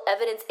physical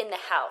evidence in the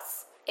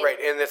house.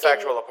 In this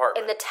actual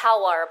apartment. In the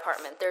Talwar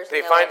apartment.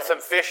 They find evidence. some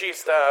fishy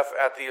stuff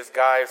at these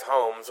guys'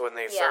 homes when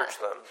they search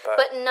them.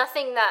 But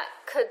nothing that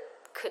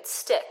could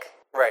stick.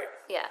 Right.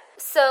 Yeah.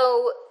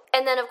 So,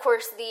 and then of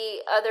course the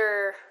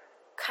other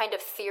kind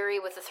of theory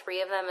with the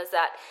three of them is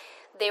that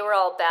they were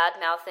all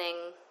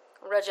bad-mouthing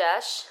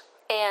Rajesh,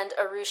 and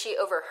Aarushi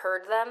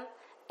overheard them,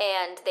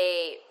 and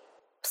they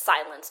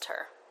silenced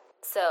her.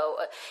 So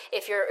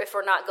if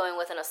we're not going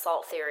with an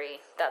assault theory,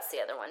 that's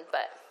the other one,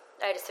 but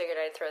I just figured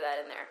I'd throw that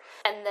in there.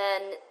 And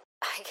then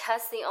I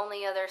guess the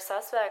only other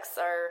suspects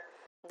are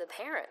the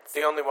parents.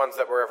 The only ones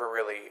that were ever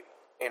really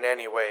in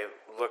any way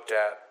looked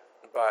at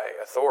by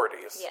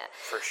authorities,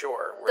 for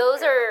sure. So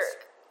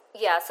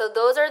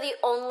those are the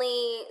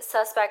only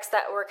suspects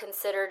that were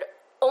considered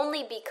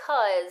only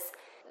because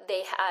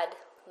they had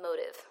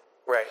motive.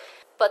 Right.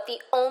 But the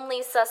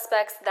only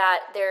suspects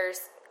that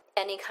there's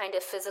any kind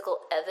of physical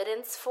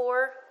evidence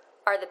for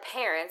are the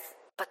parents,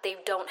 but they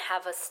don't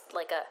have a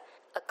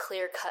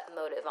clear-cut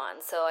motive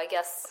on. So I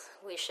guess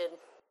we should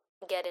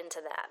get into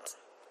that.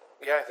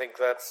 Yeah, I think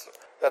that's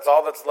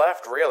all that's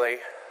left, really.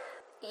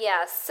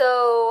 Yeah,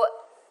 so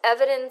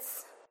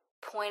evidence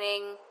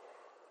pointing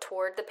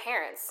toward the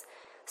parents.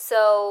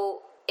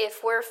 So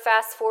if we're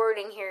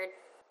fast-forwarding here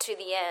to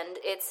the end,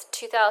 it's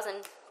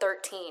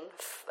 2013,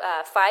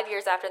 5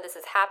 years after this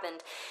has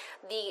happened.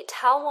 The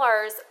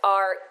Talwars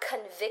are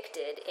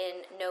convicted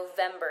in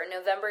November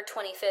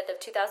 25th of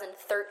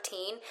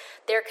 2013.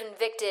 They're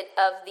convicted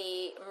of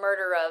the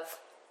murder of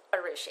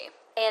Aarushi.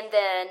 And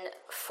then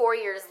 4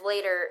 years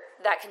later,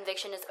 that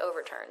conviction is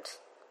overturned,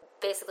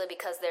 basically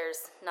because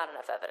there's not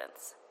enough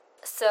evidence.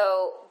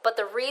 So, but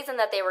the reason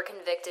that they were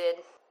convicted,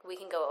 we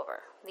can go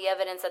over. The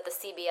evidence that the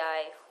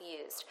CBI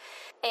used.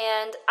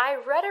 And I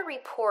read a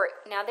report.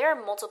 Now, there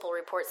are multiple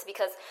reports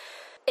because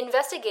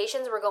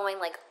investigations were going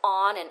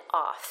on and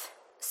off.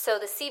 So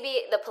the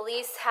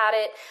police had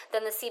it,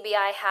 then the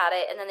CBI had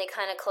it, and then they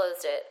kind of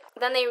closed it.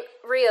 Then they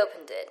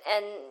reopened it.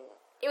 And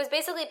it was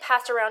basically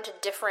passed around to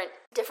different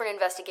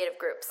investigative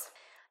groups.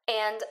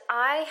 And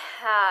I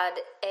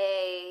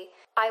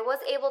was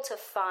able to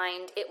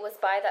find, it was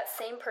by that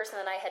same person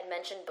that I had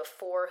mentioned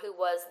before, who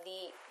was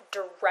the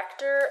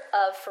director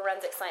of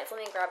forensic science. Let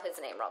me grab his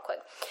name real quick.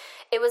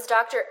 It was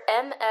Dr.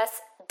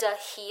 M.S.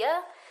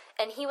 Dahia,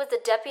 and he was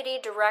the deputy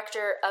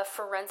director of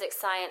forensic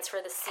science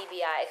for the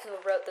CBI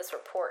who wrote this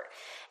report.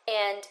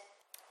 And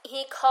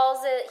he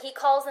calls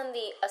them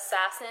the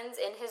assassins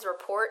in his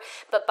report,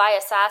 but by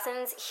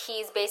assassins,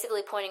 he's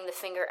basically pointing the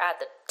finger at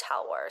the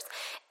Talwars.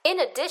 In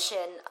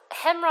addition,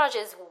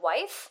 Hemraj's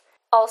wife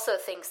also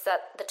thinks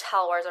that the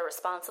Talwars are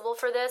responsible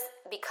for this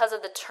because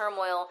of the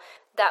turmoil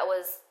that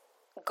was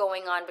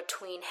going on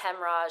between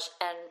Hemraj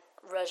and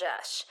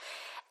Rajesh.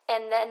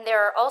 And then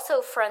there are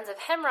also friends of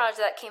Hemraj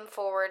that came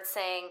forward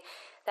saying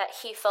that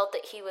he felt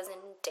that he was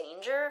in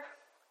danger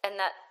and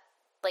that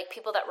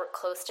people that were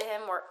close to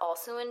him were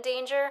also in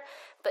danger,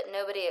 but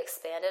nobody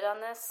expanded on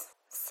this.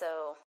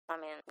 So, I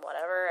mean,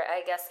 whatever,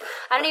 I guess.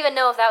 I don't even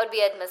know if that would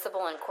be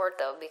admissible in court,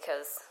 though,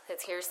 because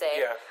it's hearsay.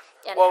 Yeah.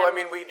 And I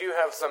mean, we do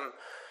have some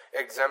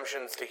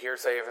exemptions to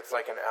hearsay if it's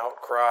an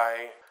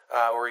outcry,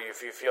 or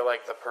if you feel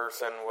like the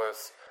person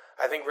was...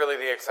 I think really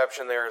the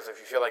exception there is if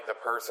you feel like the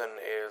person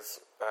is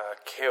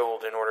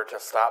killed in order to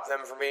stop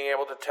them from being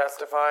able to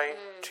testify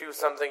to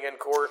something in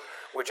court,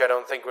 which I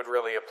don't think would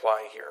really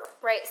apply here.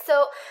 Right,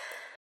 so...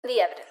 The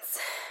evidence.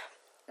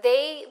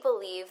 They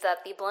believe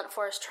that the blunt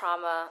force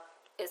trauma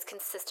is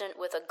consistent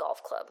with a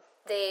golf club.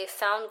 They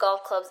found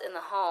golf clubs in the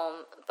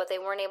home, but they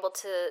weren't able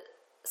to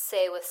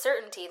say with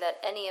certainty that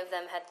any of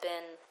them had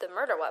been the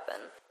murder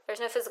weapon. There's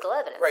no physical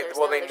evidence. Right,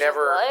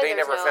 they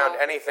never found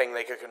anything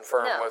they could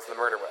confirm was the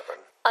murder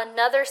weapon.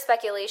 Another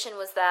speculation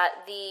was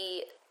that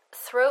the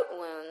throat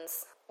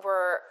wounds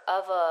were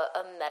of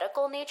a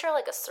medical nature,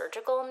 a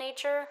surgical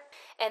nature,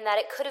 and that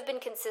it could have been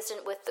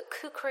consistent with the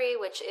kukri,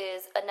 which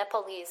is a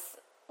Nepalese,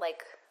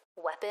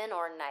 weapon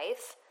or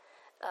knife,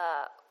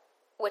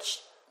 which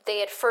they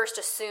had first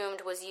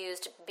assumed was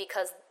used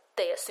because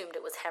they assumed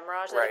it was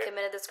Hemraj that had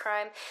committed this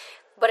crime.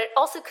 But it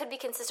also could be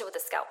consistent with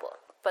a scalpel,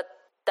 but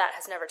that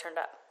has never turned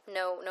up.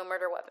 No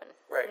murder weapon.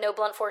 Right. No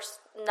blunt force.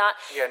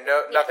 Nothing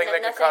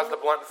that could cause the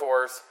blunt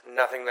force.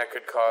 Nothing that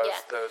could cause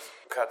those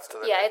cuts to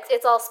the neck.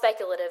 It's all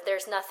speculative.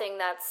 There's nothing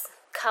that's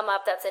come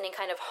up that's any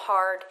kind of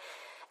hard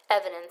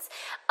evidence.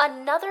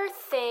 Another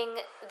thing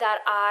that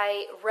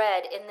I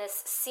read in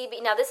this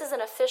now this is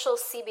an official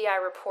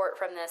CBI report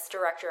from this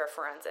director of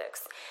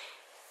forensics.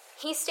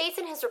 He states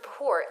in his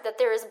report that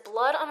there is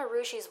blood on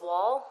Aarushi's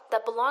wall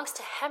that belongs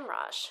to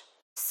Hemraj.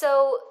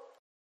 So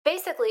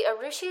basically,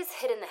 Aarushi is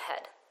hit in the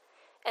head.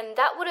 And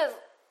that would have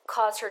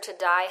caused her to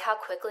die. How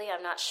quickly,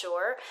 I'm not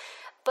sure.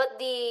 But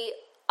the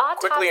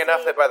autopsy... Quickly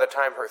enough that by the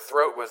time her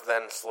throat was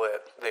then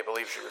slit, they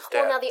believe she was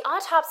dead. Well, now the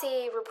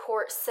autopsy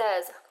report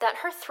says that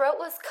her throat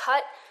was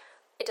cut.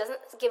 It doesn't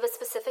give a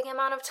specific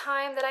amount of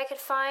time that I could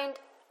find,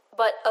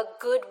 but a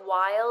good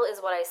while is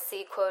what I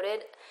see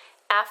quoted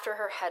after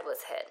her head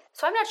was hit.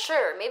 So I'm not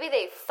sure. Maybe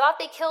they thought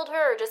they killed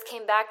her or just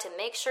came back to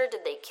make sure.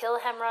 Did they kill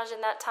Hemraj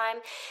in that time?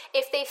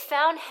 If they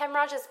found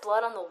Hemraj's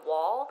blood on the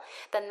wall,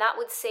 then that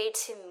would say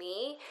to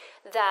me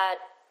that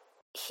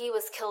he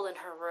was killed in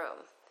her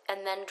room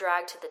and then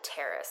dragged to the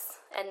terrace.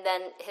 And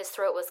then his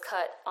throat was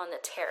cut on the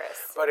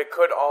terrace. But it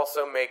could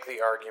also make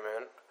the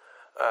argument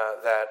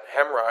that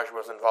Hemraj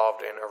was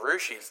involved in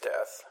Arushi's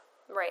death.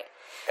 Right.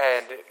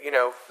 And,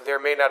 there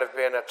may not have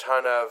been a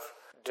ton of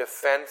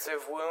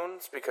defensive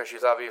wounds because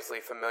she's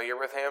obviously familiar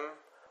with him,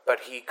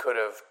 but he could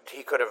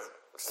have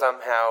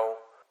somehow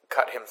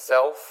cut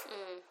himself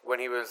when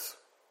he was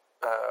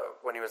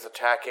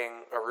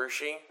attacking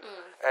Aarushi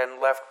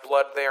and left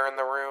blood there in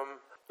the room.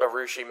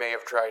 Aarushi may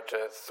have tried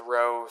to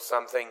throw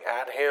something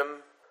at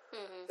him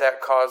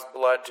that caused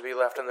blood to be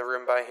left in the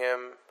room by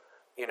him,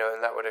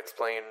 and that would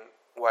explain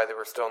why there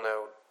were still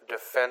no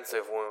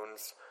defensive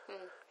wounds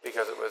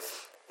because it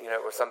was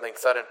something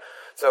sudden.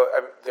 So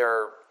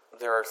there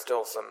are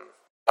still some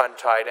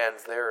untied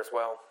ends there as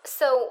well.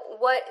 So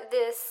what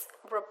this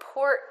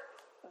report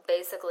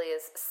basically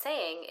is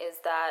saying is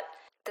that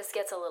this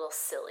gets a little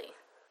silly,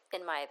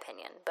 in my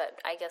opinion, but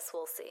I guess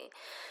we'll see.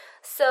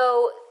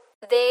 So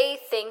they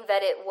think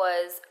that it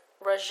was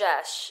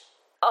Rajesh.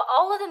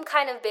 All of them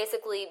kind of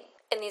basically,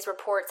 in these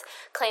reports,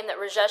 claim that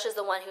Rajesh is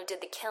the one who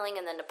did the killing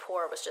and then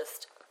Napur was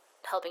just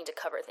helping to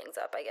cover things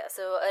up, I guess.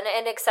 So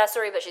an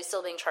accessory, but she's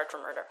still being charged for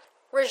murder.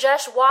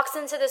 Rajesh walks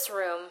into this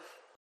room,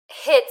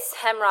 hits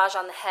Hemraj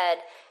on the head,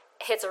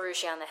 hits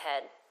Aarushi on the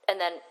head,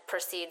 and then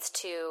proceeds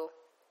to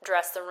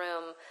dress the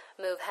room,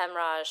 move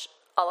Hemraj,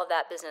 all of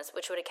that business,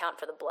 which would account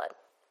for the blood.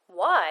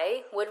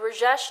 Why would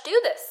Rajesh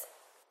do this?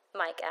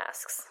 Mike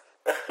asks.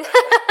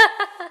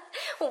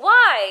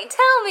 Why?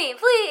 Tell me,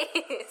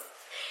 please.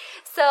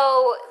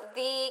 So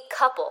the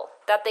couple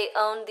that they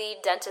owned the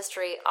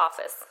dentistry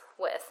office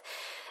with,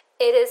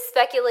 it is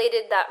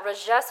speculated that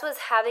Rajesh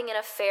was having an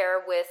affair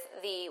with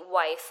the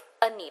wife,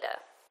 Anita.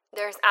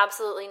 There's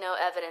absolutely no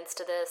evidence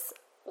to this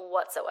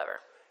whatsoever.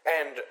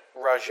 And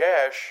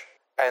Rajesh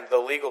and the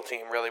legal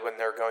team, really, when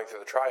they're going through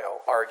the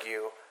trial,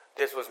 argue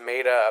this was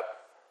made up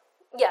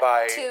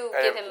by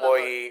an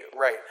employee,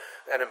 right?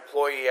 An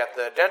employee at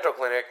the dental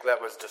clinic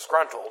that was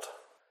disgruntled,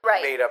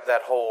 right? Made up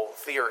that whole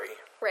theory,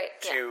 right?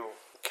 To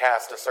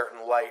cast a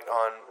certain light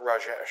on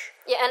Rajesh.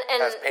 Yeah,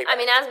 and I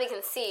mean, as we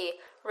can see,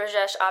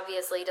 Rajesh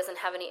obviously doesn't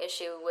have any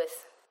issue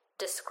with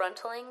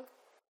disgruntling.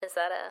 Is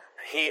that a...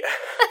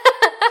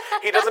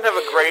 He doesn't have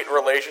a great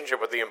relationship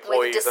with the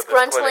employees with at this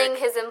clinic. Disgruntling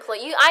his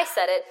employee. I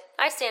said it.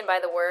 I stand by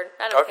the word.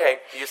 I don't care.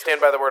 Okay, you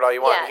stand by the word all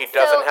you want. Yeah, he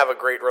doesn't have a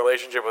great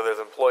relationship with his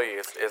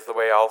employees, is the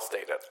way I'll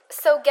state it.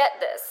 So get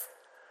this.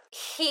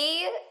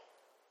 He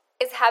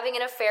is having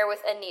an affair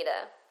with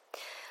Anita.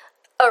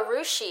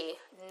 Aarushi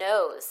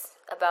knows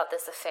about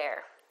this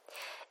affair.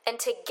 And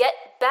to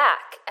get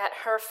back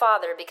at her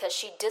father because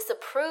she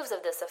disapproves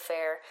of this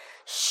affair,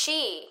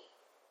 she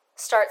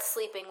starts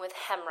sleeping with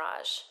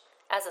Hemraj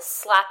as a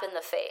slap in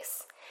the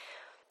face.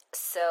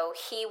 So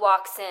he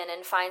walks in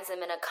and finds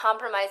him in a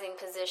compromising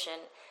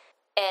position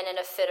and in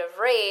a fit of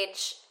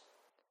rage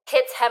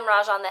hits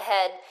Hemraj on the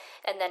head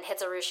and then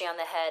hits Aarushi on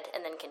the head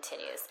and then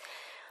continues.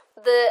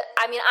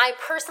 I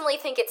personally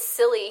think it's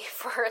silly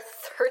for a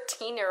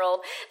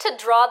 13-year-old to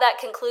draw that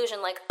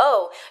conclusion like,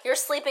 oh, you're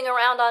sleeping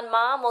around on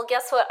mom? Well,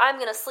 guess what? I'm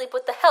going to sleep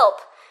with the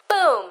help.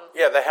 Boom.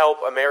 Yeah, the help,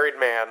 a married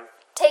man.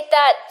 Take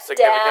that,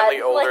 significantly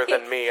Dad. Older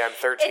than me. I'm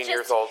 13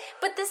 years old.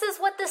 But this is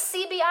what the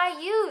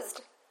CBI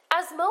used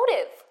as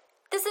motive.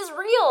 This is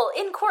real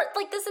in court.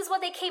 This is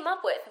what they came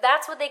up with.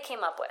 That's what they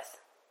came up with.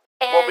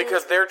 And well,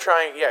 because they're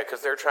trying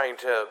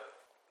to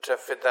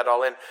fit that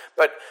all in.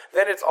 But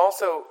then it's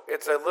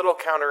a little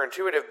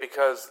counterintuitive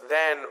because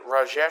then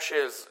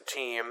Rajesh's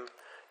team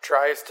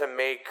tries to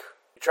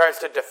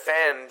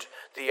defend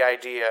the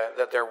idea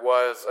that there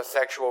was a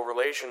sexual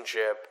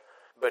relationship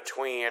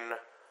between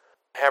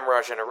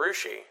Hemraj and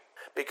Aarushi,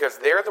 because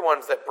they're the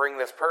ones that bring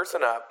this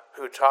person up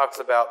who talks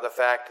about the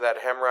fact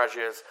that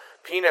Hemraj's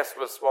penis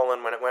was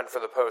swollen when it went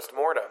for the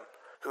post-mortem,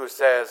 who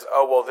says,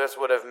 oh, well, this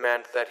would have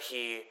meant that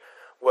he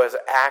was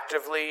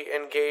actively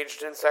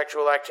engaged in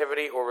sexual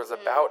activity or was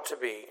about to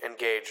be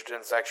engaged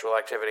in sexual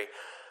activity,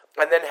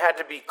 and then had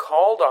to be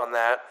called on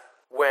that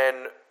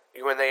when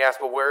they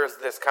asked, well, where is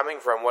this coming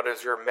from? What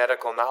is your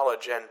medical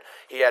knowledge? And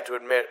he had to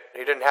admit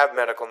he didn't have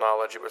medical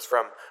knowledge. It was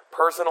from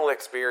personal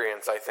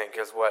experience, I think,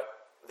 is what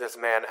this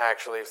man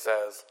actually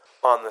says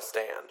on the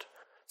stand.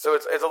 So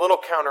it's a little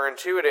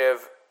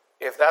counterintuitive.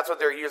 If that's what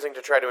they're using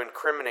to try to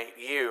incriminate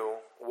you,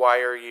 why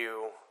are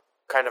you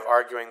kind of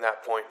arguing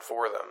that point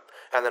for them?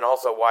 And then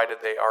also, why did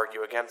they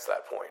argue against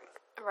that point?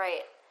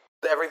 Right.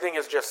 Everything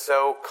is just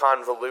so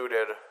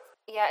convoluted.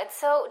 Yeah, it's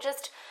so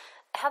just...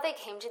 How they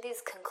came to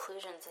these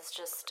conclusions is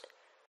just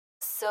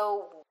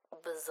so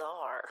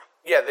bizarre.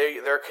 Yeah,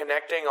 they're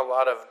connecting a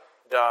lot of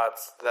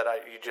dots that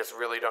you just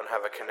really don't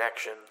have a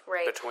connection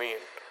between.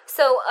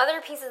 So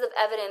other pieces of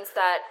evidence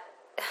that,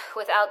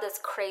 without this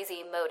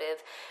crazy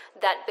motive,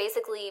 that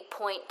basically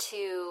point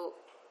to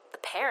the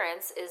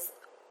parents is,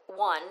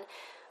 one,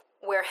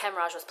 where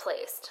Hemraj was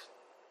placed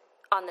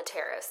on the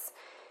terrace.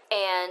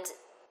 And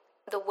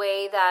the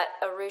way that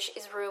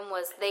Arushi's room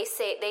was, they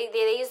say,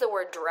 they use the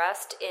word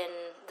dressed. In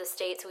the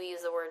States, we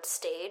use the word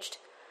staged.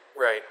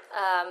 Right.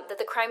 That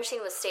the crime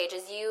scene was staged.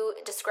 As you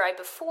described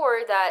before,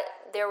 that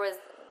there was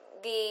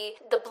the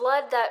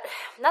blood that,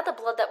 not the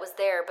blood that was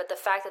there, but the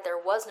fact that there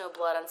was no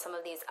blood on some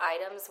of these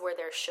items where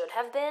there should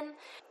have been,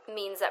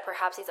 means that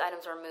perhaps these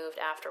items were moved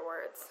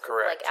afterwards.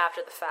 Correct. Like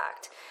after the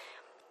fact.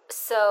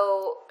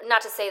 So,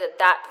 not to say that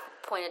that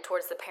pointed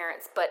towards the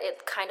parents, but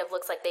it kind of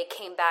looks like they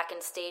came back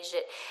and staged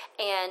it.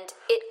 And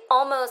it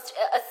almost,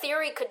 a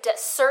theory could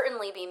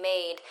certainly be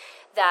made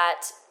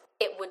that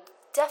it would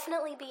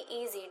definitely be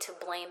easy to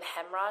blame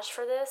Hemraj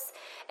for this,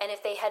 and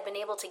if they had been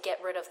able to get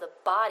rid of the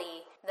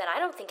body, then I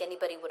don't think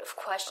anybody would have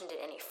questioned it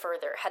any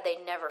further had they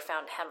never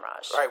found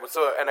Hemraj. Right,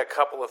 so, and a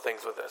couple of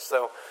things with this.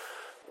 So,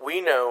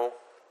 we know,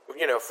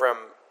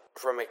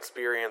 from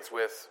experience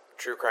with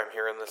true crime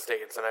here in the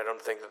States, and I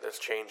don't think that this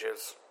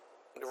changes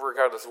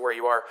regardless of where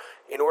you are,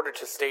 in order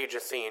to stage a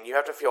scene, you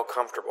have to feel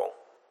comfortable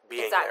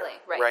being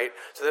there. Right?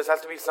 So this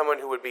has to be someone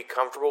who would be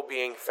comfortable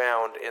being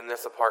found in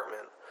this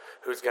apartment,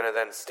 who's going to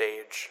then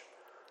stage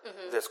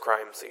this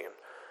crime scene.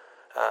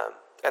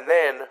 And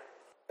then,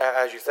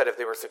 as you said, if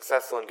they were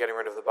successful in getting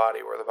rid of the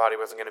body, where the body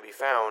wasn't going to be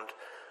found,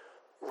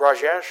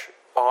 Rajesh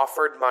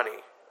offered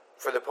money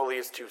for the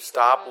police to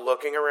stop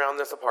looking around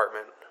this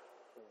apartment,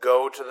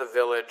 go to the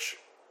village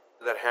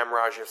that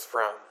Hemraj is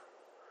from,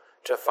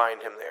 to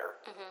find him there.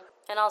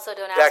 And also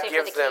don't ask me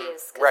for the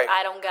keys, because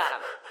I don't got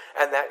them.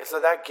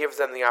 And that gives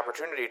them the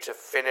opportunity to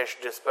finish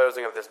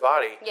disposing of this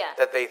body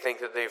that they think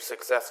that they've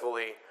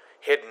successfully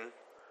hidden.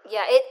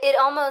 Yeah, it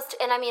almost,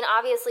 and I mean,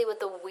 obviously with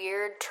the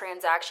weird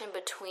transaction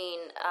between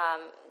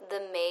the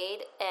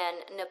maid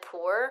and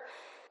Nipur,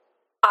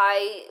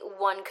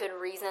 one could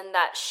reason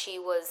that she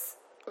was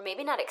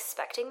maybe not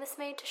expecting this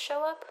maid to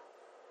show up.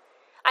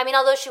 I mean,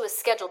 although she was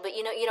scheduled, but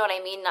you know what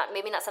I mean?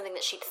 Maybe not something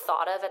that she'd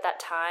thought of at that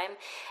time.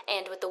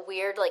 And with the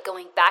weird, like,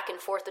 going back and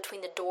forth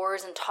between the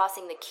doors and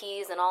tossing the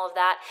keys and all of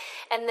that.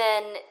 And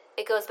then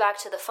it goes back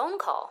to the phone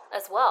call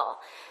as well.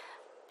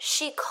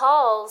 She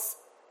calls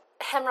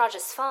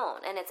Hemraj's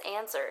phone, and it's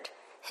answered.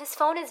 His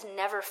phone is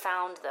never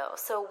found, though.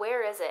 So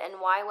where is it, and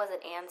why was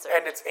it answered?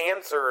 And it's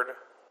answered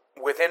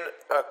within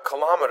a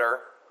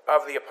kilometer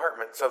of the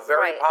apartment. So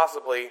very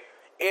possibly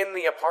in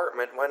the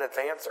apartment when it's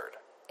answered.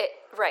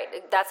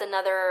 That's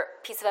another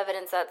piece of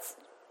evidence that's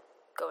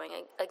going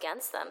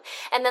against them.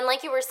 And then,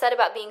 like you were said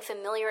about being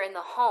familiar in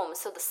the home,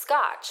 so the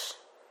scotch.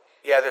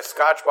 Yeah, the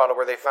scotch bottle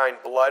where they find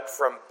blood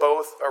from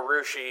both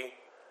Aarushi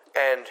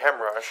and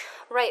Hemraj.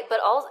 Right, but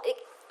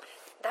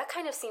that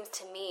kind of seems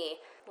to me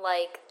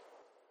like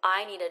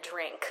I need a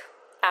drink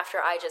after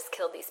I just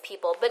killed these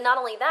people. But not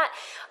only that,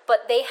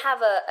 but they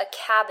have a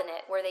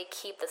cabinet where they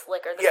keep this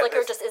liquor. This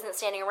liquor just isn't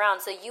standing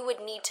around, so you would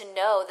need to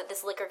know that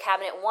this liquor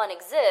cabinet, one,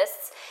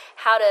 exists,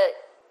 how to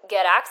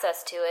get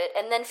access to it,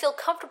 and then feel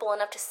comfortable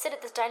enough to sit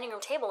at this dining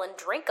room table and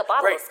drink a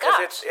bottle of scotch.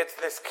 Right, because it's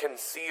this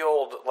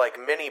concealed, like,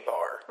 mini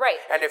bar. Right.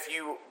 And if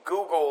you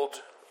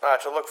Googled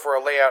to look for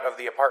a layout of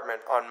the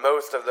apartment, on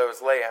most of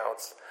those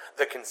layouts,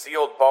 the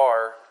concealed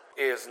bar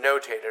is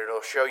notated.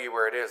 It'll show you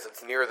where it is.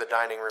 It's near the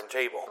dining room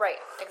table.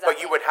 Right, exactly.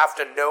 But you would have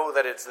to know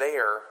that it's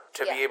there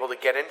to be able to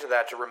get into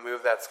that, to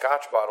remove that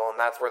scotch bottle, and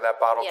that's where that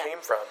bottle came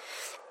from.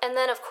 And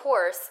then, of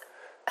course,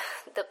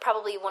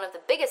 probably one of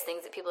the biggest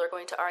things that people are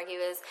going to argue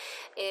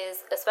is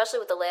especially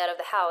with the layout of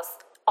the house,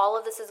 all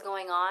of this is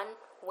going on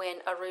when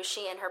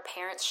Aarushi and her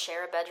parents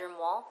share a bedroom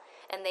wall,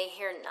 and they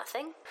hear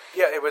nothing.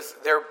 Yeah,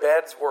 their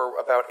beds were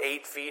about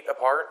 8 feet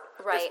apart.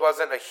 Right. This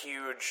wasn't a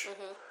huge...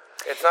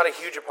 It's not a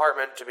huge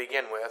apartment to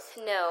begin with.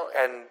 No.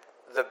 And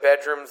the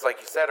bedrooms,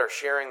 like you said, are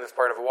sharing this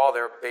part of a wall.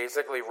 They're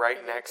basically right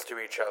next to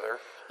each other.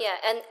 Yeah,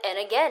 and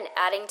again,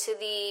 adding to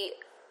the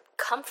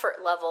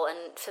comfort level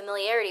and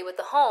familiarity with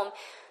the home,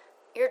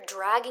 you're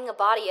dragging a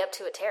body up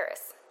to a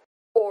terrace.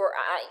 Or,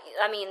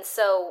 I mean,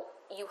 so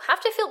you have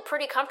to feel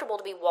pretty comfortable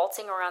to be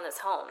waltzing around this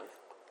home.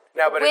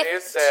 Now, but it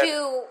is said...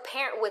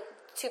 with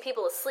two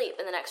people asleep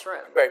in the next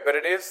room. Right, but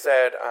it is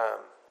said...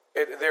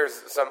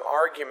 there's some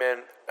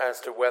argument as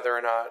to whether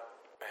or not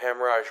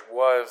Hemraj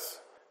was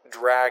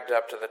dragged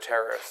up to the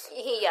terrace.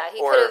 He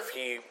or could have... if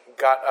he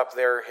got up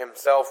there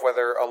himself,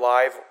 whether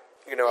alive,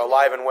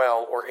 alive and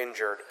well, or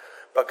injured,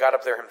 but got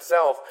up there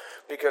himself,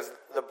 because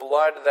the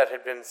blood that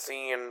had been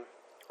seen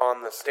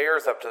on the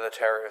stairs up to the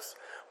terrace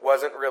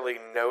wasn't really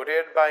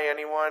noted by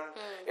anyone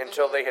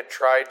until they had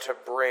tried to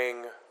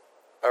bring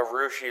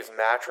Arushi's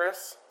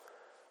mattress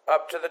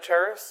up to the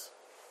terrace,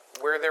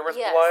 where there was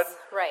blood.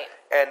 Right.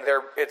 And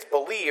it's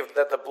believed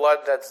that the blood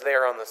that's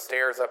there on the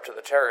stairs up to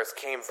the terrace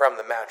came from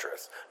the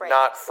mattress,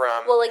 not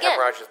from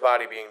Hemraj's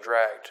body being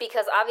dragged.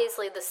 Because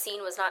obviously the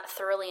scene was not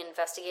thoroughly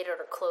investigated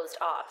or closed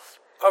off.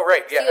 Oh,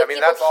 right, yeah. So you have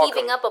people that's all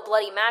heaving up a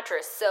bloody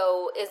mattress.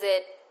 So is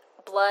it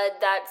blood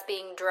that's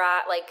being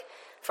dragged, like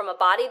from a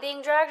body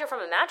being dragged or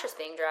from a mattress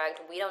being dragged?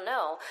 We don't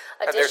know.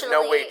 And there's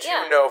no way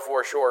to know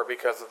for sure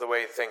because of the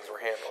way things were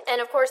handled.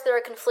 And of course, there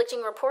are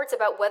conflicting reports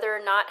about whether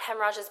or not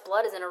Hemraj's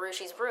blood is in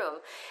Arushi's room.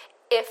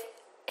 If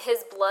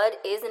his blood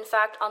is in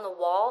fact on the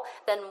wall,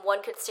 then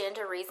one could stand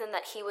to reason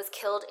that he was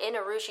killed in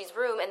Arushi's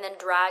room and then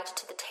dragged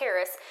to the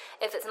terrace.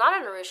 If it's not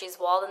on Arushi's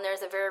wall, then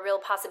there's a very real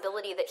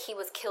possibility that he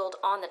was killed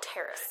on the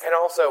terrace. And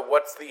also,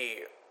 what's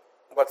the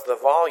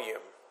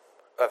volume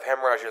of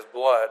Hemraj's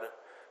blood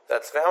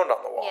that's found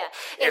on the wall?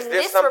 Yeah. Is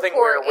this something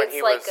where when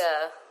he was...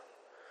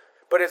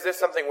 But is this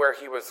something where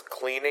he was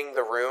cleaning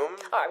the room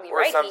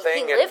or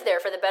something? He lived there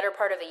for the better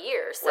part of a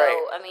year. So,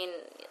 right.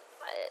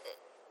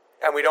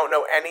 And we don't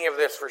know any of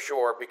this for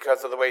sure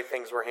because of the way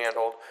things were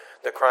handled.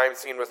 The crime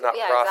scene was not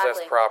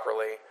processed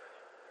properly.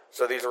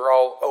 So these are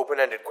all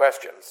open-ended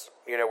questions.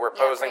 We're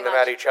posing them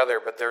at each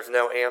other, but there's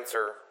no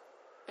answer.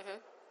 Mm-hmm.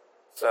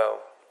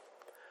 So.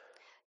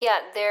 Yeah,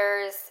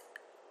 there's...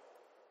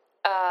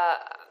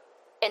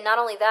 and not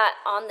only that,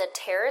 on the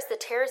terrace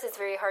is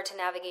very hard to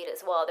navigate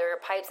as well. There are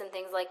pipes and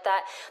things like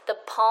that. The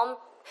palm...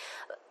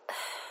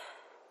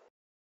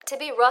 To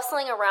be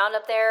rustling around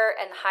up there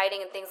and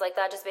hiding and things like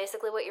that, just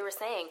basically what you were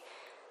saying,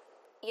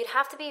 you'd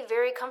have to be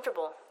very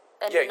comfortable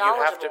and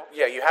knowledgeable.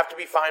 You have to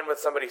be fine with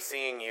somebody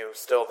seeing you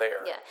still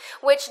there. Yeah,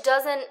 which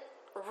doesn't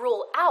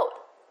rule out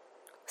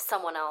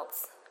someone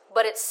else,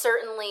 but it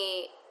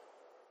certainly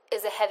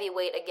is a heavy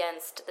weight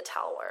against the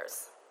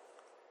Talwars.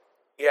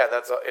 Yeah,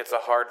 it's a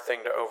hard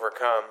thing to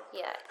overcome.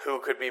 Yeah. Who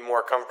could be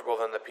more comfortable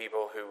than the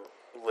people who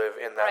live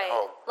in that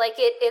home? Like,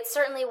 it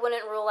certainly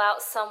wouldn't rule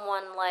out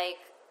someone like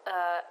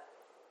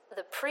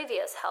the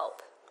previous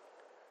help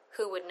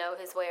who would know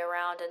his way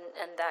around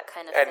and that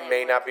kind of thing. And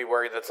may not be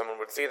worried that someone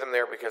would see them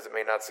there because it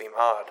may not seem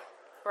odd.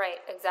 Right,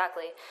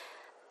 exactly.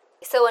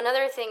 So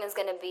another thing is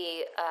going to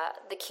be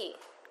the key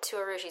to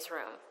Arushi's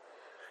room.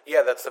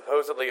 Yeah, that's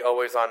supposedly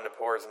always on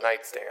Nipor's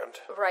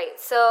nightstand. Right,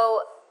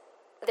 so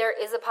there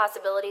is a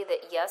possibility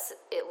that, yes,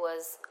 it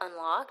was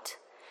unlocked,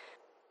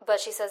 but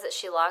she says that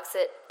she locks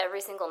it every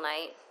single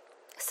night.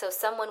 So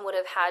someone would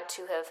have had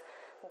to have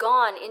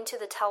gone into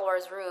the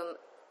Talwar's room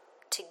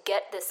to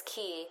get this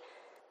key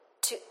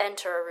to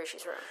enter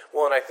Arushi's room.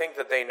 Well, and I think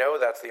that they know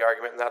that's the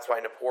argument, and that's why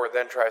Nipor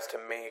then tries to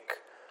make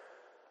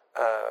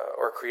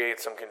or create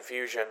some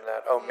confusion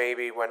that,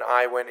 maybe when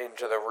I went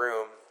into the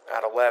room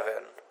at 11,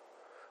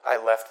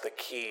 I left the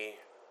key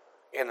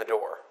in the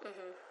door.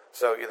 Mm-hmm.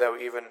 So,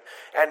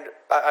 and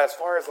as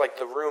far as, like,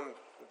 the room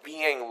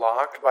being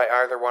locked by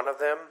either one of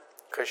them,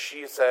 because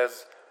she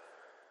says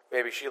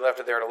maybe she left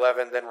it there at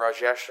 11, then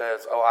Rajesh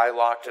says, I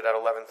locked it at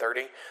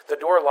 11:30. The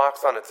door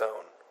locks on its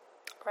own.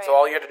 Right. So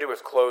all you had to do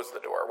was close the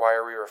door. Why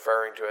are we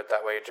referring to it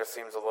that way? It just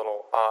seems a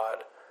little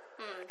odd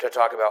to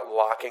talk about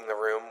locking the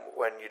room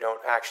when you don't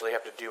actually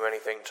have to do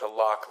anything to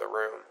lock the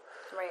room.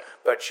 Right.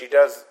 But she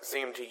does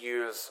seem to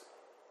use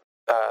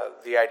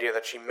the idea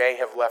that she may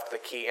have left the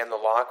key in the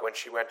lock when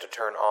she went to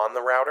turn on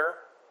the router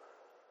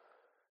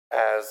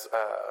as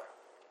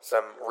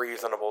some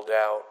reasonable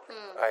doubt,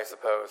 I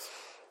suppose.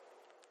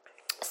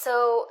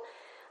 So,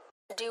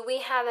 do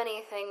we have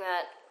anything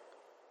that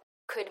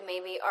could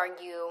maybe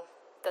argue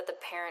that the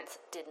parents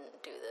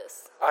didn't do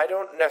this? I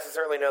don't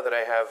necessarily know that I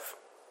have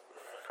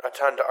a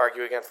ton to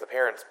argue against the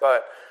parents,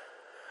 but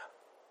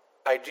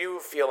I do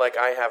feel like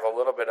I have a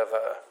little bit of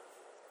a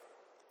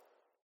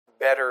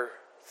better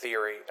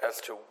theory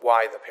as to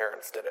why the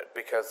parents did it,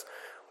 because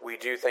we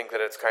do think that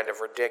it's kind of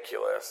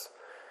ridiculous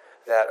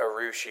that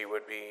Aarushi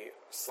would be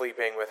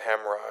sleeping with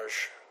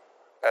Hemraj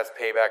as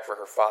payback for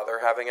her father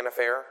having an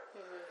affair.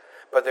 Mm-hmm.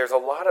 But there's a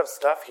lot of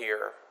stuff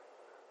here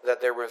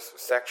that there was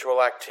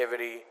sexual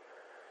activity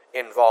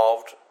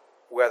involved,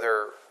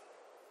 whether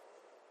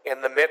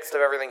in the midst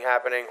of everything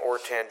happening or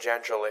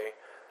tangentially.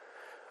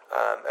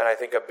 And I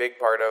think a big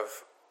part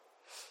of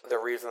the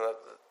reason that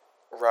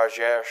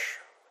Rajesh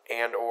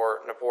and or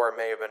Nipor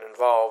may have been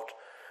involved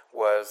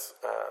was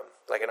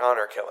like an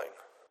honor killing.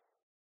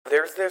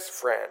 There's this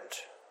friend,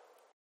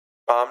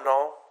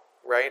 Bomnal,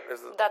 right?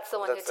 That's the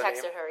one who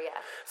texted her, yeah.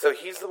 So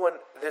he's the one,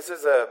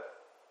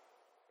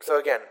 so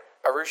again,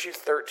 Arushi's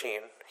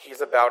 13.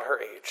 He's about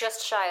her age.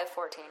 Just shy of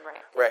 14,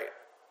 right. Right.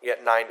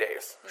 Yet 9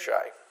 days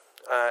shy.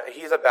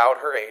 He's about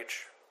her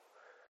age.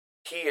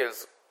 He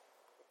is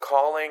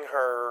calling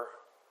her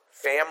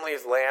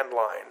family's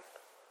landline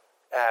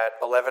at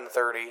 11:30.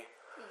 Mm-hmm.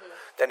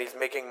 Then he's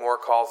making more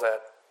calls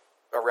at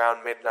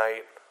around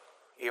midnight,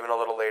 even a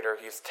little later.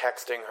 He's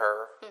texting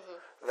her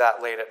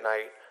that late at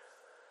night.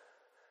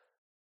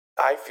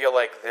 I feel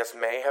like this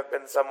may have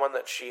been someone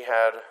that she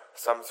had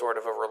some sort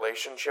of a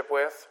relationship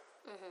with.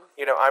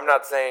 Mm-hmm. I'm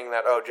not saying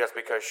that, just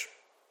because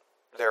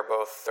they're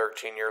both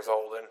 13 years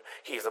old and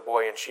he's a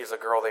boy and she's a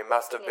girl, they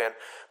must have been.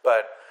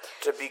 But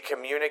to be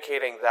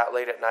communicating that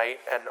late at night,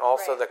 and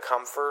also the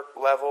comfort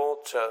level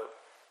to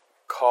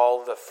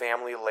call the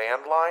family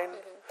landline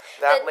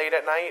late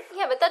at night.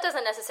 Yeah, but that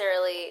doesn't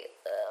necessarily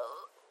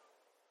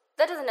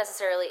that doesn't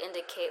necessarily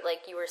indicate,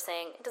 like you were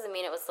saying, it doesn't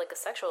mean it was like a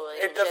sexual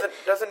relationship. It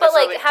doesn't but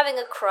necessarily... like having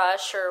a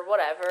crush or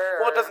whatever.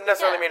 Well, it doesn't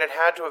necessarily mean it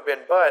had to have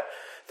been, but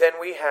then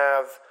we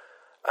have,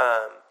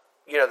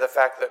 the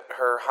fact that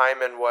her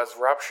hymen was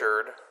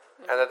ruptured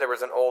and that there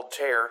was an old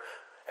tear.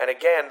 And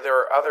again, there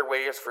are other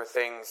ways for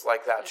things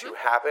like that to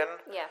happen.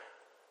 Yeah.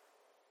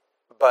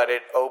 But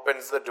it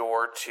opens the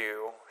door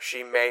to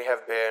she may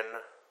have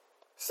been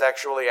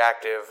sexually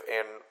active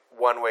in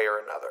one way or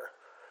another.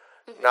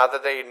 Mm-hmm. Not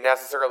that they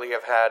necessarily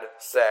have had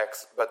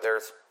sex, but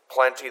there's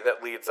plenty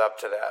that leads up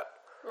to that.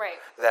 Right.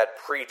 That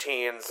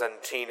preteens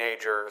and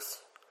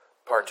teenagers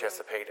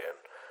participate in.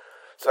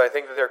 So I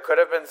think that there could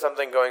have been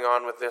something going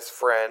on with this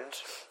friend,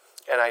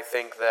 and I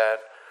think that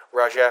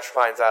Rajesh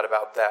finds out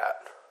about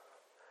that.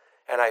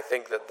 And I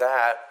think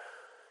that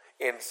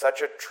in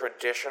such a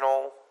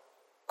traditional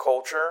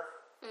culture,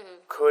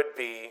 could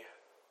be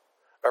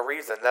a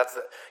reason. That's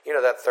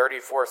that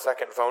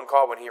 34-second phone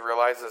call when he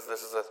realizes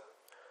this is a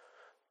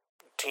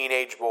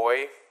teenage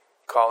boy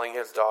calling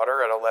his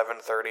daughter at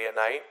 11:30 at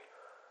night.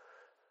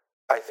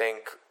 I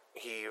think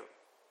he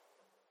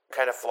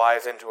kind of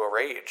flies into a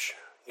rage.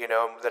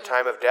 The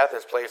time of death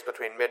is placed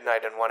between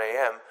midnight and 1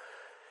 a.m.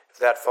 If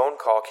that phone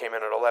call came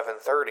in at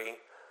 11:30,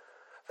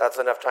 that's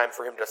enough time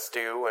for him to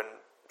stew and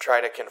try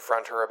to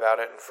confront her about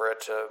it, and for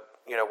it to,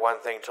 one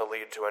thing to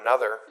lead to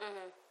another.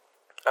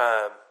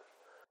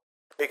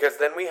 Because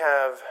then we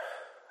have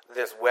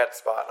this wet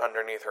spot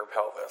underneath her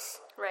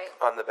pelvis, right,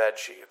 on the bed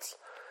sheets,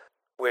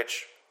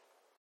 which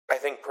I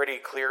think pretty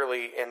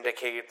clearly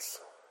indicates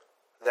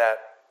that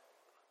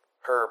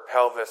her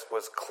pelvis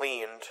was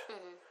cleaned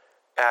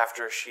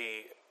after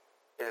she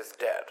is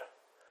dead.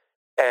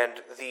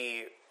 And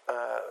the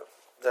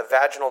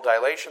vaginal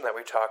dilation that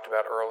we talked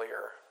about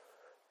earlier,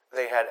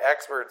 they had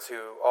experts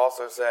who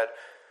also said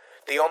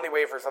the only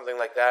way for something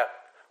like that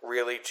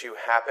really to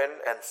happen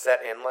and set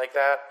in like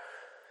that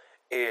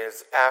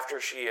is after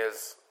she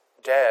is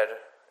dead,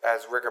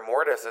 as rigor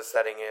mortis is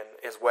setting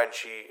in, is when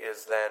she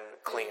is then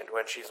cleaned,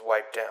 when she's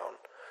wiped down.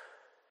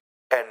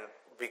 And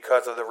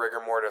because of the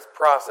rigor mortis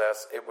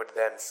process, it would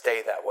then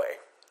stay that way.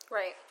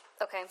 Right.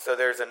 Okay. So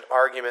there's an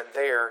argument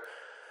there.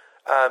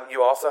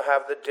 You also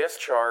have the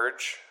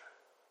discharge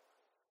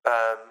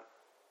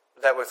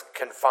that was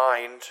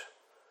confined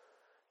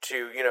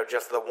to,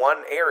 just the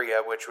one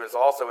area, which was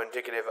also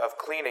indicative of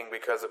cleaning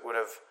because it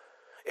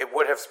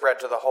would have spread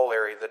to the whole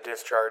area, the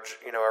discharge,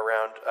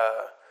 around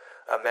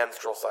a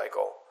menstrual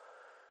cycle.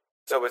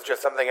 So it was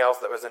just something else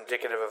that was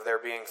indicative of there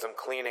being some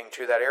cleaning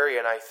to that area,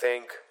 and I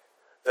think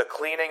the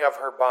cleaning of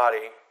her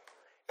body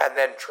and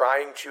then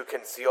trying to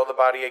conceal the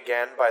body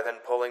again by then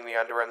pulling the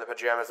underwear and the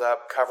pajamas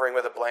up, covering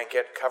with a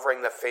blanket,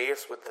 covering the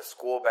face with the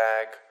school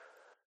bag,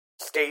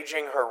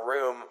 staging her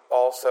room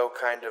also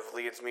kind of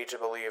leads me to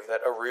believe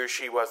that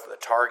Aarushi was the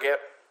target.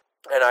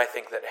 And I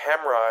think that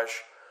Hemraj,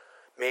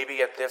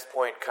 maybe at this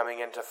point coming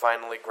in to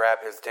finally grab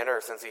his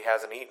dinner since he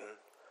hasn't eaten,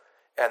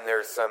 and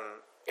there's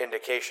some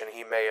indication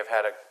he may have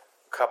had a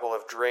couple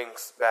of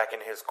drinks back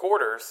in his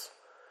quarters,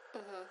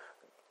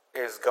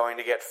 is going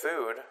to get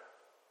food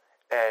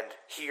and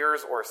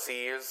hears or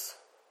sees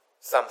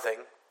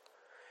something,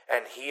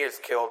 and he is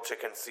killed to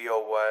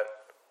conceal what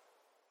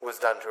was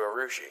done to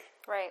Aarushi.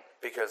 Right.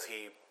 Because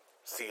he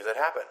sees it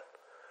happen,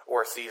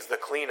 or sees the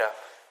cleanup,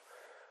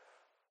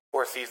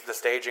 or sees the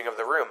staging of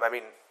the room. I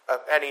mean,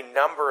 any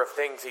number of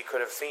things he could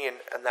have seen,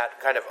 and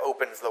that kind of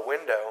opens the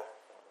window.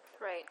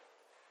 Right.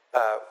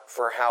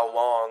 For how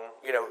long,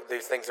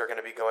 these things are going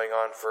to be going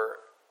on for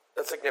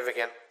a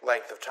significant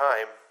length of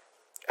time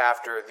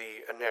after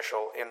the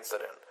initial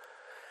incident.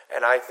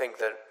 And I think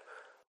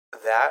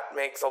that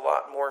makes a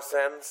lot more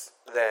sense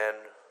than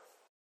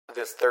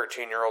this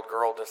 13-year-old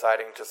girl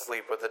deciding to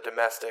sleep with a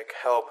domestic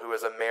help who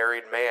is a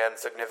married man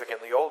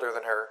significantly older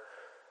than her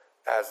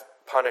as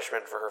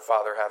punishment for her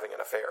father having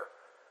an affair.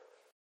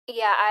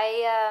 Yeah,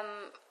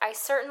 I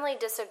certainly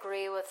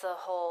disagree with the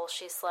whole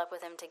she slept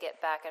with him to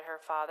get back at her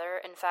father.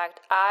 In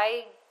fact,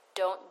 I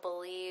don't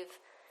believe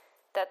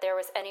that there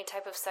was any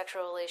type of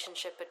sexual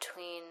relationship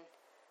between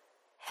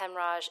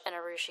Hemraj and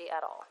Aarushi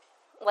at all.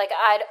 Like,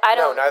 I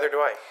don't... No, neither do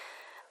I.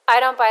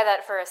 I don't buy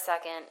that for a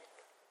second.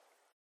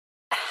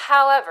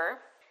 However,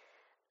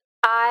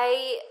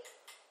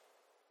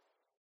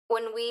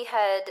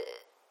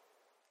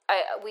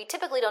 we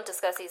typically don't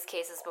discuss these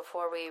cases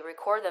before we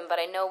record them, but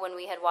I know when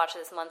we had watched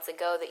this months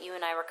ago that you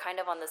and I were kind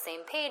of on the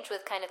same page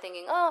with kind of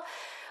thinking, oh,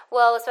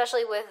 well,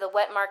 especially with the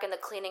wet mark and the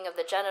cleaning of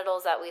the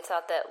genitals, that we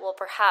thought that, well,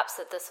 perhaps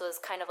that this was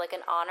kind of like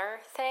an honor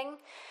thing.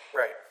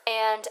 Right.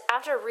 And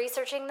after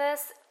researching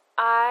this,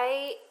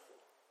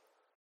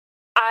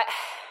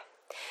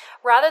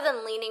 rather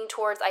than leaning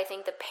towards, I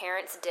think the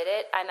parents did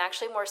it, I'm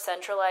actually more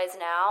centralized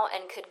now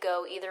and could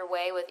go either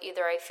way with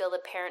either I feel the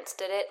parents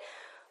did it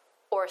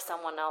or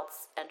someone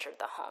else entered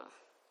the home.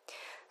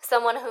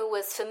 Someone who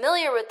was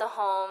familiar with the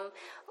home,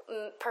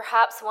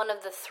 perhaps one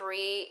of the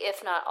three,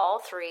 if not all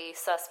three,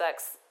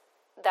 suspects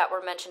that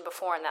were mentioned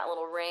before in that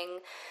little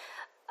ring,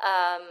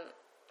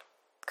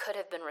 could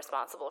have been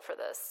responsible for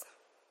this.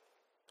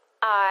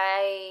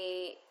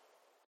 I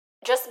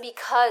just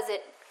because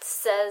it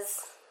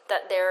says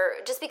that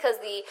just because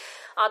the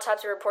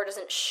autopsy report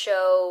doesn't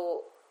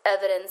show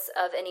evidence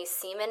of any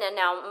semen, and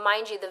now,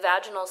 mind you, the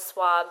vaginal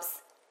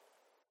swabs,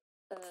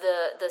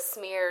 the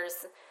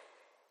smears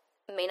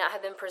may not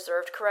have been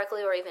preserved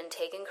correctly or even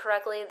taken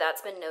correctly.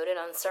 That's been noted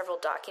on several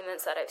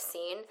documents that I've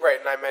seen. Right,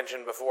 and I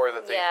mentioned before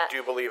that they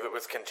do believe it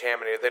was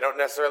contaminated. They don't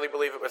necessarily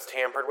believe it was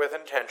tampered with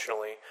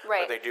intentionally,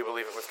 but they do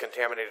believe it was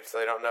contaminated, so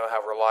they don't know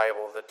how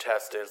reliable the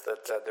test is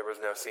that said there was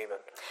no semen.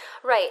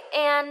 Right,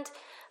 and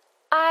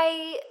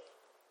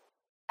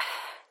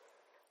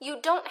you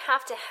don't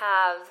have to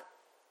have,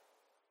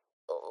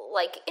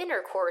 like,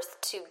 intercourse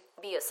to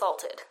be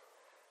assaulted,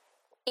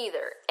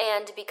 either.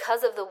 And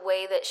because of the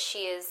way that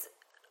she is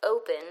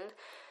open,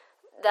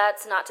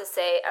 that's not to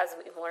say, as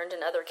we've learned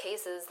in other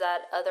cases,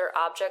 that other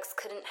objects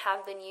couldn't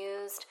have been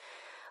used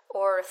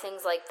or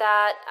things like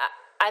that.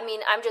 I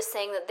mean, I'm just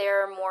saying that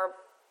there are more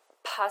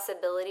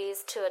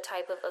possibilities to a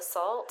type of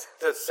assault.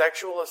 The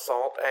sexual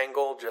assault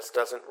angle just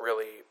doesn't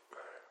really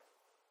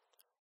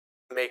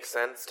make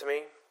sense to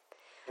me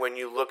when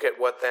you look at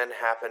what then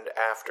happened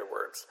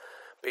afterwards.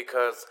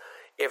 Because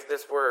if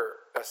this were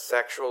a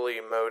sexually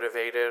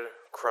motivated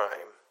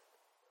crime,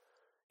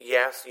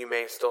 yes, you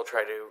may still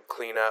try to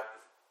clean up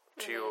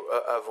to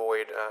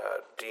avoid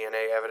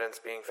DNA evidence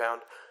being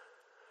found.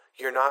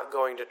 You're not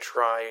going to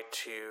try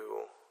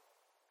to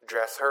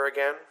dress her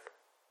again,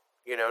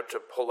 to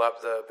pull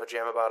up the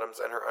pajama bottoms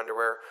and her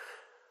underwear,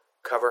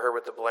 cover her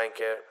with the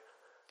blanket,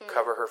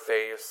 cover her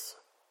face.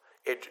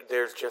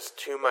 There's just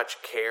too much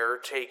care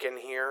taken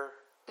here,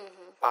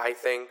 I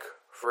think,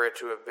 for it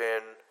to have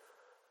been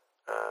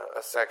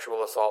a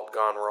sexual assault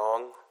gone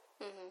wrong.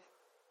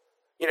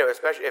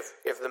 Especially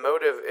if the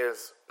motive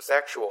is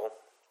sexual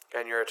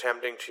and you're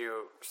attempting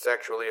to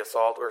sexually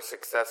assault or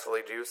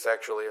successfully do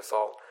sexually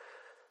assault,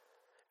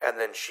 and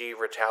then she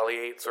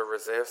retaliates or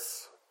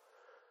resists,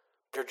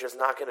 they're just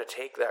not going to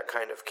take that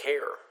kind of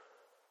care.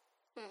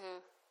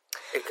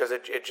 Because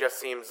it just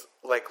seems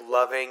like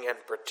loving and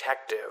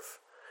protective.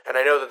 And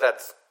I know that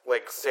that's,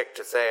 like, sick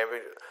to say. I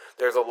mean,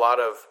 there's a lot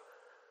of,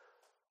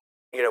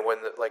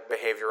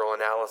 behavioral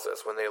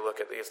analysis, when they look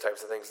at these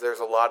types of things, there's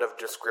a lot of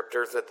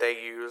descriptors that they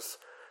use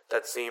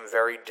that seem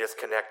very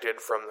disconnected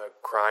from the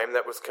crime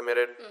that was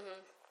committed.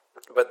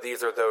 But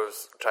these are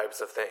those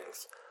types of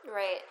things.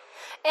 Right.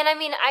 And I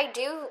mean, I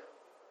do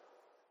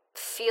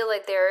feel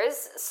like there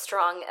is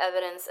strong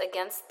evidence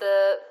against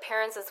the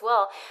parents as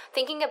well.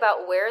 Thinking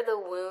about where the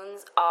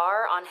wounds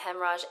are on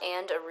Hemraj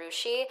and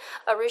Aarushi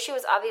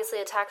was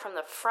obviously attacked from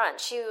the front.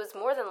 She was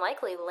more than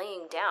likely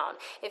laying down.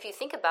 If you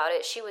think about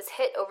it, she was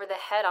hit over the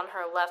head on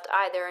her left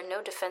eye. There are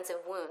no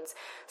defensive wounds.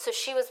 So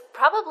she was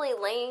probably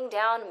laying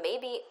down,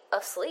 maybe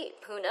asleep.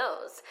 Who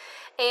knows?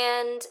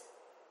 And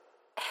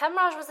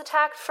Hemraj was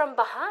attacked from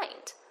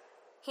behind.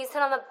 He's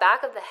hit on the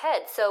back of the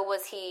head. So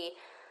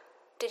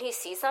did he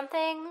see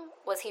something?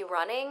 Was he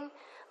running?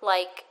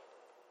 Like,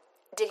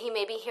 did he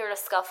maybe hear a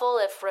scuffle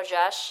if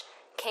Rajesh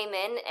came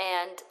in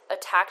and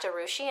attacked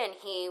Aarushi and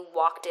he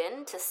walked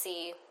in to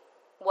see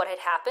what had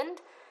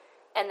happened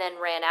and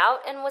then ran out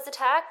and was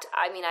attacked?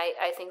 I mean,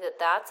 I think that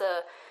that's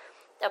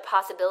a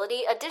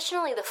possibility.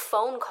 Additionally, the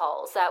phone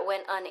calls that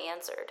went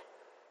unanswered.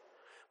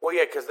 Well,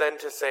 yeah, because then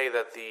to say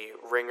that the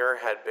ringer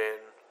had been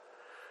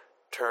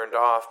turned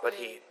off, but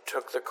he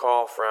took the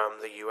call from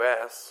the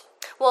U.S.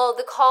 Well,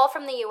 the call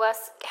from the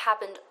U.S.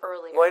 happened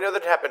earlier. Well, I know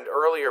that happened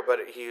earlier, but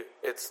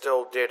it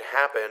still did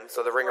happen,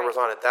 so the ringer was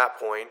on at that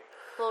point.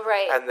 Well,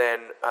 right. And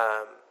then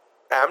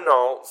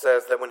Amnal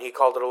says that when he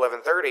called at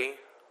 11:30,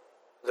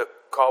 the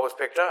call was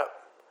picked up.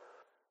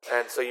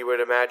 And so you would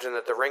imagine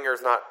that the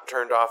ringer's not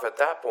turned off at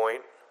that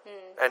point.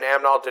 And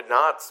Amnal did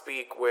not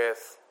speak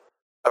with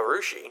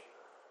Aarushi.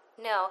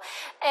 No.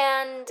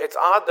 And it's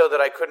odd, though,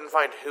 that I couldn't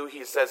find who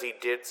he says he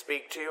did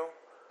speak to.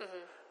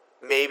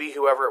 Maybe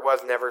whoever it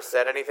was never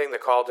said anything. The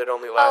call did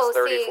only last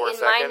 34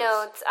 seconds. In my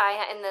notes,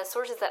 in the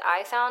sources that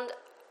I found,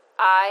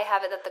 I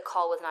have it that the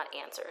call was not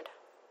answered.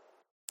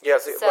 Yeah,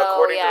 see, so,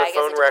 according to the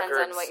phone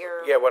records,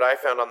 on what I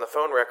found on the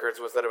phone records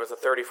was that it was a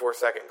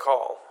 34-second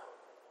call.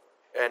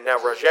 And now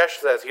Rajesh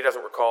says he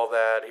doesn't recall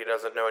that. He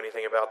doesn't know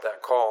anything about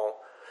that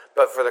call.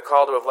 But for the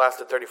call to have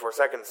lasted 34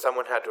 seconds,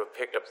 someone had to have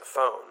picked up the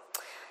phone.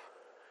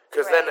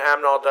 Because then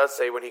Amnal does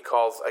say when he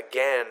calls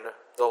again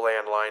the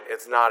landline,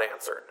 it's not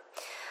answered.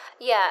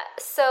 Yeah,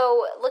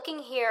 so looking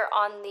here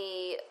on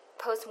the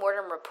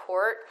post-mortem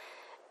report,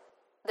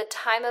 the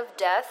time of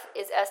death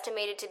is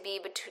estimated to be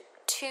between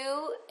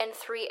 2 and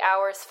 3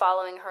 hours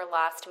following her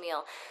last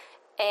meal.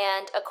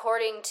 And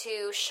according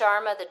to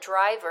Sharma, the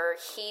driver,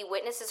 he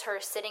witnesses her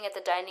sitting at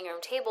the dining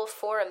room table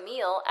for a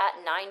meal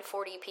at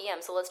 9:40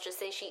 p.m. So let's just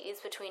say she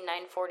eats between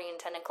 9:40 and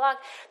 10 o'clock.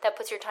 That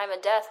puts your time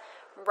of death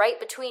right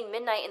between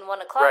midnight and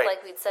 1 o'clock,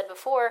 like we'd said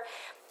before.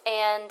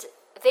 And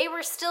they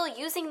were still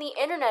using the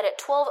internet at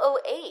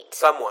 12:08.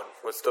 Someone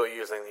was still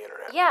using the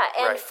internet. Yeah,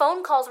 and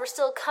phone calls were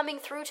still coming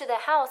through to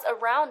the house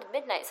around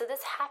midnight. So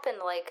this happened,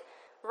 like,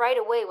 right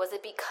away. Was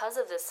it because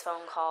of this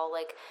phone call?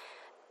 Like,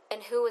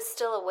 And who was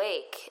still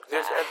awake?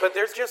 But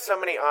there's just so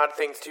many odd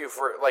things, too.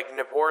 For, like,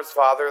 Nippur's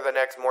father the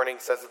next morning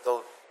says that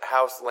the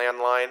house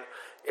landline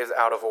is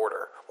out of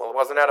order. Well, it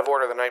wasn't out of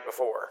order the night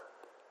before.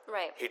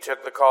 Right. He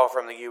took the call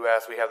from the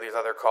U.S. We have these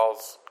other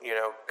calls,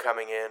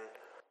 coming in.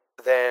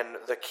 Then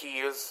the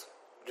keys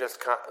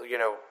just,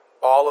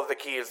 all of the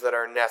keys that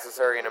are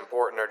necessary and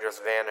important are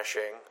just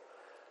vanishing.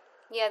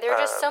 Yeah, there are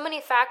just so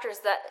many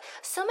factors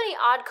so many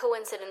odd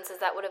coincidences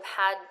that would have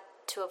had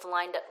to have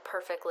lined up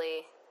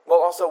perfectly.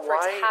 Well, also, for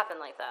why it to happen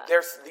like that?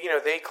 There's,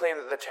 they claim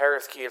that the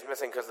terrace key is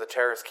missing because the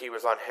terrace key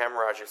was on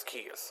Hemraj's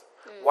keys.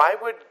 Why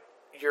would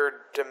your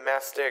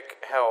domestic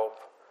help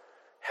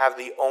have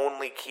the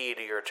only key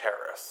to your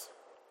terrace?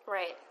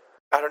 Right.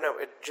 I don't know.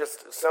 It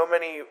just so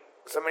many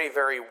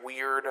very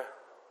weird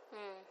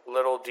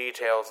little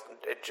details.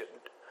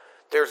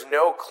 There's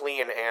no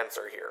clean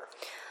answer here.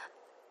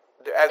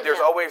 There's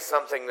always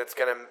something that's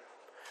going to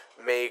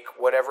make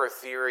whatever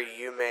theory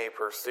you may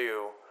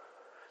pursue.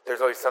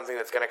 There's always something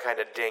that's going to kind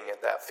of ding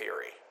at that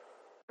theory.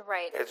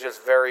 Right. It's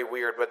just very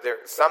weird, but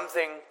there's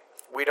something.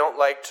 We don't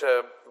like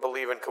to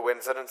believe in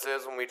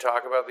coincidences when we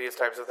talk about these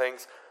types of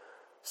things.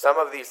 Some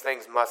of these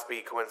things must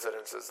be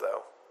coincidences,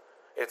 though.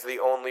 It's the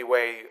only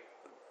way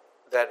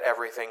that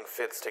everything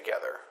fits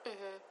together.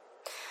 Mm-hmm.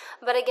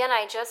 But again,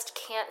 I just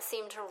can't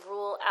seem to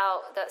rule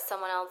out that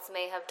someone else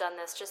may have done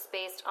this just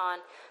based on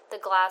the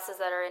glasses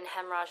that are in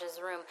Hemraj's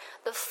room.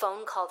 The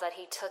phone call that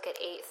he took at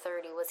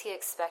 8:30, was he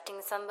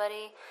expecting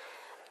somebody?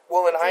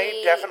 Well, and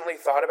I definitely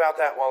thought about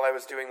that while I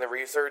was doing the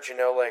research,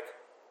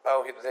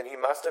 then he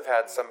must have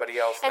had somebody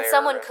else there. And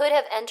someone could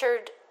have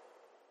entered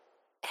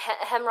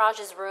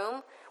Hemraj's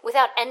room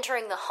without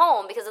entering the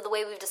home because of the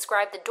way we've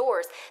described the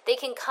doors. They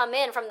can come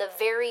in from the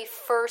very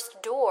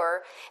first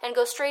door and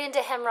go straight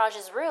into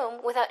Hemraj's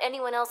room without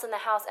anyone else in the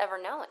house ever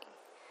knowing.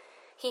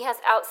 He has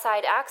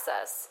outside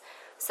access.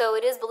 So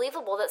it is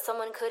believable that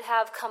someone could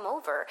have come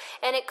over.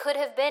 And it could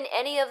have been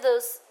any of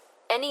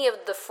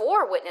the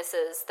four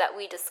witnesses that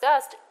we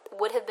discussed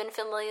would have been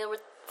familiar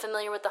with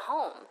the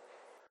home.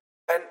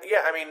 And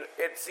yeah,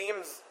 it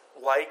seems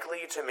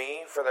likely to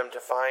me for them to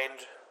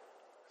find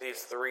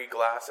these 3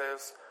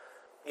 glasses.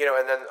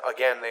 And then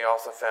again, they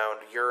also found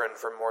urine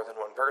from more than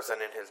one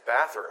person in his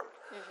bathroom.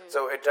 Mm-hmm.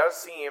 So it does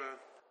seem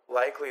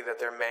likely that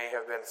there may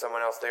have been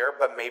someone else there,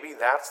 but maybe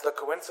that's the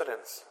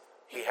coincidence.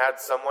 He had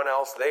someone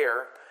else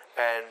there,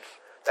 and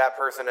that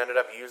person ended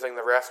up using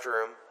the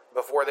restroom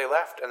before they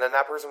left, and then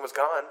that person was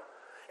gone.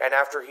 And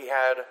after he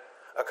had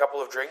a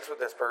couple of drinks with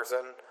this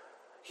person,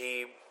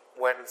 he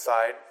went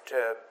inside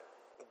to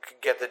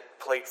get the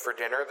plate for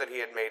dinner that he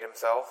had made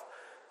himself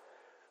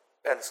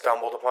and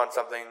stumbled upon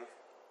something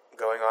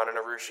going on in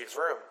Arushi's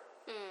room.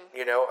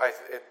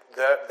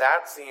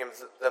 That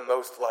seems the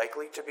most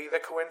likely to be the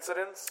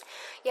coincidence.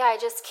 Yeah, I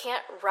just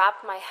can't wrap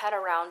my head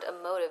around a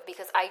motive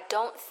because I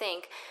don't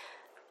think,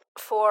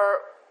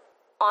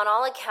 on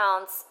all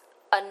accounts,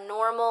 a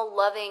normal,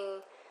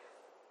 loving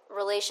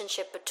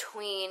relationship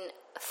between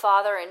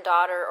father and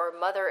daughter or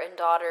mother and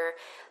daughter,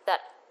 that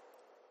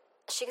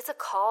she gets a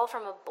call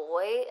from a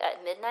boy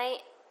at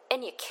midnight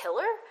and you kill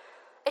her?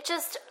 It's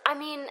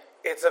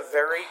a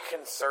very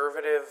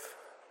conservative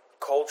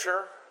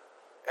culture,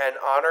 and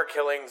honor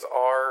killings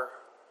are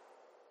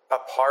a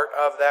part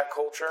of that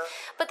culture.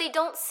 But they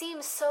don't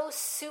seem so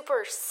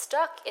super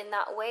stuck in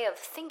that way of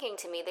thinking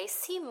to me. They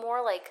seem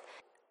more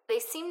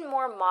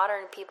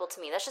modern people to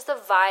me. That's just the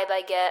vibe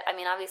I get.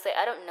 Obviously,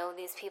 I don't know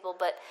these people,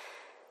 but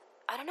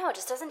I don't know. It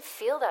just doesn't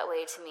feel that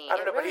way to me. I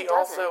don't know, really but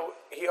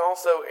he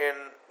also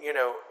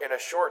in a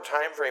short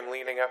time frame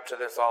leading up to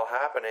this all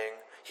happening,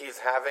 he's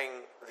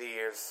having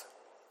these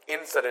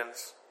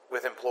incidents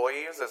with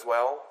employees as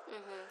well.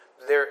 Mm-hmm.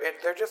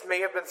 There just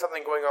may have been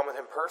something going on with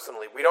him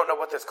personally. We don't know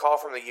what this call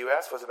from the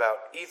U.S. was about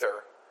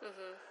either.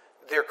 Mm-hmm.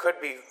 There could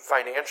be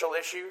financial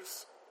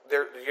issues.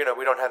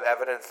 We don't have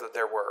evidence that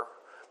there were,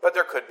 but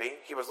there could be.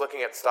 He was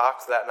looking at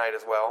stocks that night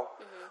as well,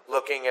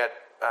 looking at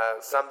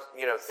some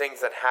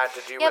things that had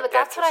to do with dentistry. Yeah, but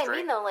that's what I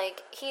mean though.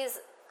 He's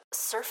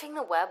surfing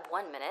the web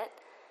 1 minute,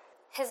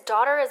 his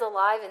daughter is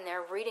alive in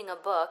there reading a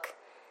book,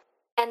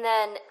 and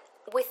then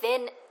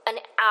within an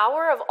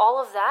hour of all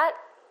of that,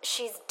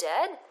 she's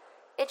dead.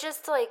 It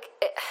just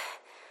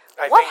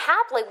what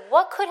happened?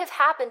 What could have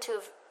happened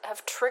to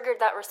have triggered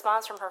that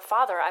response from her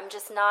father?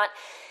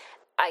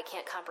 I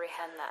can't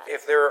comprehend that.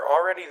 If there are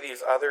already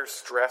these other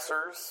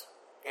stressors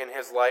in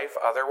his life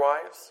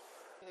otherwise,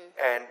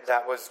 and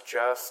that was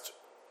just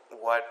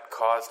what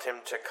caused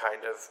him to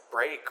kind of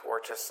break or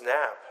to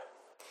snap.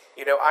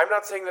 I'm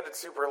not saying that it's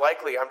super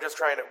likely. I'm just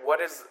trying to,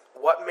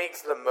 what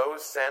makes the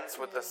most sense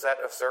with the set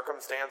of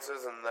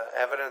circumstances and the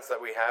evidence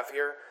that we have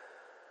here?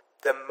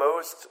 The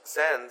most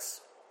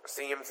sense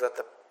seems that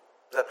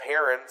the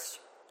parents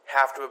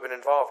have to have been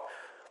involved.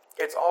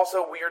 It's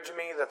also weird to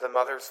me that the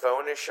mother's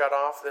phone is shut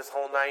off this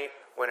whole night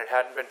when it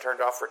hadn't been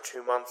turned off for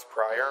 2 months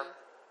prior.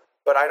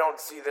 But I don't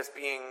see this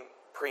being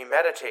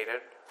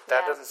premeditated.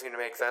 That doesn't seem to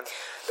make sense.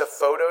 The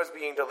photos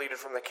being deleted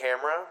from the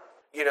camera,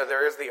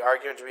 there is the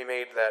argument to be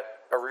made that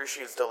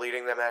Arushi's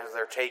deleting them as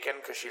they're taken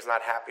because she's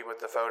not happy with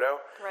the photo.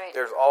 Right.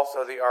 There's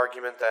also the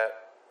argument that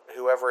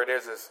whoever it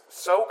is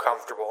so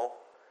comfortable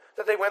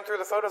that they went through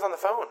the photos on the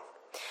phone.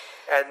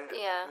 And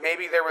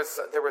maybe there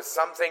was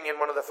something in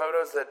one of the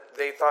photos that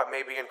they thought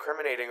may be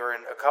incriminating, or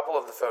in a couple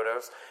of the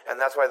photos, and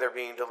that's why they're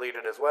being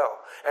deleted as well.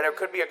 And it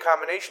could be a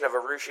combination of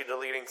Aarushi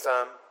deleting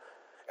some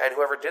and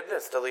whoever did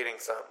this deleting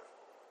some.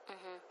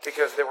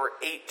 Because there were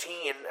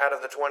 18 out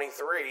of the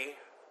 23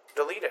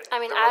 deleted. I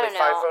mean, there were I only don't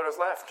know. 5 photos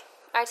left.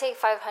 I take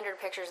 500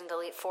 pictures and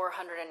delete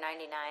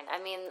 499.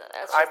 I mean,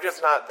 that's I'm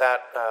just not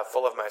that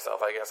full of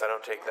myself, I guess. I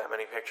don't take that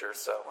many pictures,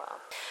 so. Wow.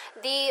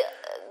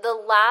 The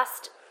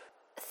last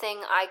thing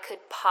I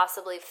could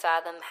possibly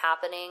fathom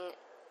happening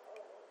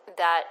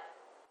that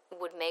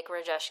would make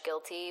Rajesh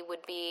guilty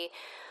would be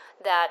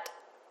that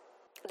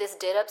this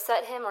did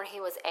upset him, or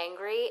he was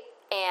angry,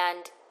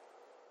 and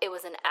it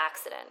was an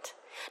accident.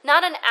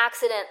 Not an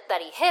accident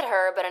that he hit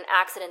her, but an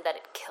accident that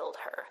it killed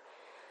her.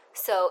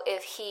 So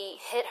if he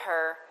hit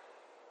her,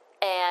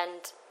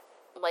 and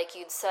like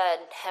you'd said,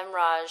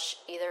 Hemraj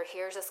either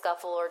hears a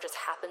scuffle or just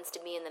happens to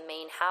be in the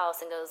main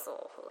house and goes,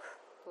 oh,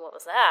 what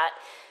was that?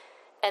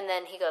 And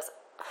then he goes,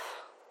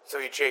 so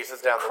he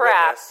chases down crap.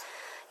 The witness.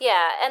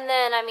 Yeah, and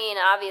then, I mean,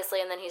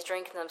 obviously, and then he's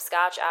drinking some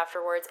scotch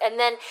afterwards. And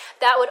then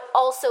that would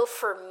also,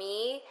 for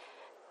me,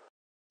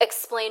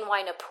 explain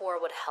why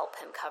Napur would help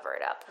him cover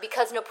it up.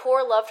 Because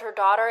Napur loved her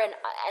daughter, and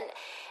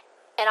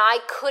I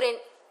couldn't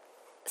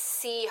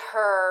see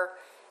her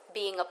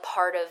being a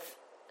part of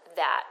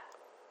that.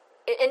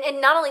 And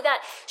not only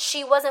that,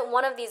 she wasn't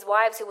one of these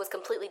wives who was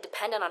completely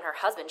dependent on her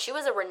husband. She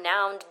was a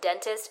renowned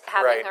dentist,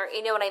 having her,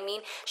 you know what I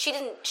mean? She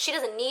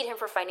doesn't need him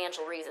for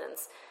financial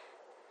reasons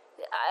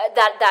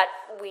that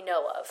we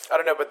know of. I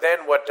don't know, but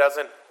then what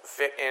doesn't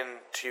fit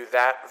into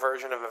that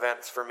version of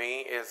events for me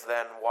is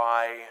then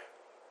why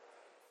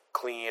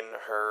clean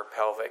her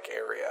pelvic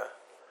area?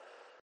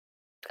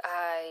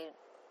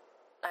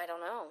 I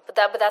don't know, but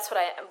that's what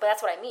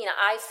I mean.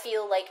 I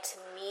feel like, to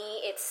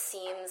me, it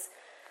seems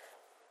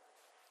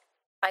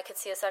I could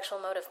see a sexual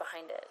motive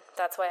behind it.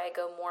 That's why I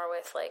go more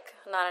with, like,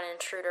 not an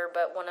intruder,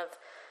 but one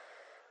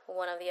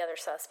of the other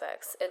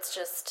suspects. It's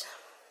just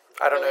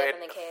I don't really know. up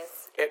in the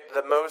case.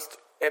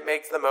 It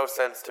makes the most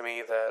sense to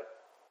me that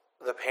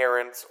the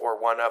parents or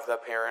one of the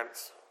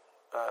parents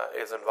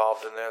is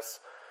involved in this.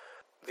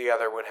 The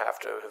other would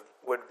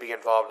be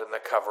involved in the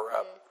cover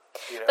up.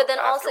 But then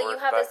also you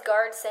have this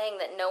guard saying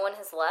that no one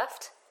has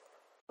left,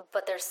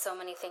 but there's so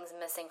many things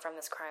missing from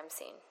this crime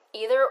scene.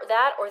 Either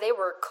that, or they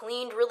were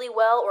cleaned really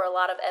well, or a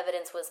lot of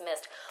evidence was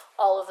missed.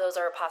 All of those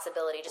are a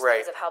possibility, just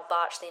because of how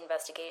botched the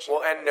investigation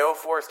was. And no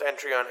forced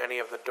entry on any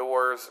of the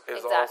doors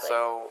is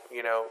also,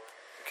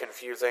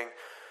 confusing.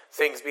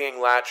 Things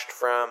being latched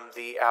from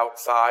the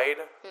outside.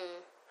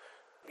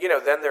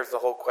 Then there's the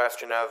whole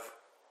question of,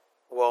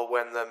 well,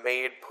 when the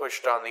maid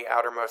pushed on the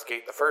outermost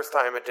gate the first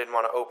time, it didn't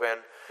want to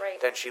open.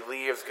 Right. Then she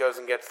leaves, goes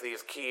and gets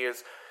these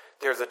keys.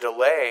 There's a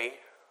delay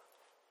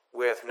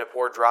with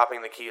Napur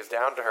dropping the keys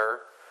down to her.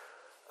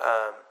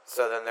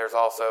 So then there's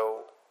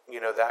also,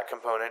 that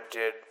component.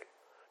 Did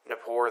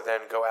Napur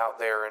then go out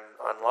there and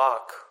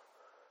unlock?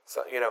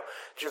 So,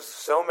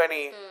 just so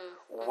many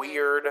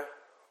weird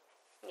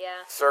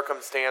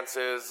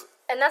circumstances.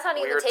 And that's not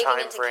even taking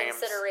into frames.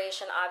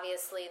 consideration,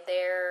 obviously,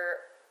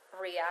 their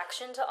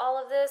reaction to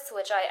all of this,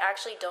 which I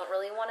actually don't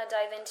really want to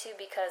dive into,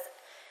 because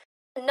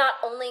not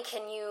only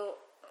can you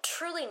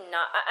truly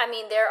not, I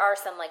mean, there are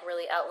some like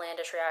really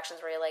outlandish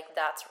reactions where you're like,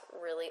 that's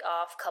really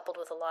off, coupled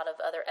with a lot of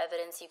other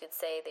evidence. You could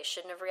say they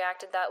shouldn't have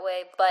reacted that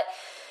way, but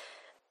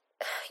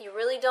you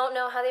really don't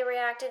know how they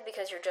reacted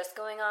because you're just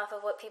going off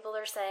of what people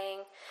are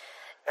saying.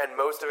 And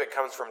most of it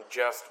comes from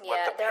just what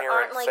the there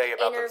parents aren't, like, say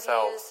about interviews,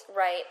 themselves.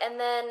 right? And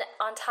then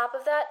on top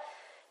of that,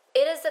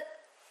 it is a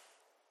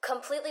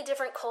completely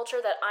different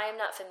culture that I am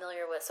not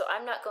familiar with, so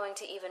I'm not going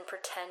to even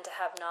pretend to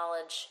have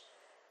knowledge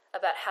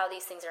about how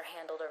these things are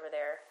handled over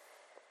there,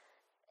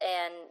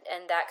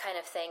 and that kind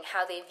of thing,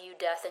 how they view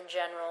death in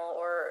general,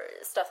 or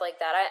stuff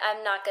like that.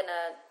 I'm not going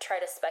to try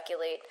to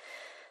speculate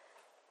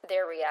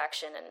their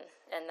reaction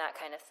and that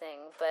kind of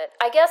thing, but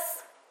I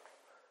guess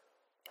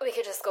we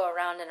could just go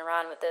around and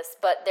around with this.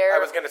 But there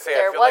was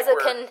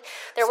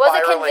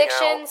a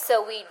conviction,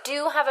 so we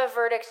do have a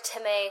verdict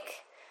to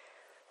make.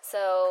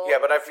 So yeah,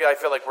 but I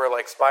feel like we're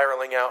like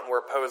spiraling out and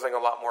we're posing a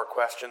lot more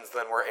questions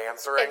than we're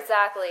answering.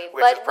 Exactly,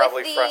 which is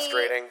probably with the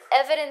frustrating.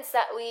 Evidence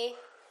that we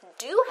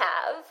do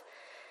have,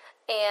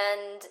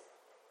 and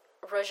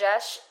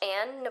Rajesh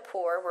and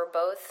Napur were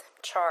both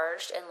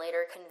charged and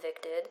later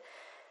convicted.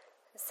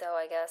 So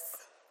I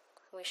guess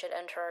we should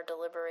enter our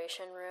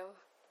deliberation room,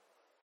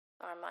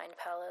 our mind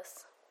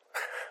palace.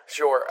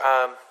 Sure.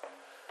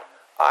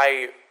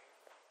 I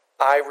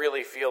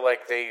really feel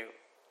like they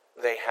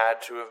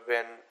had to have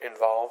been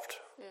involved,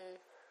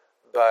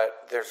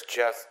 but there's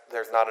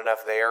not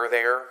enough there.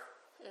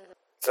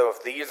 So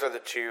if these are the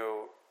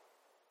two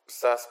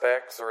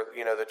suspects, or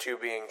the two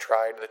being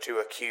tried, the two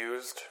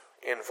accused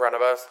in front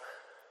of us,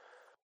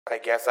 I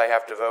guess I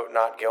have to vote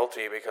not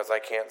guilty because I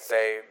can't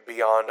say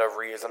beyond a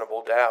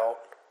reasonable doubt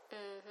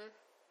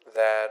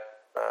that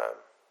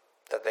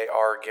that they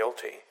are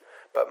guilty.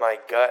 But my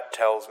gut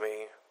tells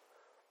me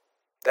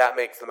that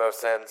makes the most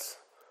sense.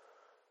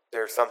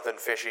 There's something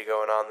fishy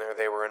going on there.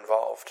 They were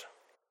involved.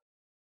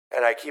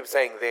 And I keep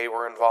saying they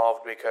were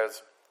involved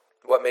because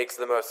what makes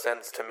the most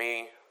sense to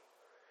me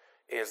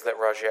is that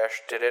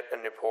Rajesh did it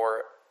and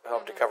Nupur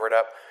helped to cover it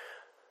up.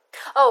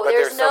 Oh, But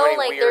there's no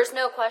weird... there's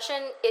no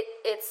question.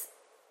 It's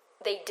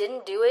they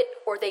didn't do it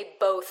or they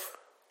both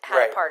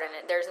had a part in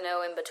it. There's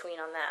no in between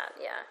on that.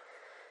 Yeah.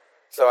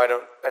 So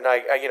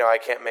I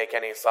can't make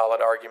any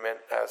solid argument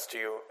as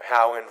to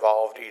how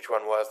involved each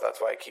one was. That's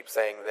why I keep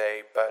saying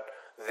they, but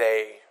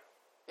they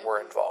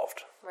were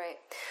involved. Right.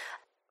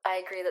 I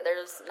agree that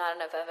there's not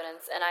enough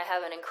evidence, and I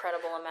have an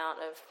incredible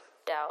amount of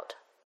doubt.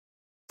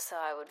 So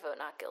I would vote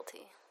not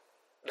guilty.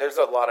 There's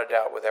a lot of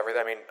doubt with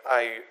everything. I mean,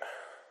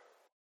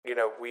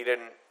 we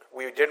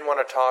didn't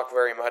want to talk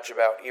very much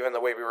about even the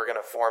way we were going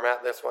to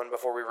format this one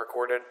before we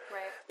recorded.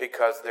 Right.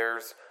 Because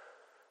there's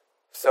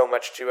so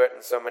much to it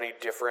and so many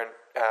different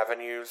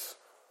avenues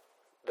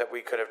that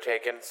we could have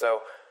taken.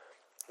 So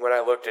when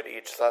I looked at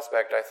each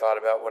suspect, I thought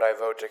about, would I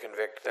vote to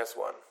convict this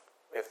one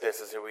if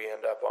this is who we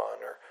end up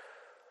on? Or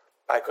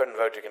I couldn't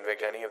vote to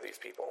convict any of these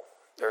people.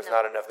 There's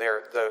not enough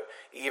there.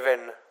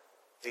 Even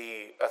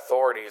the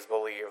authorities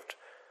believed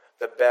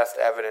the best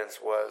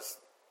evidence was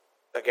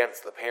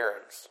against the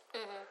parents.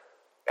 Mm-hmm.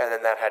 And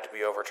then that had to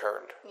be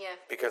overturned. Yeah.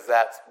 Because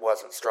that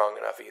wasn't strong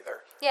enough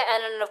either. Yeah,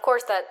 and of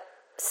course that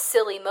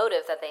silly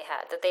motive that they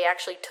had, that they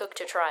actually took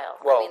to trial.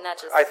 Well,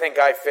 I think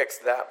I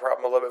fixed that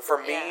problem a little bit. For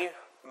me,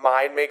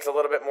 mine makes a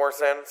little bit more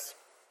sense.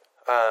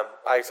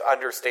 I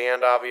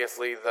understand,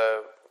 obviously,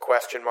 the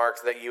question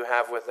marks that you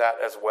have with that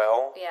as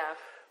well. Yeah.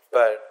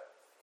 But,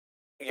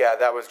 yeah,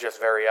 that was just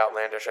very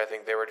outlandish. I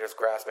think they were just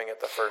grasping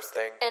at the first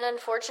thing. And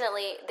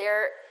unfortunately,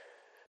 they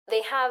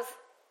have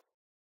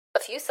a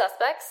few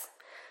suspects,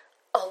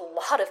 a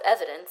lot of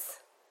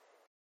evidence,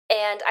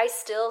 and I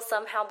still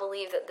somehow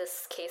believe that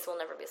this case will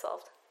never be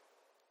solved.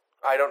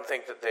 I don't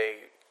think that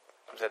they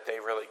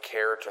really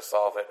care to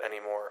solve it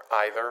anymore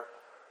either.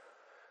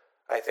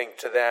 I think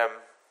to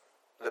them,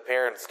 the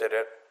parents did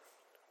it.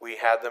 We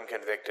had them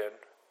convicted.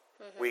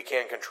 Mm-hmm. We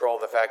can't control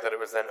the fact that it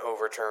was then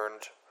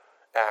overturned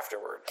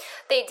afterward.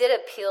 They did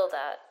appeal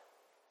that,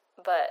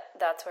 but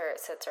that's where it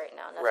sits right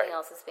now. Nothing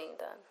else is being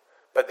done.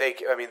 But they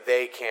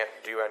can't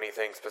do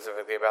anything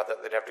specifically about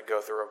that. They'd have to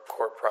go through a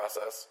court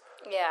process.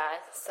 Yeah,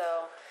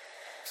 so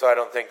I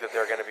don't think that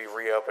they're going to be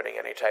reopening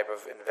any type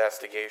of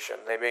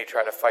investigation. They may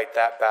try to fight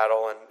that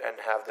battle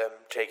and have them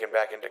taken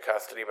back into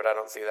custody, but I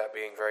don't see that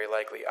being very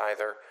likely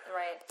either.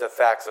 Right. The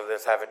facts of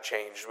this haven't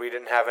changed. We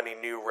didn't have any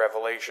new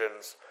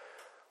revelations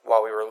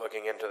while we were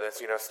looking into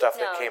this, stuff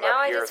that came up years after.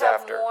 Now I just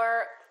have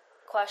more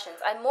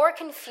questions. I'm more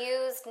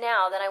confused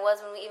now than I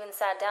was when we even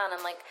sat down.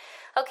 I'm like,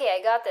 okay, I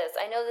got this.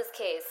 I know this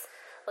case.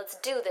 Let's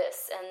do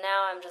this. And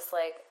now I'm just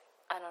like,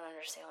 I don't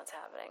understand what's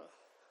happening.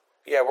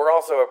 Yeah, we're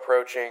also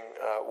approaching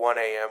 1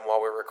 a.m. while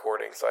we're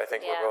recording, so I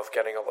think we're both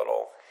getting a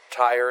little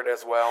tired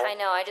as well. I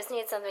know. I just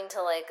need something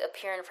to,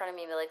 appear in front of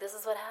me and be like, this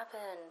is what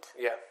happened.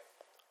 Yeah.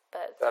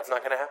 But that's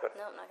not going to happen.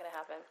 No, not going to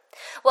happen.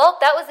 Well,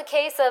 that was the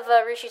case of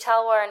Aarushi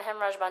Talwar and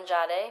Hemraj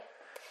Benjade.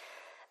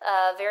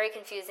 Very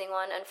confusing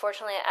one.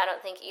 Unfortunately, I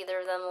don't think either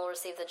of them will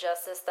receive the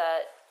justice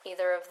that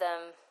either of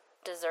them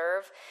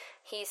deserve.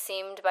 He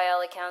seemed, by all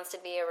accounts, to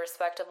be a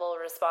respectable,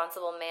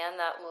 responsible man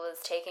that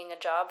was taking a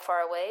job far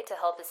away to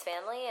help his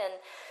family, and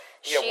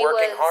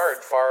working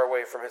hard far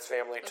away from his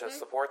family to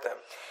support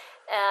them.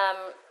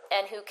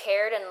 And who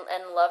cared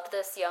and loved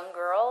this young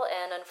girl,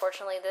 and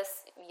unfortunately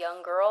this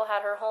young girl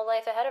had her whole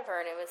life ahead of her,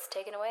 and it was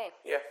taken away.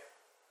 Yeah.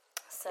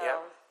 So,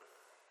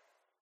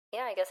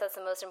 yeah, I guess that's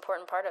the most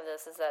important part of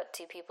this, is that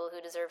two people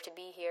who deserve to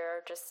be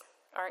here just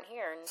aren't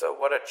here. And so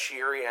what a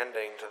cheery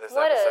ending to this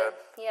episode.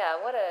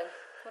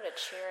 What a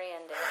cheery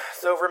ending.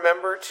 So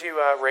remember to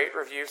rate,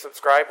 review,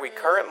 subscribe. We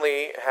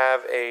currently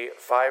have a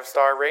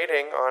 5-star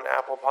rating on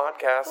Apple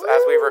Podcasts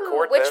as we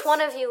record this. Which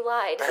one of you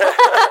lied?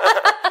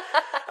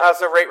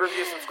 So rate,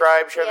 review,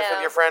 subscribe, share this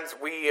with your friends.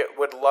 We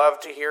would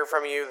love to hear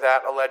from you,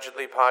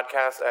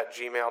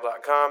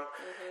 thatallegedlypodcast@gmail.com.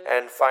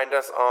 And find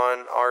us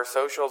on our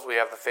socials. We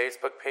have the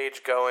Facebook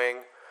page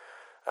going.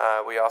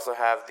 We also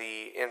have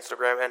the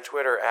Instagram and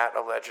Twitter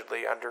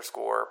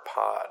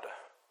 @allegedly_pod.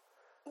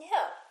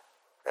 Yeah.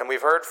 And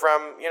we've heard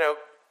from,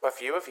 a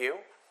few of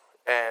you,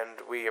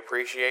 and we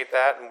appreciate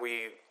that, and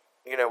we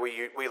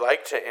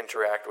like to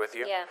interact with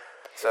you. Yeah.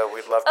 So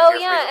we'd love to hear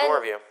from even more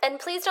of you. And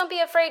please don't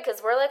be afraid,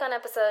 because we're on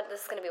episode,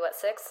 this is going to be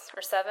 6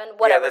 or 7?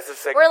 Whatever. Yeah, this is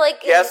 6. We're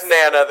yes,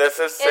 Nana, this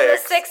is 6. In the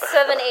 6,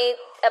 7, 8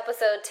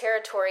 episode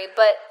territory.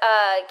 But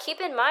keep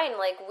in mind,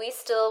 we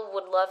still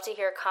would love to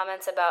hear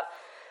comments about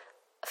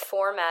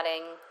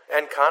formatting.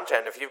 And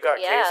content. If you've got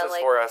cases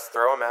for us,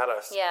 throw them at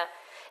us. Yeah.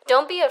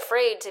 Don't be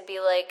afraid to be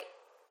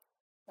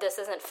this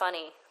isn't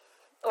funny,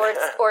 or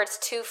it's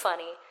too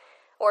funny,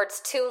 or it's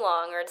too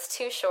long, or it's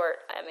too short.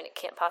 I mean, it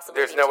can't possibly.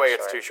 There's be no too way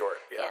short. It's too short.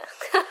 Yeah.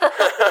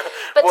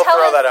 But we'll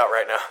throw that out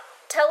right now.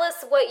 tell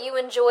us what you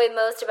enjoy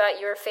most about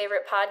your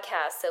favorite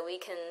podcast so we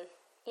can,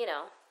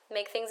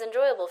 make things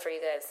enjoyable for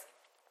you guys.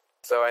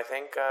 So I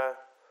think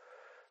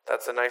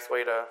that's a nice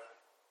way to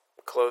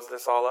close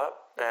this all up,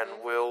 and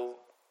we'll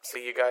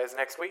see you guys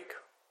next week.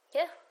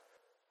 Yeah.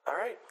 All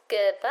right.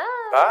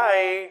 Goodbye.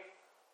 Bye.